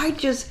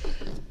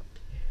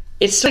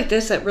 It's like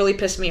this that really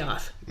pissed me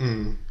off.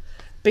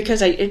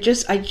 Because I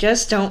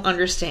just don't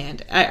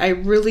understand. I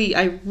really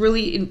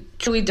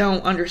truly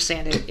don't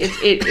understand it.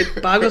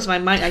 It boggles my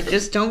mind. I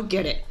just don't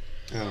get it.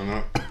 I don't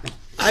know.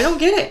 I don't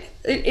get it.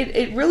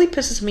 It really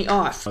pisses me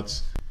off.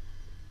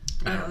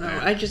 I don't know.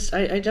 Man.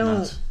 I don't.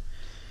 Nuts.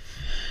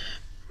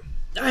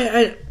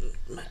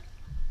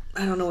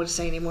 I don't know what to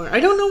say anymore. I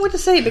don't know what to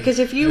say because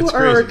if you It's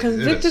are a crazy.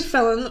 convicted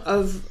felon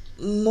of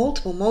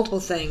multiple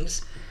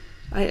things,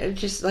 I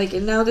just like,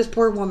 and now this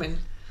poor woman,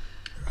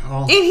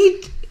 Oh.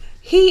 and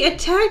he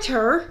attacked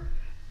her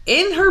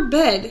in her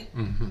bed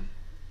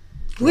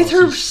with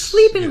her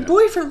sleeping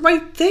boyfriend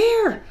right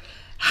there.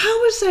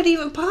 How is that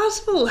even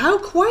possible? How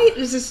quiet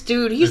is this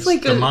dude? He's It's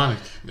like demonic.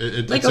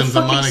 like It's a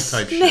some demonic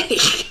fucking type snake.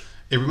 shit.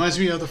 It reminds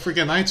me of the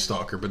freaking Night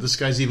Stalker, but this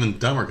guy's even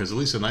dumber because at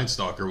least the Night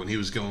Stalker, when he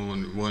was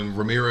going, when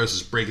Ramirez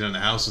is breaking into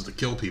houses to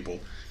kill people,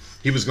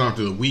 he was going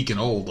after the weak and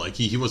old. Like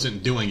he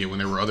wasn't doing it when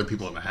there were other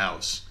people in the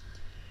house.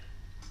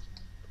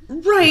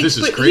 Right. This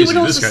is but crazy. He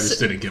would This also guy just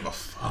didn't give a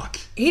fuck.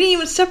 He didn't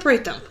even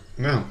separate them.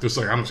 No, just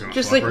like I'm just gonna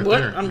Just fuck like right what?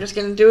 there. I'm just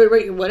gonna do it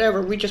right.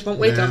 Whatever. We just won't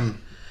wake up. Man,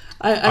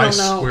 I don't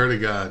know. I swear to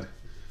God.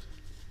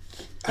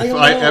 I If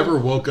don't I know. ever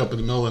woke up in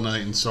the middle of the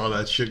night and saw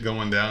that shit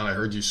going down, I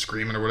heard you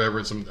screaming or whatever,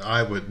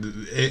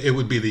 it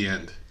would be the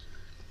end.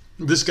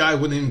 This guy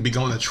wouldn't even be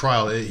going to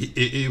trial.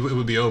 It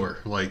would be over.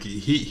 Like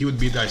he would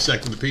be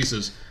dissected to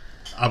pieces.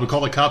 I would call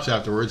the cops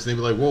afterwards. And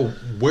they'd be like, "Well,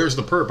 where's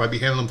the perp?" I'd be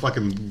handing them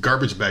fucking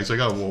garbage bags. Like,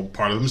 "Oh, well,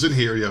 part of them's in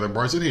here. The other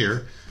part's in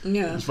here.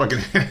 Yeah. Just fucking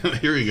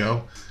here you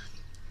go."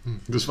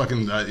 Just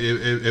fucking.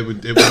 It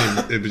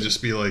would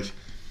just be like,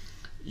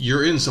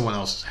 you're in someone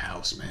else's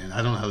house, man.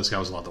 I don't know how this guy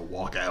was allowed to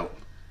walk out.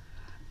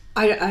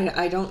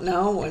 I don't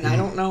know, and I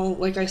don't know.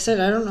 Like I said,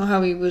 I don't know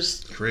how he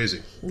was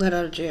Crazy. let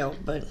out of jail,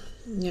 but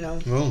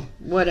Well,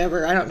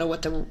 whatever. I don't know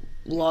what the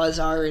laws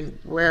are in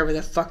wherever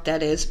the fuck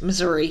that is,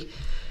 Missouri.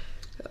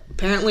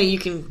 Apparently, you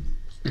can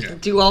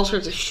do all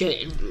sorts of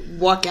shit and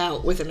walk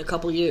out within a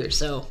couple years.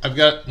 So I've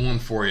got one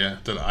for you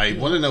that I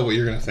want to know what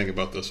you're going to think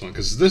about this one,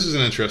 because this is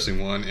an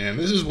interesting one, and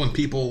this is when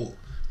people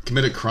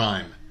commit a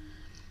crime.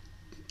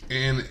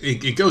 And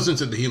it goes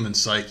into the human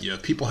psyche.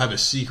 People have a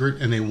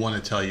secret and they want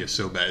to tell you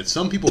so bad.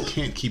 Some people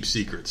can't keep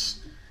secrets,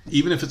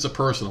 even if it's a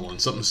personal one,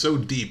 something so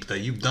deep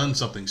that you've done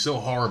something so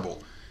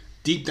horrible.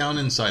 Deep down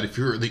inside, if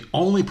you're the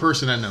only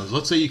person that knows,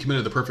 let's say you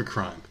committed the perfect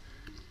crime,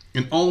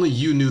 and only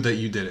you knew that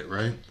you did it,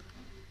 right?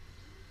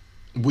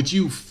 Would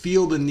you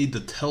feel the need to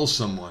tell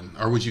someone,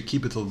 or would you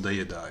keep it till the day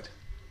you died?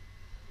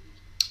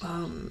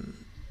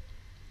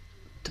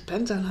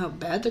 depends on how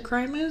bad the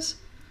crime is.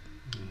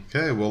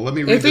 Okay, well, let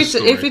me read this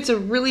story. If it's a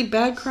really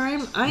bad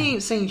crime, I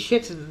ain't saying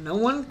shit to no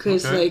one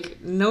because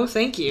no,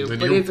 thank you. Then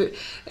but you-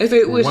 if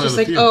it was one just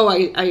of the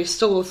like, few. oh, I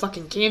stole a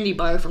fucking candy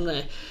bar from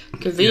the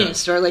convenience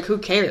store, like who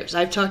cares?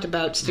 I've talked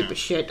about stupid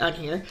shit on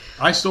here.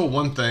 I stole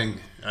one thing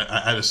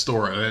at a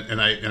store, and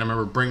I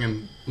remember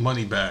bringing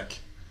money back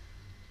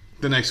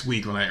the next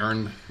week when I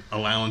earned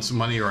allowance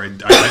money, or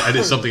I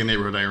did something in the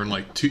neighborhood. I earned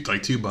like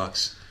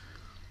 $2,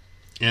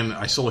 and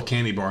I sold a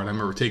candy bar, and I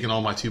remember taking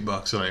all my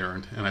 $2 that I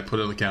earned, and I put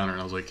it on the counter,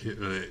 and I was like,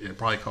 it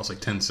probably cost like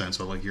 10 cents.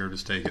 So I'm like, here,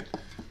 just take it.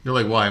 They're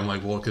like, why? I'm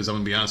like, well, because I'm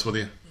gonna be honest with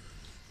you,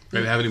 I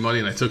didn't have any money,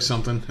 and I took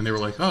something, and they were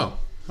like, oh,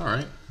 all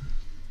right.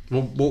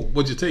 Well,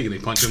 what'd you take? And they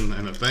punched in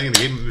the thing, and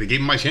they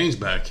gave me my change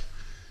back.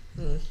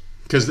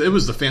 Because it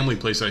was the family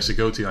place I used to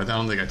go to. I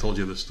don't think I told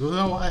you this.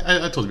 No,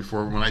 I told you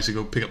before. When I used to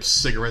go pick up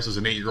cigarettes as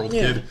an 8-year-old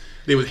kid,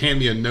 they would hand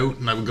me a note,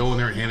 and I would go in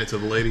there and hand it to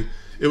the lady.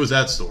 It was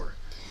that store.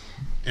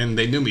 And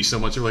they knew me so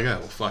much, they're like, oh,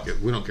 well, fuck it.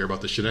 We don't care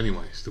about this shit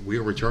anyways. We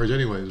overcharge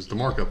anyway. It was the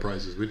markup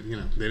prices. They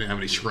didn't have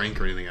any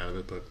shrink or anything out of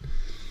it. But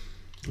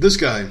this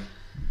guy,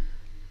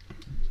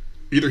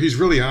 either he's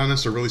really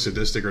honest or really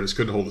sadistic or just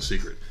couldn't hold a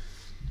secret.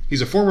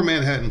 He's a former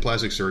Manhattan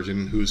plastic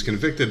surgeon who's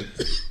convicted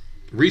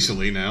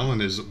recently now in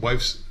his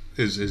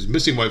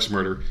missing wife's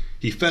murder.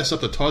 He fessed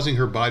up to tossing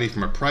her body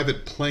from a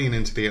private plane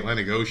into the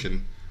Atlantic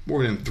Ocean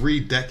more than 3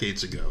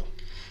 decades ago.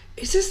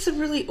 Is this the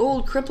really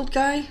old crippled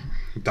guy?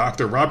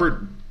 Dr.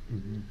 Robert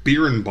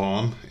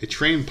Birnbaum, a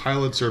trained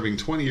pilot serving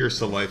 20 years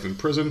to life in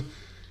prison,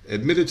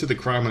 admitted to the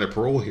crime at a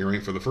parole hearing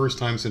for the first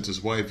time since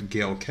his wife,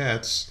 Gail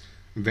Katz,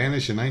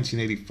 vanished in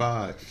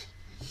 1985.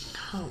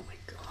 Oh my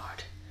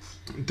god.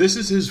 This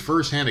is his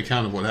first-hand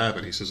account of what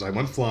happened. He says, I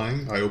went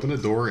flying, I opened the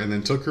door, and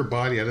then took her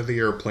body out of the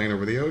airplane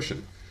over the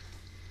ocean.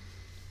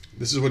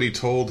 This is what he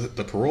told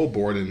the parole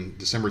board in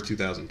December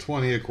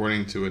 2020,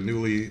 according to a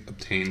newly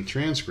obtained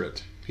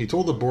transcript. He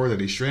told the board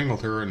that he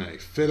strangled her in a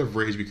fit of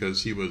rage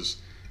because he was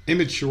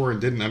immature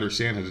and didn't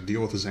understand how to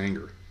deal with his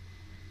anger.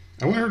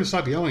 I wanted her to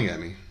stop yelling at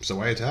me,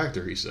 so I attacked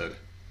her, he said.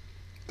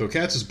 Though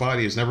Katz's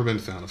body has never been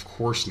found, of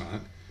course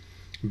not,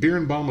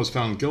 Birnbaum was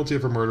found guilty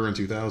of her murder in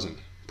 2000.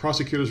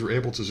 Prosecutors were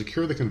able to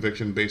secure the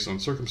conviction based on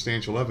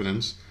circumstantial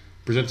evidence,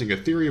 presenting a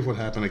theory of what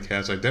happened to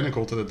Katz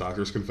identical to the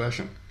doctor's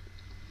confession.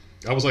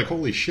 I was like,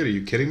 holy shit, are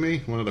you kidding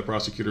me? One of the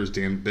prosecutors,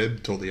 Dan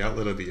Bibb, told the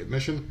outlet of the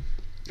admission.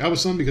 I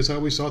was stunned because I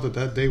always thought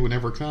that day would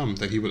never come,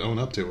 that he would own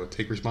up to it,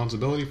 take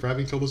responsibility for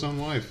having killed his own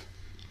wife.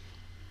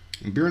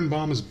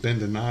 Birnbaum has been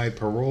denied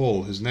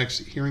parole. His next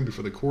hearing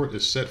before the court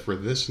is set for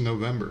this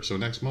November, so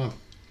next month.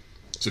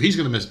 So he's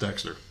going to miss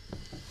Dexter.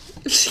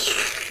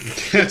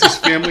 Katz's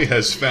family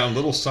has found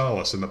little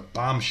solace in the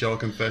bombshell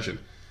confession.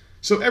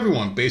 So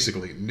everyone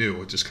basically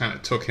knew. It just kind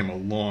of took him a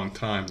long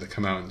time to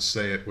come out and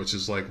say it, which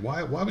is like,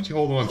 why would you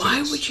hold on to this?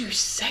 Why would you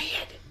say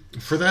it?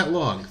 For that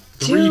long.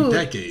 3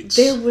 decades.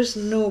 There was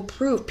no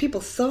proof.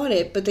 People thought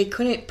it, but they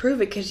couldn't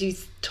prove it because you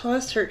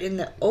tossed her in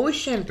the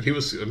ocean. But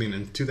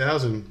in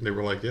 2000, they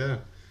were like, yeah.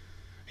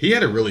 He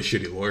had a really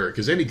shitty lawyer,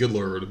 because any good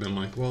lawyer would have been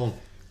like, well,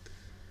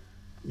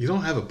 you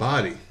don't have a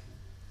body.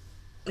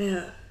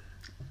 Yeah.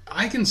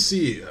 I can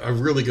see a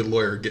really good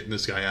lawyer getting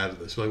this guy out of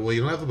this. Like, well,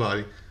 you don't have a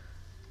body.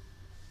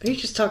 He's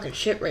just talking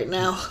shit right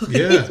now.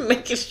 Yeah. He's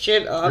making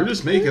shit up. You're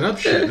just making up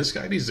shit. This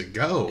guy needs to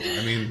go.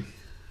 I mean...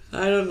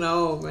 I don't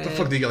know, man. What the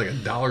fuck, did he get like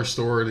a dollar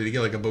store? Did he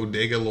get like a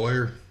bodega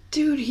lawyer?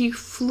 Dude, he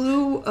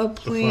flew a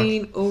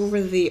plane over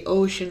the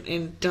ocean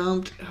and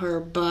dumped her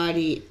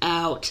body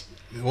out.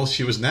 Well,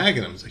 she was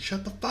nagging him. He's like,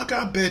 shut the fuck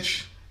up,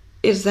 bitch.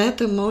 Is that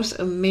the most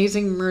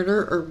amazing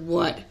murder or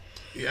what?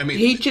 I mean,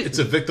 it's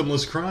a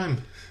victimless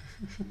crime.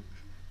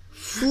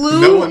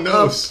 Flew no one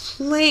knows.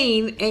 A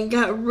plane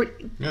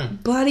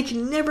and body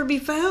can never be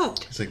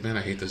found. It's like, man,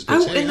 I hate this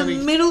bitch. Out in the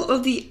middle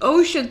of the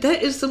ocean.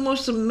 That is the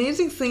most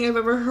amazing thing I've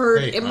ever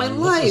heard in my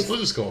life.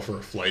 Let's just go for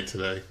a flight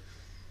today.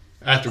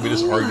 After we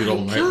just argued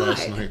all night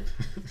last night.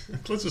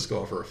 Let's just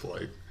go for a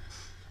flight.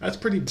 That's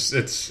pretty...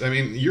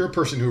 you're a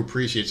person who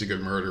appreciates a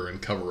good murder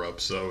and cover-up,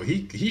 so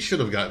he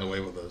should have gotten away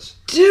with this.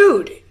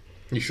 Dude!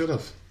 He should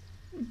have.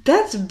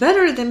 That's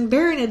better than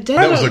burying a dead.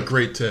 That was a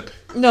great tip.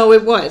 No,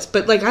 it was.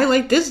 But, I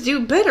like this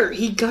dude better.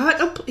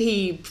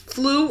 He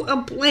flew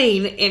a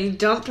plane and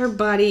dumped her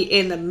body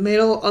in the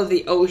middle of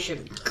the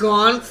ocean.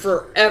 Gone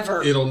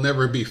forever. It'll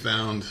never be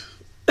found.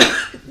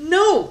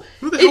 No.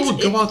 Who the hell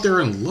would go out there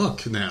and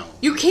look now?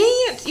 You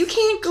can't. You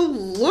can't go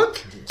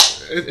look.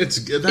 It's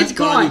body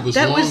gone. Was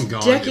long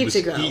gone. Decades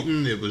it was ago.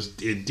 Eaten.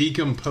 It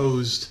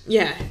decomposed.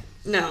 Yeah.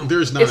 No.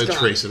 There's not a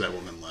trace of that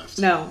woman left.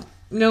 No.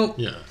 Nope.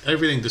 Yeah.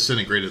 Everything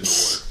disintegrated in the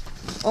water.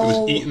 It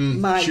Oh was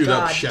eaten, my chewed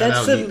God. up, shat That's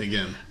out, and eaten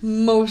again.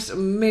 Most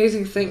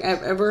amazing thing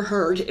I've ever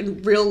heard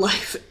in real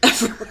life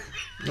ever.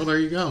 Well, there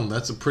you go.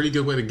 That's a pretty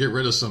good way to get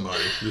rid of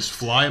somebody. Just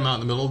fly them out in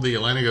the middle of the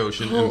Atlantic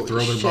Ocean and throw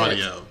their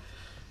body out.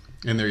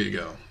 And there you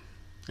go.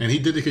 And he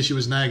did it because she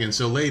was nagging.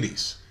 So,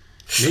 ladies,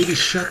 maybe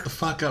shut the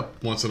fuck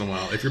up once in a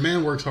while. If your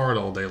man works hard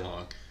all day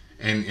long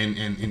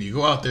and you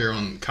go out there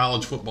on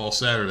college football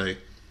Saturday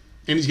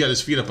and he's got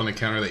his feet up on the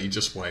counter that you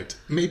just wiped,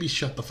 maybe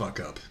shut the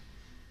fuck up.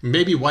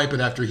 Maybe wipe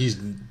it after he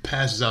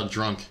passes out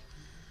drunk.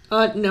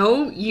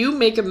 No, you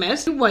make a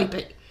mess, you wipe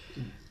it.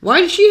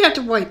 Why does she have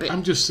to wipe it?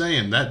 I'm just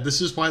saying that this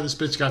is why this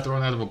bitch got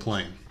thrown out of a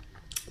plane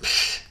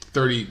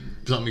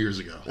 30-something years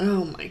ago.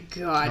 Oh my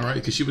God. All right,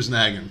 because she was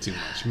nagging too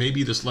much.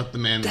 Maybe just let the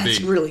man be.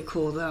 That's really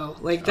cool, though.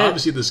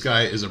 Obviously, this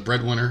guy is a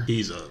breadwinner.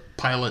 He's a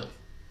pilot.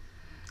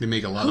 They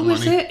make a lot of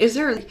money. Who is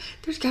that?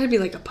 There's got to be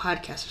a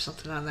podcast or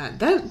something on that.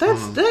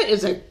 That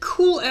is a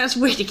cool ass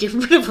way to get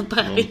rid of a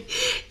body.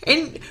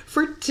 And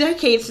for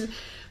decades,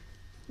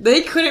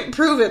 they couldn't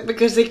prove it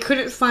because they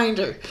couldn't find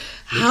her.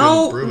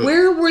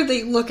 Where were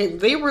they looking?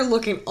 They were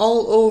looking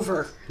all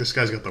over. This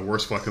guy's got the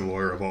worst fucking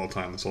lawyer of all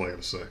time. That's all I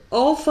got to say.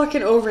 All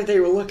fucking over. They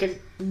were looking.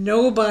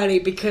 Nobody,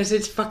 because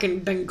it's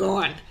fucking been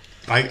gone.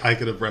 I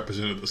could have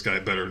represented this guy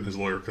better than his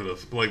lawyer could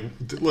have.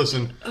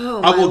 Listen,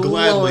 oh, I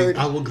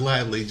will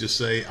gladly just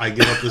say I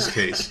give up this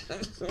case.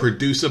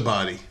 Produce a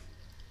body,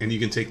 and you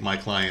can take my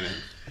client in.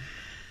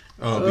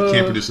 Oh, if you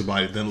can't produce a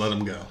body, then let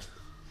him go.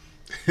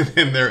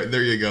 And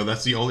there you go.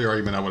 That's the only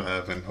argument I would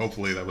have, and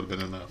hopefully that would have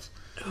been enough.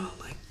 Oh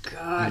my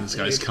God! And this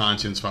guy's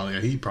conscience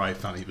he probably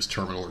found he was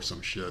terminal or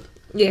some shit.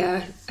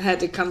 Yeah, had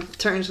to come to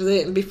terms with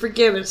it and be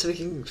forgiven so he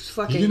can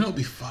fucking... You know, it'd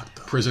be fucked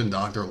up. Prison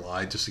doctor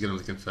lied just to get him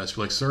to confess.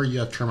 You're like, sir, you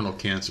have terminal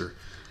cancer.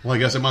 Well, I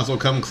guess I might as well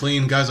come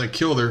clean. Guys, I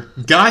killed her.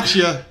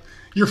 Gotcha.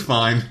 You're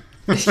fine.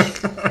 And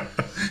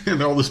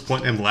they're all just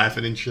pointing and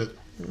laughing and shit.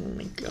 Oh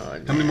my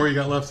God. How many more you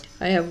got left?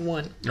 I have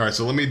one. All right,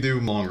 so let me do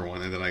a longer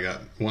one, and then I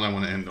got one I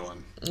want to end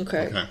on.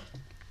 Okay.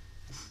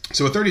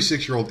 So a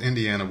 36-year-old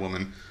Indiana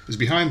woman is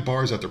behind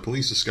bars after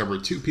police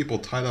discovered 2 people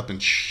tied up and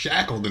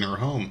shackled in her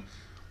home.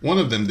 One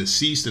of them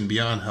deceased and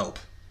beyond help.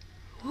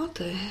 What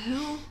the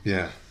hell?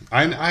 Yeah.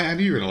 I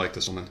knew you were going to like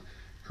this woman.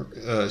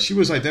 She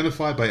was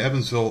identified by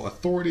Evansville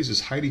authorities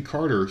as Heidi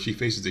Carter. She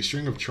faces a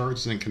string of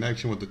charges in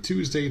connection with the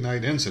Tuesday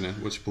night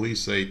incident, which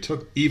police say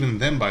took even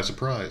them by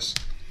surprise.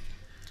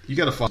 You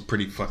got to find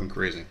pretty fucking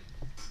crazy.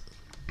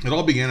 It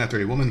all began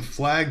after a woman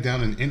flagged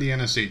down an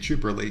Indiana state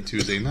trooper late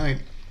Tuesday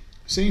night,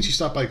 saying she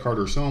stopped by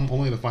Carter's home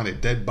only to find a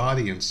dead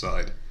body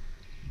inside.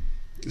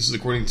 This is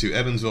according to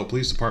Evansville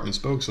Police Department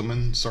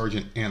spokeswoman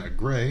Sergeant Anna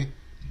Gray,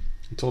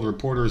 who told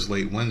reporters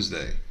late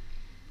Wednesday.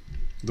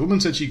 The woman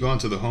said she'd gone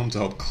to the home to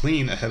help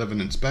clean ahead of an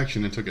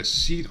inspection and took a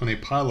seat on a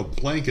pile of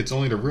blankets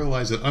only to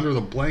realize that under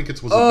the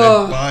blankets was a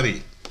dead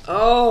body.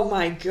 Oh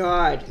my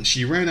God.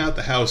 She ran out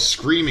the house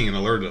screaming and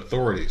alerted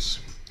authorities.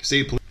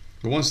 State police.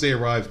 But once they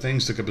arrived,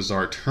 things took a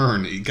bizarre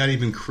turn. It got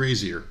even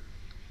crazier.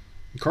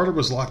 Carter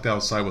was locked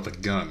outside with a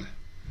gun.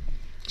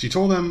 She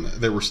told them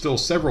there were still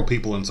several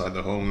people inside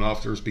the home, and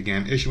officers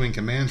began issuing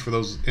commands for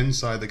those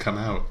inside to come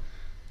out,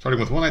 starting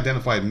with one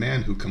identified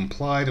man who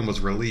complied and was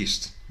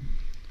released.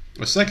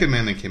 A second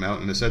man then came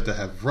out and is said to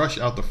have rushed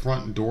out the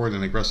front door in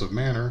an aggressive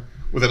manner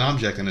with an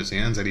object in his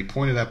hands that he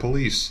pointed at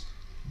police.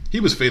 He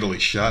was fatally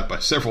shot by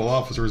several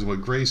officers in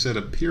what Gray said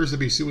appears to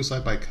be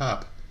suicide by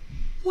cop.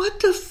 What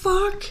the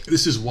fuck?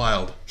 This is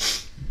wild.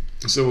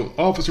 So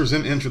officers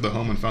then entered the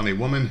home and found a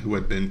woman who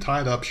had been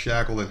tied up,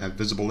 shackled, and had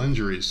visible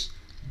injuries.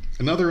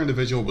 Another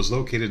individual was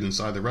located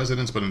inside the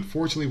residence, but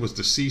unfortunately was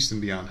deceased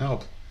and beyond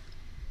help.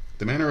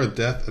 The manner of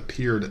death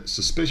appeared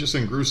suspicious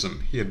and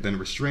gruesome. He had been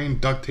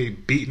restrained, duct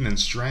taped, beaten, and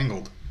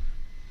strangled.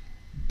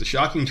 The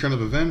shocking turn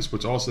of events,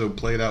 which also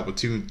played out with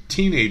two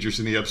teenagers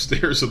in the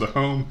upstairs of the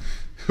home,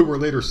 who were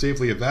later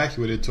safely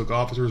evacuated, took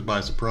officers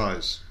by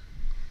surprise.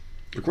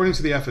 According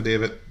to the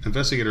affidavit,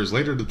 investigators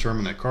later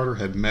determined that Carter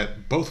had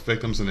met both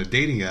victims in a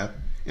dating app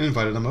and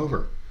invited them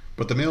over,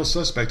 but the male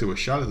suspect who was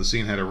shot at the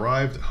scene had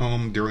arrived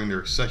home during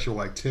their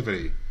sexual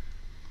activity.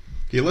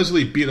 He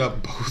allegedly beat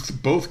up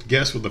both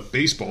guests with a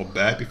baseball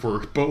bat before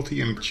both he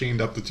and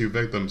chained up the two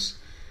victims.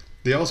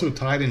 They also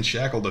tied and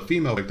shackled the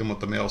female victim with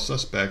the male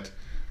suspect,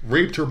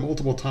 raped her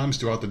multiple times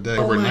throughout the day,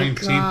 October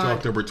 19th to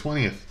October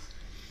 20th.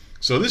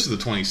 So this is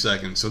the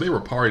 22nd, so they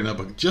were partying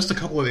up just a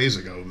couple of days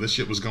ago. This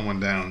shit was going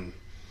down.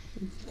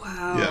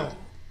 Wow.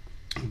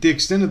 Yeah. The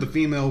extent of the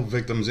female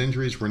victim's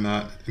injuries were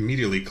not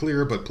immediately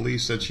clear, but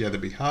police said she had to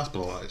be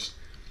hospitalized.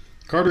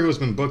 Carter, who has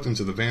been booked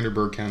into the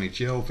Vanderburgh County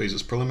Jail,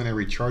 faces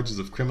preliminary charges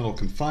of criminal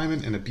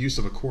confinement and abuse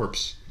of a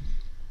corpse.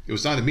 It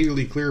was not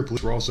immediately clear.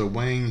 Police were also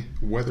weighing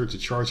whether to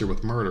charge her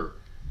with murder.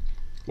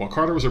 While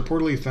Carter was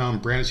reportedly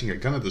found brandishing a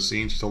gun at the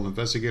scene, she told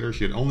investigators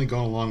she had only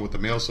gone along with the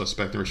male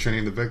suspect in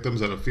restraining the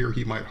victims out of fear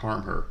he might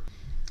harm her.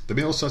 The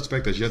male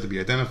suspect has yet to be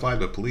identified,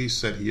 but police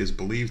said he is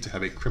believed to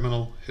have a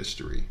criminal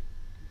history.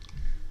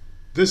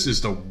 This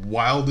is the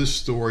wildest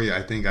story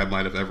I think I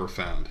might have ever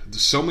found.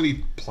 There's so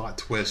many plot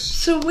twists.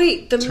 So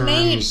wait, the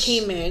maid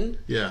came in,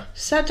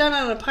 sat down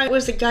on a pile.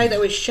 Was the guy that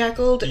was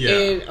shackled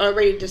and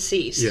already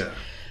deceased? Yeah,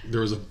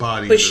 there was a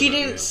body. But she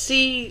didn't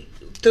see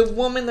the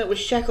woman that was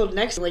shackled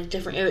next to, like,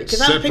 different areas.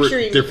 Because I'm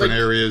picturing different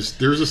areas.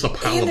 There was just a pile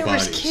of bodies. And there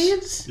was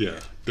kids? Yeah,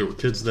 there were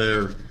kids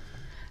there.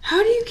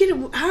 How do you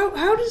get...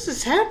 How does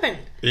this happen?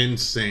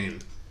 Insane.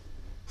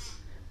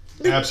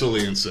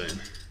 Absolutely insane.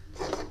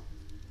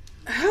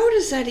 How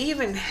does that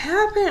even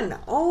happen?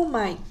 Oh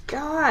my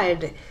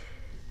god.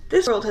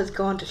 This world has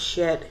gone to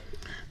shit.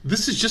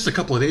 This is just a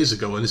couple of days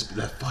ago, and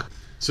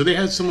So they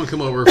had someone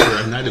come over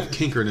for a night of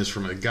kinkerness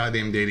from a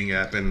goddamn dating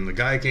app, and the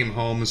guy came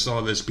home and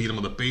saw this, beat him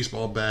with a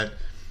baseball bat,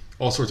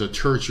 all sorts of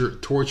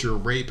torture,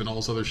 rape, and all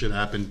this other shit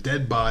happened.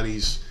 Dead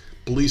bodies.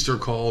 Police are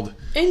called.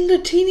 And the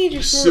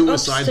teenagers suicide were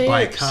upstairs.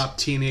 by cop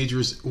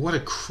teenagers. What a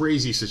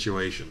crazy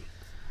situation.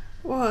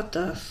 What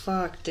the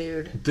fuck,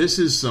 dude? This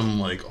is some,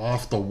 like,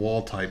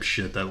 off-the-wall type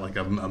shit that, like,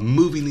 a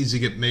movie needs to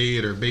get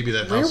made, or maybe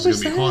that house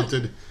is going to be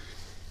haunted.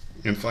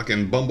 In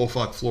fucking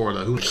Bumblefuck,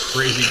 Florida. Who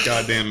crazy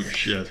goddamn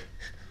shit.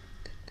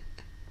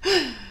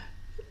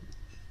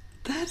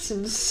 That's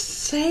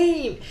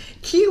insane.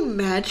 Can you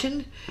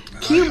imagine?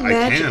 Can you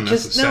imagine? I can.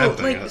 That's the sad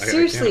thing.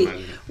 Seriously,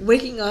 I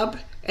waking up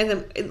and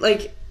then,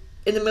 like,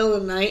 in the middle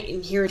of the night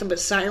and hearing some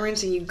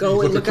sirenens, and you go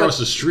you and look across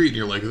the street and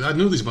you're like, I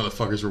knew these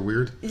motherfuckers were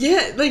weird.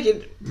 Yeah, like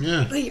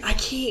I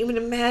can't even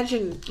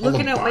imagine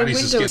looking out my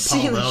window and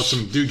seeing out,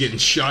 some dude getting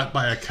shot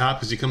by a cop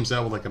because he comes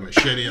out with like a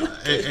machete.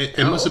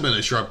 It must have been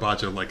a sharp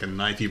botch of like a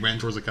knife. He ran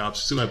towards the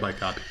cops, suicide by a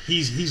cop.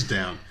 He's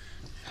down.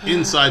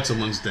 Inside,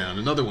 someone's down.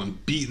 Another one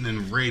beaten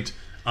and raped.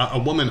 A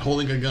woman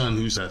holding a gun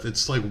who's death.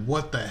 It's like,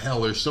 what the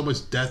hell? There's so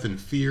much death and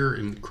fear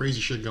and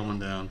crazy shit going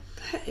down.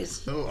 That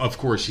is... Oh, of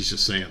course she's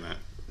just saying that.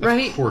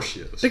 Right? Of course she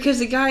is. Because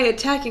the guy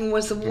attacking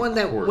was the one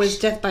that was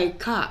death by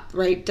cop,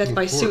 right? Death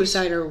by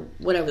suicide or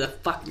whatever the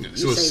fuck you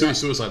say that.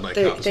 Suicide by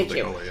cop is what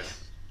they call it,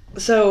 yeah.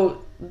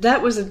 So,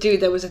 that was the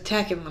dude that was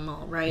attacking them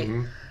all, right?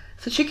 Mm-hmm.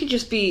 So she could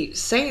just be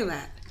saying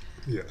that.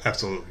 Yeah,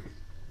 absolutely.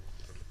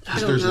 I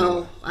don't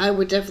know. I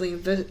would definitely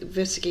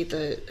investigate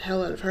the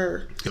hell out of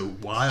her. A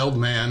wild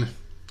man.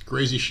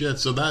 Crazy shit.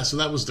 So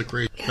that was the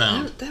crazy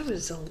found. That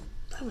was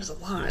a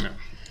lot. Yeah.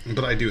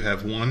 But I do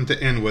have one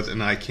to end with,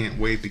 and I can't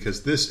wait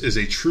because this is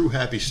a true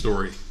happy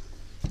story.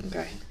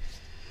 Okay.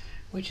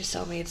 Would you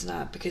tell me it's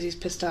not because he's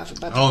pissed off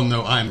about? Oh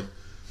no, I'm.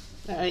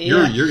 Yeah.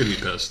 You're gonna be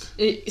pissed.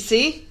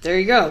 See, there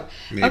you go.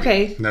 Maybe.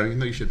 Okay. No,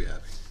 you should be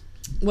happy.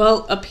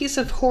 Well, a piece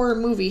of horror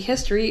movie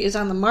history is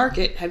on the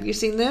market. Have you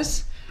seen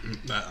this?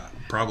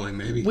 Probably,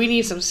 maybe. We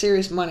need some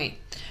serious money.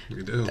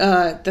 We do.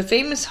 The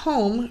famous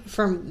home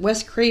from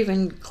Wes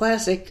Craven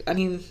classic. I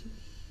mean,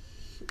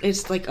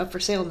 it's like up for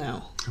sale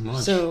now. How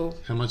much? So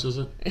how much is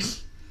it?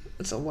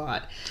 It's a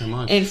lot. How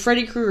much? And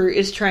Freddy Krueger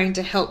is trying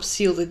to help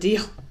seal the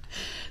deal.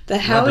 The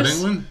house. Robert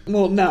Englund?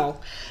 Well,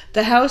 no.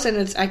 The house and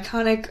its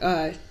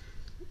iconic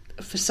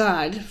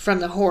facade from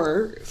the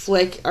horror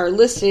flick are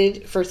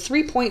listed for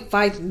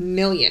 $3.5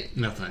 million.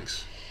 No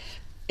thanks.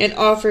 And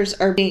offers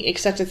are being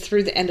accepted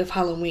through the end of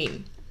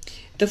Halloween.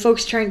 The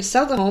folks trying to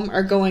sell the home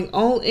are going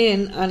all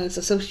in on its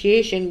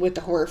association with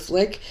the horror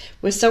flick,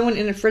 with someone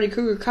in a Freddy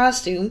Krueger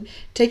costume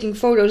taking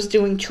photos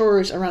doing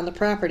chores around the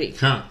property,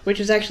 which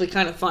is actually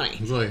kind of funny.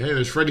 It's like, hey,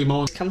 there's Freddy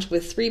Mo. It comes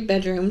with 3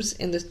 bedrooms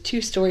in the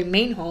 2-story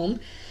main home,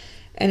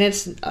 and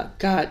it's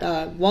got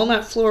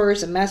walnut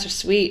floors, a master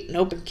suite, an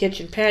open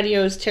kitchen,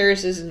 patios,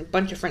 terraces, and a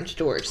bunch of French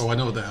doors. Oh, I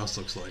know what the house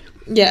looks like.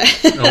 Yeah.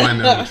 Oh, I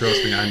know.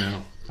 Trust me, I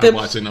know. I've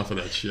watched enough of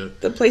that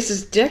shit. The place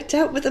is decked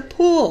out with a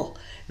pool.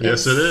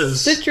 Yes, it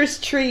is. Citrus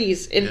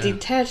trees and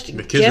detached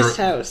guest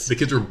house. The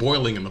kids were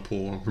boiling in the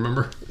pool,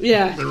 remember?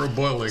 Yeah. They were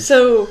boiling.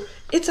 So,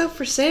 it's up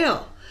for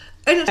sale.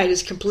 And it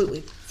is completely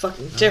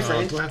fucking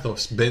different. Do I have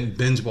to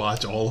binge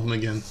watch all of them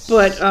again?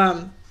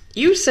 But,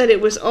 you said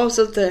it was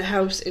also the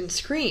house in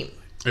Scream,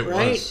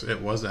 right?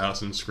 It was the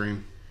house in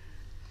Scream.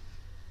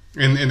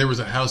 And there was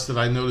a house that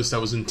I noticed that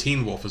was in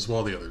Teen Wolf as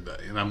well the other day.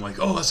 And I'm like,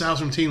 oh, that's the house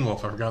from Teen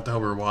Wolf. I forgot the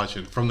hell we were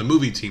watching. From the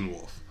movie Teen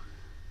Wolf.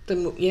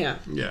 Yeah.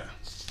 Yeah.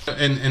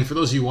 And for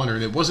those of you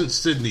wondering, it wasn't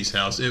Sydney's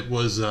house. It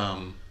was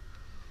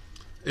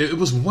it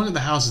was one of the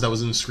houses that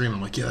was in Scream.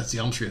 I'm like, yeah, that's the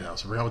Elm Street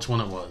house. I forgot which one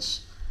it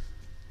was.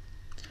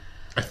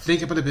 I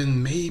think it would have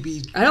been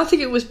maybe... I don't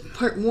think it was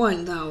part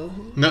 1, though.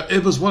 No,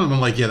 it was one of them.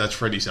 Like, yeah, that's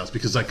Freddy's house.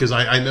 Because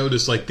I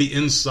noticed, like, the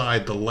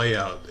inside, the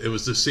layout. It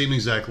was the same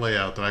exact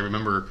layout that I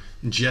remember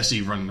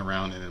Jesse running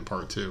around in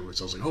part 2.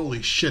 Which I was like,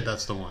 holy shit,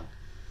 that's the one.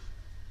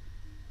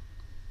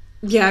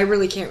 Yeah, I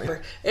really can't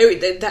remember.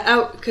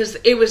 Because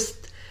it was...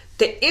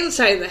 The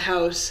inside of the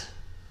house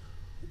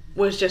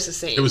was just the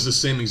same. It was the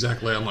same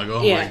exact layout. I'm like,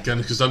 oh my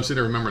goodness. Because I'm sitting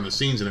there remembering the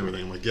scenes and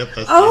everything. I'm like, yep,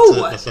 that's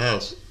it. That's the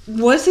house.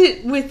 Was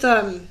it with...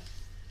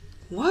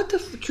 What, the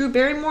Drew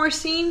Barrymore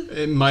scene?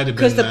 It might have been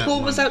because the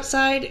pool was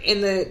outside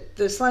and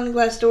the sliding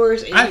glass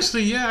doors. And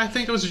actually, yeah, I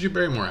think it was a Drew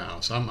Barrymore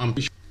house. I'm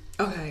sure.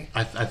 Okay.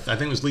 I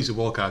think it was Lisa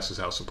Wilcox's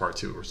house in part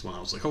 2 or one. I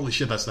was like, holy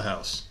shit, that's the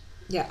house.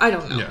 Yeah, I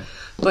don't know. Yeah.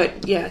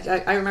 But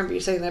yeah, I remember you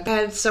saying that. I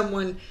had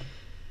someone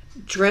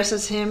dress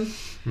as him,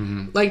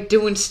 like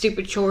doing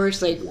stupid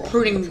chores, like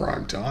pruning.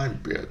 Prime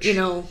time, bitch. You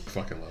know, I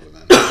fucking love it,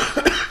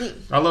 man.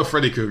 I love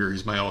Freddy Krueger.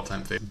 He's my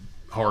all-time favorite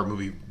horror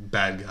movie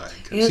bad guy.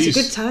 And it's a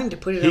good time to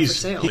put it up for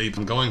sale.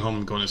 I'm going home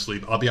and going to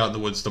sleep. I'll be out in the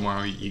woods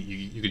tomorrow.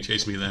 You can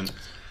chase me then.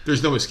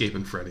 There's no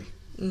escaping Freddy.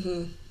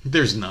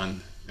 There's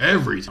none.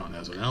 Every town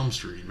has an Elm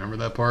Street. Remember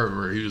that part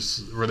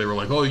where they were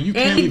like, "Oh, you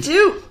can't." And they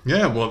do.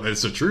 Yeah, well,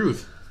 it's the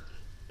truth.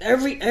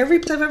 Every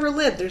place I've ever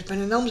lived, there's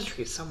been an Elm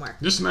Street somewhere.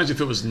 Just imagine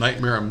if it was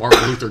Nightmare on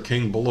Martin Luther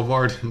King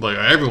Boulevard. Like,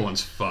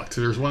 everyone's fucked.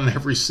 There's one in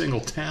every single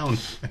town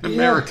in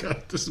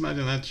America. Just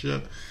imagine that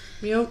shit.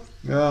 Yep.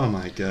 Oh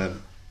my god.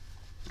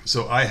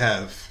 So I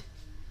have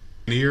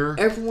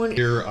everyone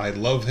here. I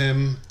love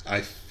him.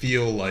 I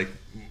feel like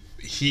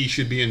he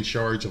should be in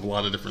charge of a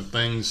lot of different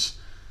things.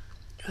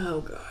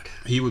 Oh god.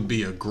 He would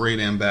be a great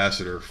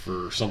ambassador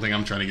for something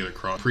I'm trying to get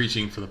across.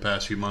 Preaching for the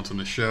past few months on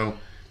the show.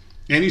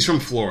 And he's from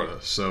Florida,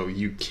 so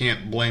you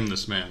can't blame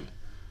this man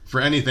for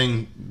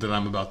anything that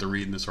I'm about to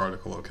read in this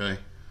article, okay?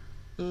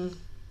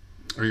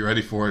 Are you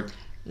ready for it?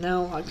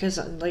 No, because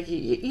like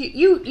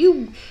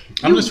you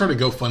I'm going to start a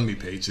GoFundMe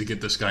page to get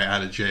this guy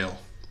out of jail.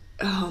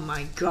 Oh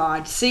my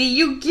god. See,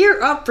 you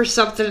gear up for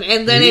something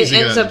and then it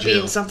ends up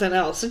being something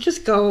else. So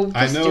just go.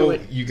 I know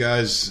you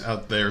guys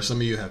out there, some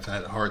of you have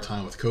had a hard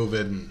time with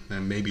COVID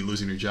and maybe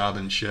losing your job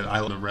and shit.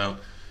 I love the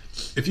route.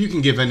 If you can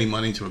give any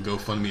money to a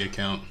GoFundMe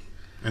account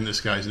in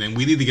this guy's name,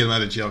 we need to get him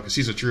out of jail because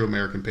he's a true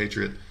American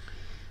patriot.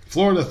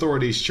 Florida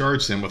authorities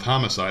charged him with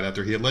homicide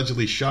after he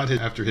allegedly shot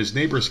after his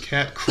neighbor's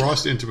cat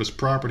crossed into his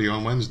property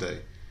on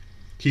Wednesday.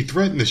 He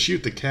threatened to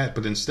shoot the cat,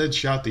 but instead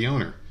shot the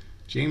owner,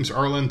 James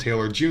Arlen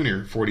Taylor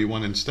Jr.,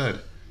 41,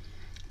 instead.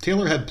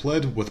 Taylor had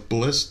pled with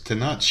Bliss to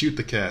not shoot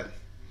the cat.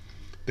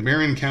 The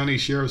Marion County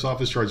Sheriff's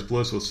Office charged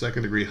Bliss with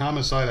second-degree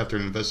homicide after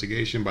an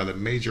investigation by the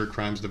Major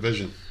Crimes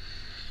Division.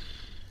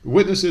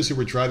 Witnesses who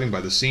were driving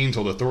by the scene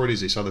told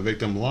authorities they saw the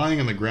victim lying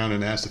on the ground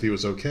and asked if he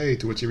was okay,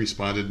 to which he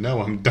responded,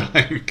 "No, I'm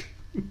dying."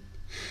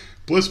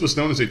 Bliss was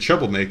known as a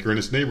troublemaker in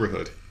his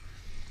neighborhood.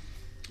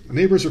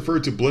 Neighbors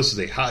referred to Bliss as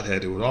a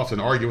hothead who would often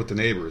argue with the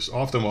neighbors,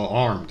 often while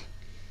armed.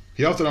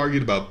 He often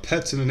argued about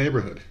pets in the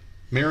neighborhood.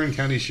 Marion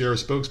County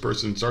Sheriff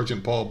spokesperson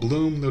Sergeant Paul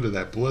Bloom noted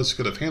that Bliss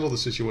could have handled the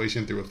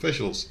situation through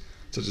officials,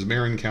 such as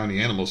Marion County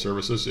Animal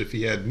Services, if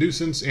he had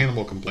nuisance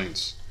animal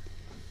complaints.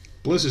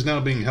 Bliss is now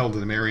being held in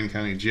the Marion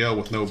County Jail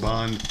with no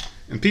bond.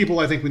 And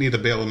people, I think we need to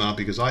bail him out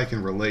because I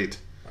can relate.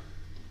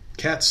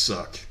 Cats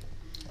suck.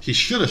 He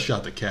should have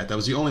shot the cat. That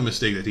was the only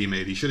mistake that he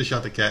made. He should have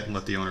shot the cat and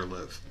let the owner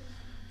live.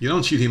 You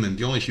don't shoot humans.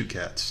 You only shoot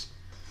cats.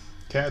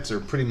 Cats are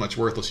pretty much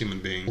worthless human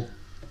beings.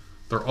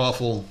 They're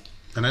awful.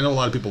 And I know a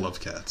lot of people love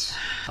cats.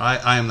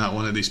 I am not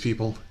one of these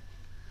people.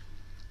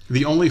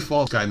 The only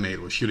fault this guy made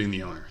was shooting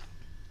the owner.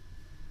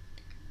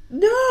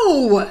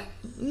 No!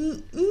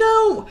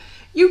 No!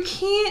 You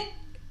can't...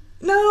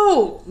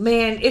 No,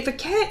 man, if a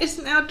cat is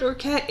an outdoor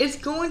cat, it's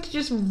going to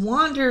just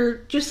wander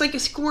just like a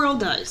squirrel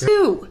does.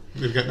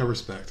 They've got no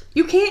respect.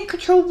 You can't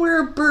control where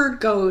a bird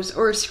goes,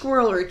 or a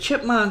squirrel, or a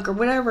chipmunk, or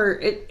whatever.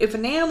 If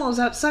an animal is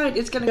outside,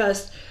 it's going to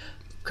just...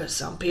 Because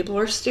some people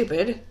are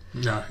stupid.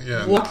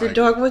 Walk your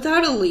dog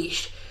without a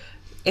leash,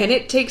 and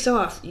it takes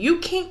off. You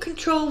can't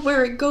control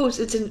where it goes.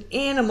 It's an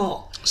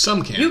animal.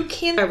 Some can. You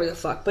can't, whatever the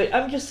fuck. But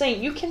I'm just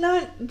saying, you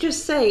cannot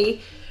just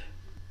say,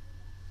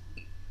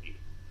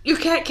 your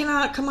cat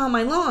cannot come on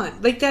my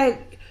lawn. Like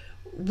that,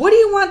 what do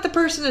you want the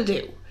person to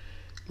do?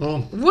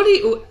 Well,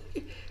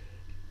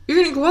 you're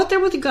going to go out there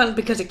with a gun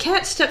because a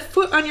cat stepped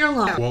foot on your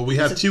lawn. Well, we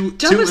have two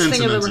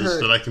incidences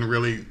that I can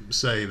really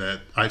say that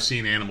I've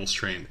seen animals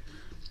trained.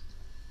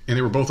 And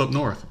they were both up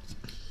north.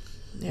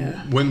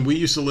 Yeah. When we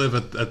used to live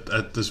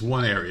at this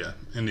one area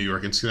in New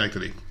York, in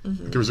Schenectady,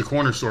 there was a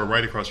corner store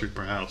right across the street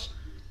from our house.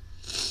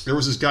 There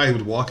was this guy who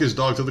would walk his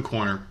dog to the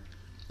corner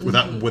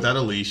without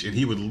a leash, and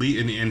he would lead,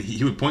 and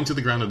he would point to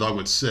the ground. The dog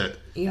would sit.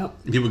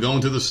 Yep. He would go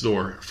into the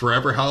store.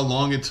 Forever, how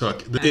long it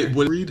took, it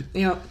would read.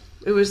 Yep.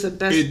 It was the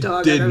best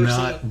dog I've ever seen. It did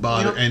not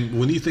bother. Yep. And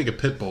when you think of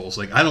pit bulls,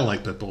 like, I don't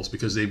like pit bulls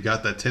because they've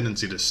got that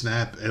tendency to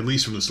snap. At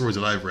least from the stories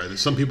that I've read,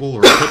 some people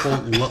are pit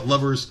bull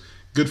lovers.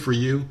 Good for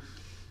you.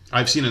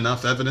 I've seen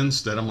enough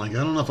evidence that I'm like, I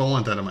don't know if I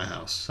want that in my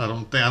house. I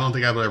don't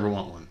think I would ever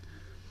want one.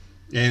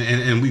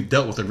 And we've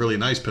dealt with a really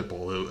nice pit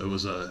bull. It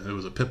was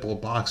a pit bull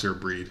boxer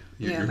breed.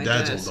 Your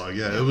dad's old dog.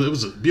 Yeah, it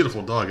was a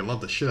beautiful dog. It loved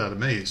the shit out of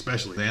me,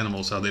 especially the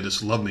animals. How they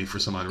just love me for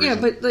some odd reason.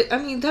 Yeah, but like, I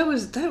mean, that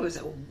was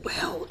a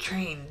well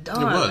trained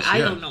dog. It was. Yeah. I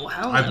don't know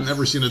how. I've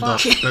never seen a dog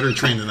better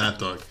trained than that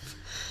dog.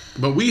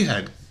 But we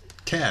had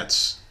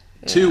cats.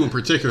 Yeah. 2 in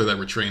particular that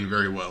were trained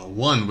very well.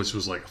 One which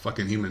was like a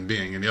fucking human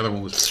being, and the other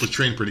one was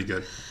trained pretty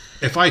good.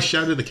 If I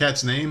shouted the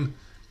cat's name,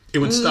 it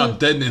would stop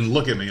dead and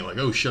look at me like,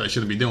 oh shit, I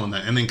shouldn't be doing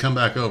that, and then come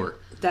back over.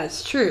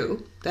 That's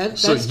true.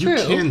 That's true.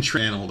 So you can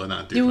train an animal to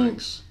not do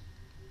things.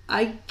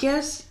 I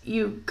guess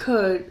you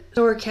could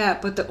store a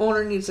cat, but the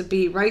owner needs to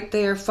be right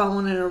there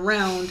following it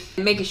around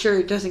and making sure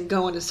it doesn't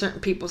go into certain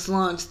people's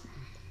lawns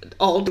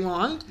all day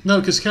long. No,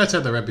 because cats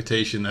have the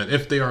reputation that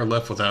if they are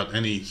left without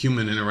any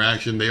human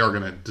interaction, they are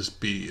going to just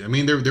be... I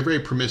mean, they're very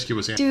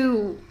promiscuous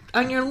animals.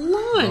 On your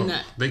lawn.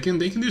 Well, they can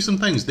do some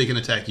things. They can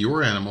attack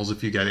your animals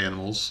if you got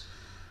animals.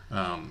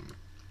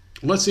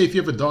 Let's say if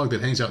you have a dog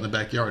that hangs out in the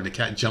backyard and the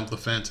cat jumped the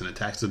fence and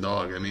attacks the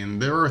dog. I mean,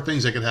 there are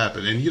things that could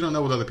happen, and you don't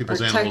know what other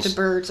people's animals... Attack the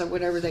birds or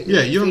whatever they...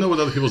 Yeah, you don't know what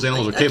other people's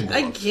animals are capable of.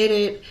 I get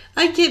it.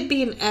 I get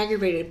being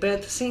aggravated, but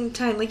at the same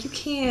time, like, you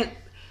can't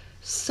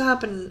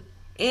stop an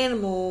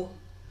animal,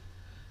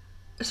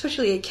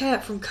 especially a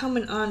cat, from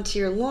coming onto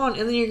your lawn,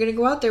 and then you're going to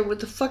go out there with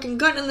the fucking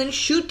gun and then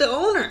shoot the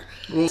owner.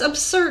 Well, it's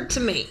absurd to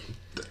me.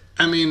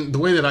 I mean, the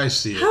way that I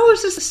see it... How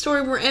is this the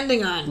story we're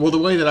ending on? Well, the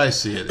way that I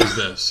see it is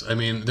this. I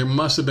mean, there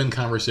must have been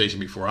conversation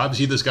before.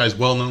 Obviously, this guy's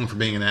well known for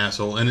being an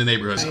asshole in the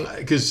neighborhood.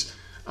 Because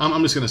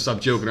I'm just going to stop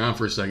joking around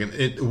for a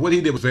second. What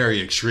he did was very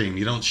extreme.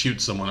 You don't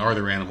shoot someone or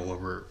their animal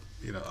over,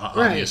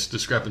 obvious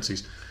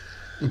discrepancies.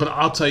 But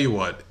I'll tell you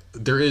what.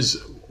 There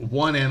is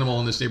one animal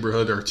in this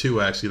neighborhood, or 2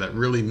 actually, that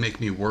really make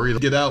me worried. They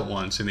get out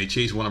once, and they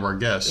chased one of our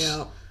guests.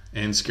 Yeah.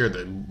 And scared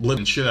the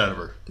living shit out of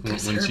her when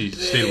she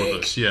stayed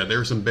with us. Yeah, there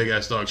were some big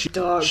ass dogs. What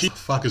the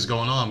fuck is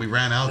going on? We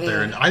ran out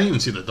there, and I didn't even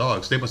see the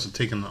dogs. They must have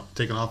taken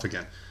off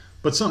again.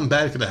 But something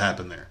bad could have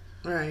happened there.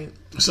 Right.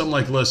 Something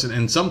like, listen,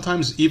 and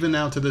sometimes even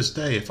now to this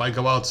day, if I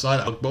go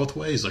outside, I look both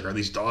ways. Like, are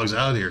these dogs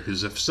out here?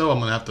 Because if so, I'm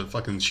going to have to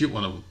fucking shoot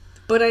one of them.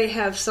 But I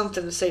have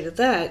something to say to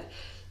that.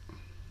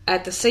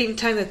 At the same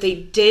time that they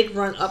did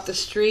run up the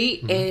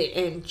street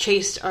and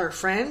chased our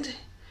friend...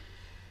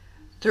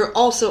 They're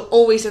also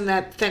always in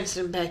that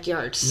fenced-in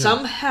backyard. Yeah.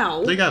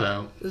 Somehow... They got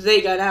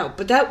out.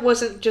 But that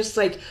wasn't just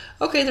like,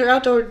 okay, they're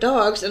outdoor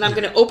dogs, and I'm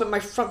going to open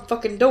my front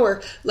fucking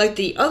door like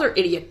the other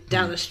idiot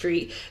down the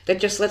street that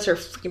just lets her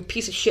fucking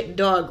piece of shit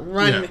dog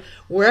run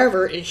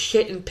wherever and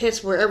shit and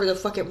piss wherever the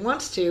fuck it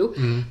wants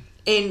to.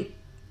 And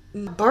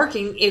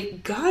barking,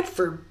 if, God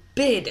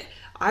forbid,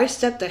 I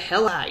step the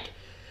hell out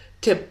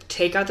to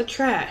take out the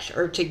trash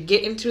or to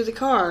get into the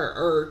car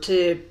or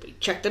to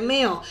check the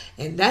mail,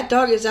 and that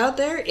dog is out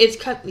there, it's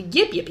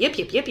yip.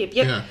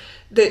 Yeah.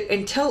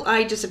 Until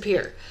I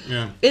disappear.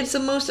 Yeah. It's the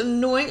most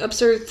annoying,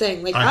 absurd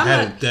thing. Like, I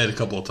had it dead a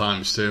couple of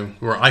times too,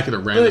 where I could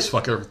have ran this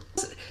fucker.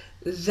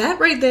 That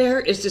right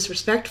there is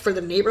disrespect for the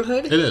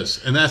neighborhood. It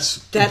is, and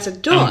that's a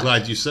dog. I'm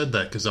glad you said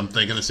that because I'm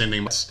thinking the same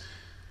thing.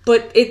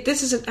 But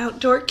this is an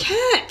outdoor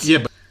cat. Yeah,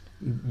 but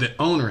the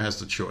owner has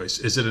the choice.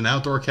 Is it an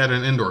outdoor cat or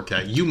an indoor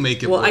cat? You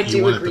make it what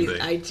you want it to be.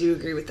 I do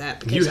agree with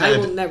that because I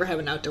will never have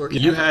an outdoor cat.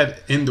 You had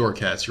indoor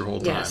cats your whole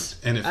time. Yes,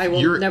 and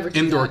if your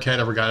indoor cat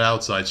ever got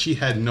outside, she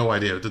had no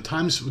idea. The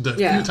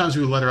few times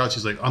we would let her out,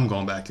 she's like, I'm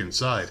going back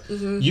inside.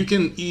 You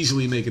can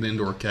easily make an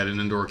indoor cat,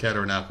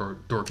 or an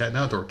outdoor cat, an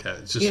outdoor cat.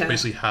 It's just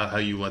basically how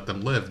you let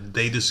them live.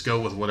 They just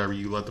go with whatever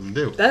you let them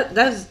do.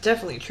 That's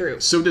definitely true.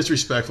 So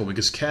disrespectful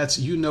because cats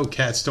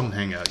don't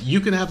hang out.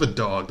 You can have a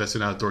dog that's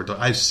an outdoor dog.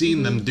 I've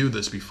seen them do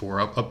this before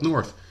up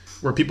north,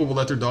 where people will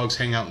let their dogs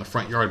hang out in the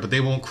front yard, but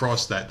they won't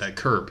cross that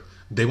curb.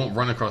 They won't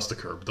run across the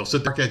curb. They'll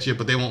sit there at you,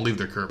 but they won't leave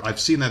their curb. I've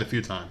seen that a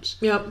few times.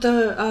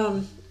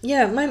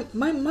 Yeah,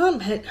 my mom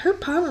had her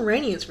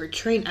Pomeranians were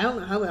trained. I don't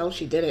know how the hell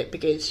she did it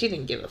because she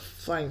didn't give a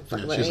flying fuck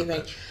about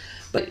anything.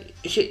 But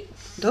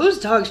those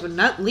dogs would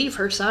not leave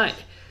her side.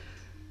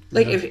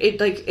 Like,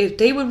 if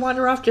they would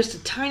wander off just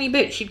a tiny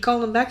bit, she'd call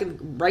them back,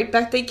 and right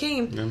back they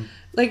came. Yeah.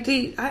 Like,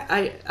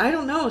 I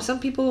don't know.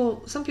 Some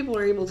people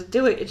are able to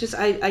do it. It just,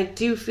 I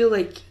do feel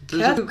like,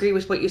 I agree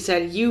with what you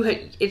said.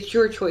 It's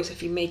your choice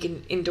if you make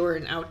an indoor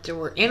and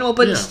outdoor animal,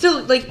 but it's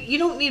still, like, you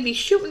don't need to be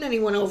shooting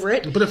anyone over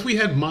it. But if we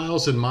had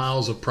miles and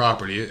miles of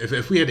property,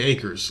 if we had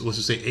acres, let's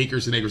just say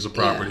acres and acres of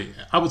property,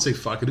 I would say,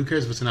 fuck it, who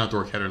cares if it's an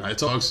outdoor cat or not?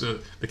 It's dogs,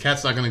 the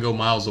cat's not going to go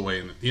miles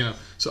away,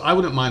 so I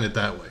wouldn't mind it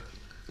that way.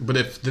 But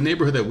if the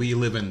neighborhood that we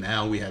live in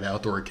now, we had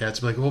outdoor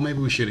cats, be like, well, maybe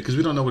we should, because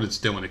we don't know what it's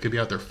doing. It could be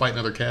out there fighting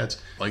other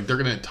cats. Like, they're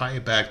going to tie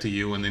it back to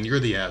you, and then you're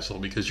the asshole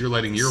because you're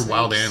letting your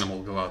wild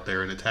animal go out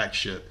there and attack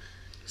shit.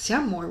 See,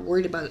 I'm more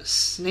worried about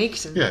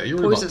snakes and you're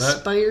poisonous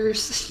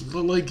spiders.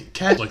 Like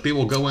cats, like they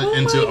will go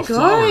into a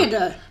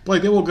flower.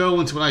 Like they will go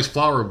into a nice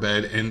flower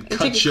bed and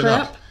cut shit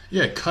up.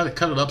 Yeah, cut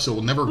it up so it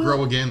will never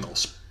grow again. They'll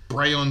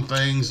spray on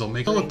things. They'll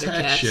make all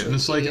attack shit. And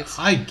it's like,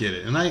 I get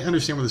it. And I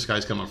understand where this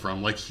guy's coming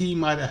from. Like, he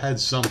might have had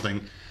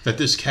something that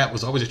this cat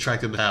was always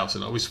attracted to the house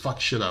and always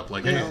fuck shit up.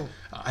 Like, hey,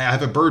 I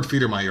have a bird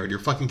feeder in my yard. Your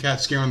fucking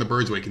cat's scaring the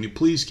birds away. Can you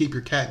please keep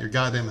your cat in your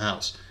goddamn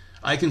house?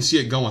 I can see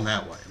it going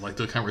that way. Like,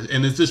 the conversation.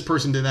 And if this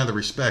person didn't have the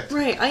respect,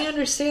 right? I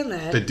understand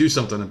that. To do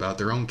something about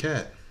their own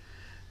cat.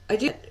 I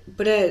did,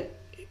 but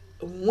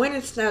when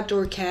it's an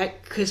outdoor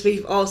cat, because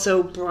we've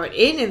also brought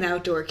in an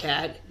outdoor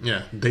cat.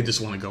 Yeah, they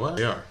just want to go out.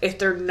 They are. If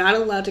they're not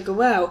allowed to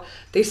go out,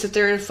 they sit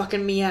there and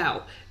fucking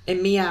meow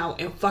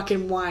and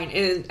fucking whine.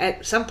 And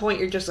at some point,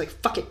 you're just like,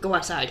 fuck it, go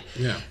outside.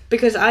 Yeah.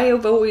 Because I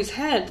have always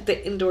had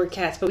the indoor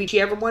cats, but what she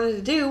ever wanted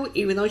to do,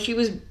 even though she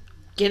was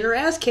getting her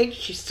ass kicked,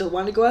 she still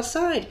wanted to go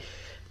outside.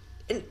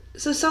 And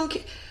so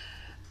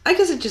I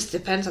guess it just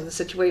depends on the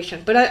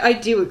situation, but I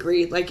do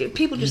agree. Like,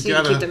 people just need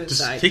to keep them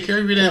inside. Take care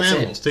of your damn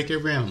animals. Take care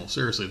of your animals.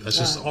 Seriously, that's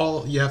just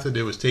all you have to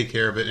do is take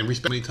care of it and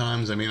respect. Many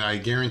times, I mean, I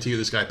guarantee you,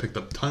 this guy picked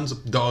up tons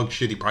of dog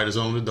shit. He probably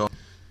doesn't own a dog.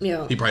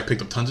 Yeah, he probably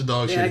picked up tons of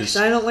dog shit. Yeah, because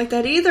I don't like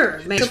that either.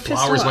 His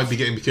flowers might be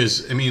getting,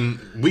 because I mean,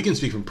 we can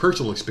speak from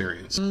personal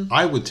experience.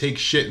 I would take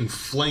shit and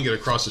fling it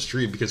across the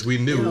street because we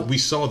knew we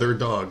saw their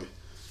dog.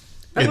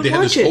 And they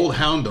had this old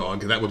hound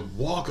dog that would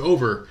walk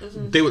over.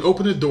 Mm-hmm. They would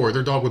open the door.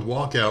 Their dog would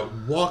walk out,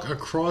 walk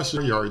across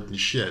their yard and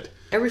shit.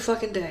 Every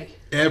fucking day.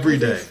 Every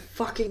day.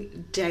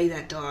 Fucking day,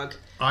 that dog.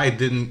 I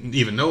didn't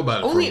even know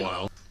about it for a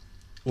while.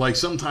 Like,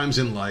 sometimes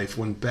in life,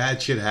 when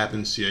bad shit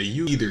happens to you,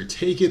 you either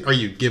take it or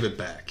you give it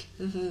back.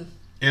 Mm-hmm.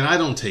 And I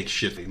don't take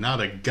shit.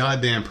 Not a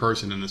goddamn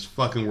person in this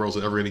fucking world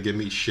is ever going to give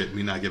me shit and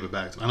me not give it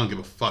back to them. I don't give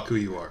a fuck who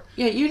you are.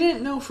 Yeah, you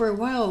didn't know for a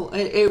while.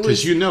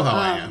 Because you know how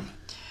I am.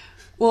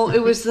 Well,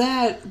 it was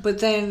that, but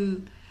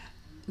then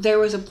there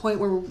was a point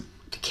where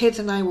the kids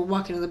and I were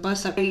walking to the bus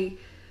stop. In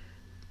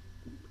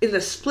the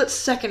split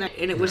second,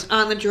 and it was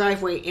on the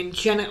driveway, and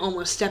Jenna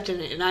almost stepped in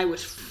it, and I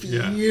was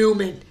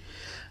fuming. Yeah.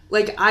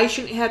 Like, I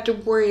shouldn't have to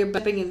worry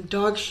about being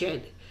dog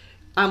shit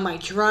on my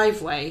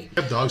driveway.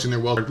 We have dogs in their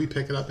well. We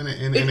pick it up, and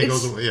it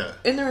goes away. Yeah,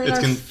 and they're in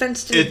our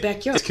fenced-in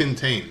backyard. It's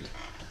contained.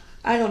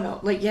 I don't know.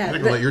 Like, yeah. I'm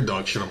not going to let your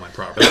dog shit on my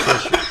property.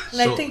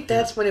 And I think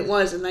that's what it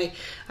was. And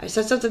I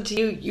said something to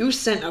you. You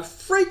sent a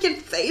freaking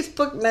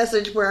Facebook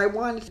message where I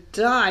wanted to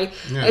die.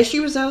 Yeah. As she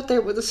was out there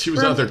with a scrub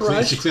brush. She was out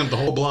there she cleaned up the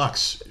whole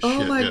blocks.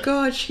 Oh my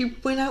God. She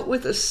went out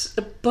with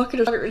a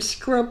bucket of water and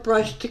scrub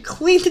brush to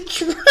clean the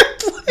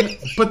driveway.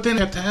 But then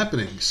it kept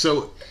happening.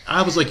 So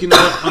I was like, you know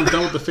what? I'm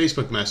done with the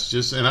Facebook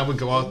messages. And I would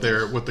go out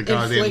there with the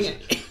goddamn...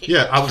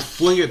 Yeah, I would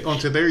fling it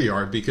onto their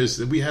yard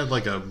because we had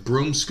like a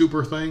broom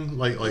scooper thing,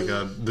 like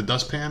the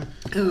dustpan.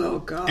 Oh,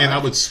 God. And I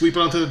would sweep it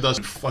onto the dust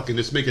and fucking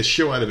just make a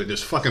show out of it.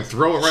 Just fucking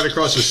throw it right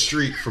across the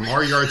street from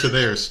our yard to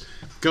theirs.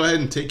 Go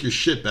ahead and take your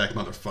shit back,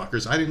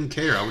 motherfuckers. I didn't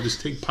care. I would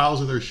just take piles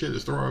of their shit,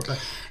 just throw it back.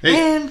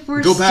 Hey, and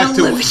we're go back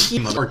to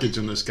mortgage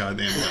in this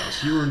goddamn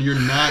house.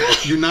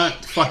 You're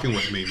not fucking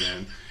with me,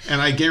 man.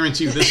 And I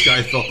guarantee you this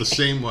guy felt the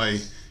same way.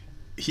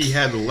 He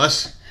had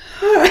less...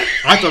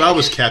 I thought I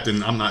was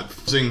captain. I'm not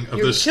of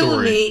this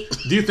story. Me.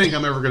 Do you think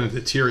I'm ever going to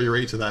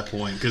deteriorate to that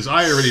point? Because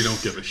I already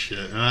don't give a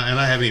shit, and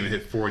I haven't even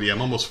hit 40.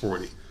 I'm almost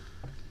 40.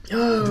 Do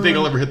you think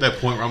I'll ever hit that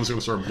point where I'm just going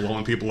to start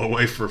blowing people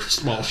away for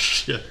small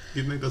shit?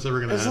 Do you think that's ever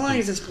going to happen? As long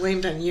as it's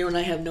blamed on you and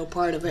I have no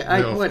part of it,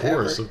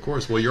 Of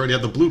course. Well, you already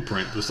have the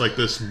blueprint. Just like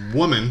this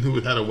woman who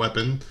had a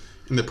weapon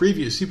in the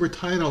previous. See, we're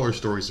tying all our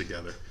stories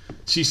together.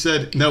 She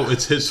said, no,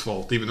 it's his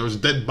fault. Even there was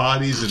dead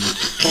bodies and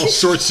all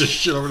sorts of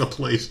shit over the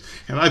place.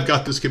 And I've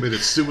got this committed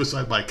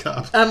suicide by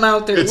cop. I'm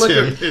out there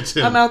It's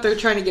him. I'm out there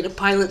trying to get a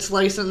pilot's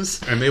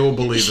license. And they will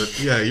believe it.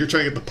 Yeah, you're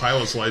trying to get the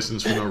pilot's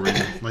license for no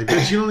reason. Like,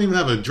 bitch, you don't even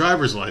have a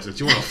driver's license.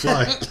 You want to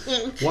fly.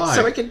 Why?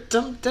 So I can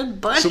dump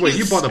dead bodies. So wait,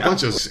 you bought a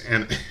bunch of...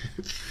 And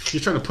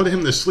you're trying to put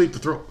him to sleep to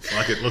throw...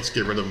 Fuck it, let's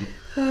get rid of him.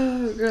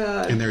 Oh,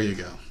 God. And there you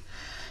go.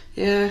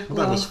 Yeah, well,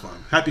 that was fun.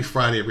 Happy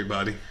Friday,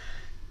 everybody.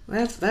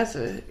 That's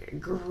a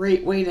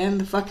great way to end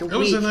the fucking week. It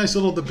was a nice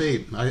little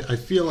debate. I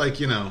feel like,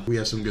 we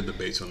have some good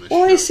debates on this show.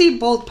 Well, I see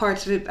both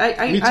parts of it.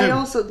 I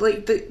also,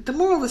 like, the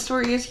moral of the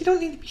story is you don't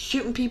need to be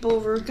shooting people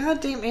over a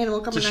goddamn animal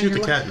coming on your life. Just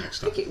shoot the cat next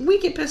time. We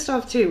get pissed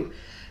off, too.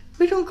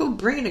 We don't go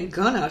bringing a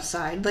gun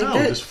outside. Like no,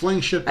 that. just fling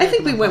shit back. I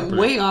think we went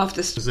way off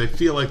this. Because they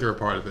feel like they're a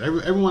part of it.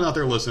 Everyone out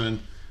there listening,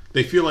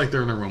 they feel like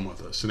they're in a room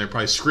with us. And they're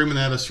probably screaming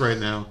at us right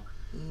now.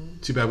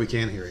 Too bad we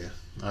can't hear you.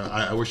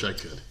 I wish I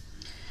could.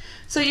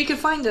 So you can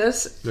find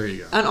us there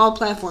you go. on all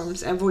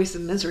platforms at Voice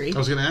of Misery. I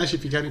was going to ask you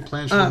if you got any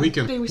plans for the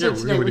weekend. We're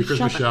going to do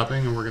Christmas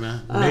shopping, and we're going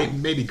to Oh.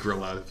 maybe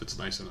grill out if it's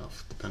nice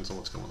enough. Depends on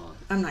what's going on.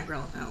 I'm not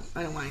grilling out.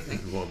 I don't want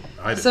anything. Well,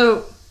 I did.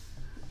 So,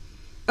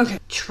 okay,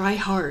 try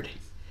hard.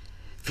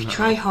 If you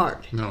try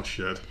hard No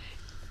shit.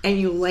 and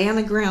you lay on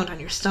the ground on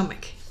your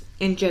stomach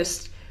and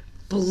just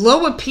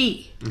blow a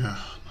pee, Oh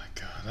my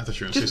god! I thought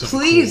you were going to say just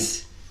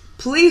something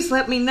please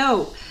let me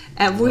know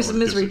at No one gives a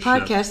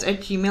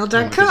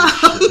voiceofmiserypodcast@gmail.com.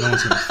 cool. No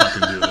one's going to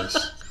fucking do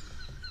this.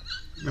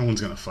 No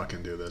one's going to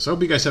fucking do this. I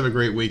hope you guys have a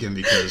great weekend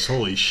because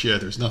holy shit,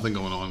 there's nothing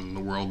going on in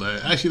the world.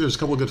 Actually, there's a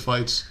couple of good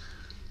fights.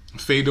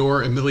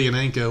 Fedor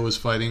Emelianenko was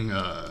fighting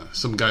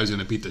some guy's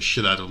going to beat the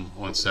shit out of him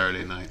on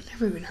Saturday night.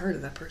 Never even heard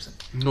of that person.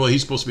 Well,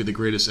 he's supposed to be the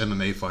greatest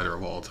MMA fighter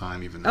of all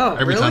time. Even though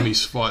every really? time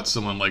he's fought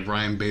someone like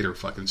Ryan Bader,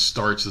 fucking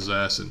starts his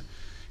ass, and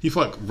he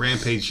fought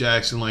Rampage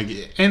Jackson.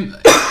 And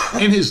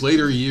in his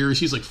later years,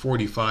 he's like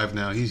 45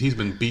 now. He's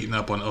been beaten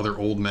up on other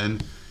old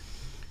men.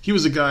 He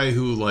was a guy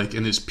who, like,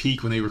 in his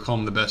peak when they were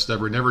calling him the best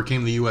ever, never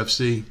came to the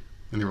UFC,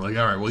 and they were like,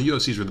 all right, well,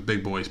 UFC's where the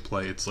big boys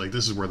play. It's like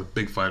this is where the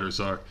big fighters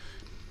are.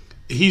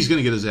 He's going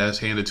to get his ass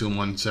handed to him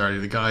on Saturday.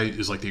 The guy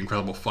is like the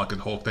Incredible fucking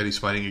Hulk that he's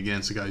fighting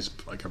against. The guy's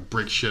like a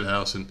brick shit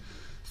house, and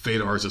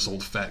Fedor is this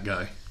old fat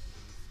guy.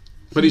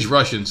 But he's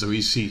Russian, so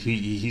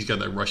he's got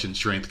that Russian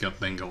strength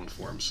thing going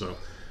for him. So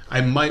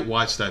I might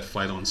watch that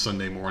fight on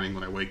Sunday morning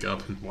when I wake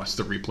up and watch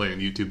the replay on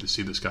YouTube to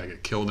see this guy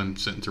get killed and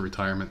sent into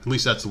retirement. At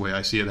least that's the way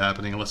I see it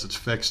happening, unless it's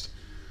fixed.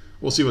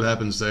 We'll see what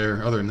happens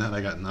there. Other than that,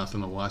 I got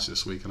nothing to watch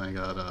this week, and I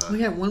got. We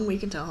got 1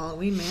 week until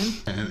Halloween, man.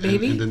 And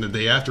Baby. and then the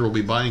day after, we'll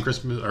be buying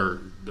Christmas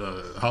or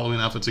Halloween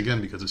outfits again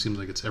because it seems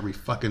like it's every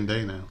fucking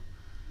day now.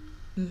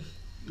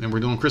 And we're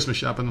doing Christmas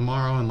shopping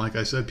tomorrow, and like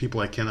I said, people,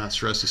 I cannot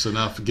stress this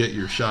enough. Get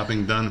your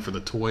shopping done for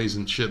the toys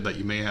and shit that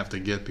you may have to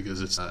get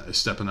because it's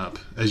stepping up.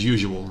 As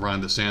usual,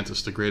 Ron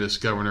DeSantis, the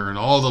greatest governor in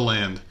all the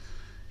land.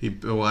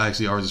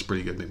 Actually, ours is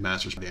pretty good.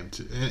 McMaster's damn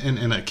too.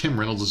 And Kim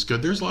Reynolds is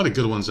good. There's a lot of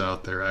good ones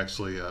out there,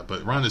 actually.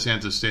 But Ron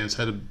DeSantis stands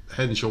head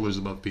and shoulders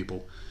above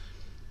people.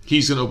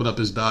 He's going to open up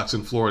his docks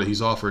in Florida.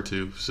 He's offered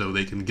to, so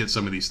they can get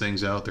some of these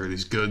things out there.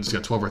 These goods. He's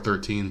got 12 or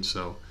 13,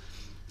 so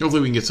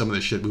hopefully we can get some of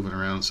this shit moving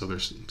around. So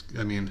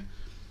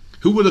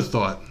who would have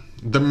thought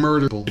the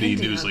murder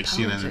news like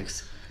CNN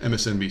and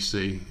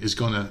MSNBC is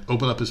going to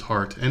open up his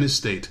heart and his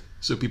state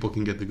so people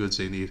can get the goods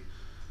they need.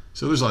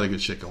 So there's a lot of good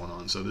shit going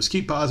on. So just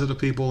keep positive,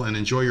 people, and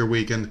enjoy your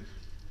weekend.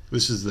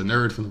 This is the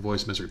nerd from the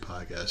Voice Misery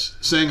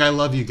Podcast saying I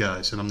love you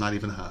guys, and I'm not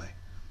even high.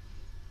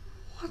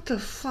 What the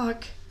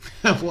fuck?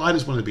 Well, I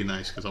just wanted to be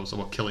nice because I was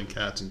about killing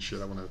cats and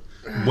shit. I want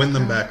to win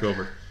them back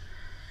over.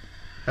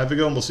 Have a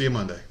good one. We'll see you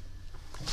Monday.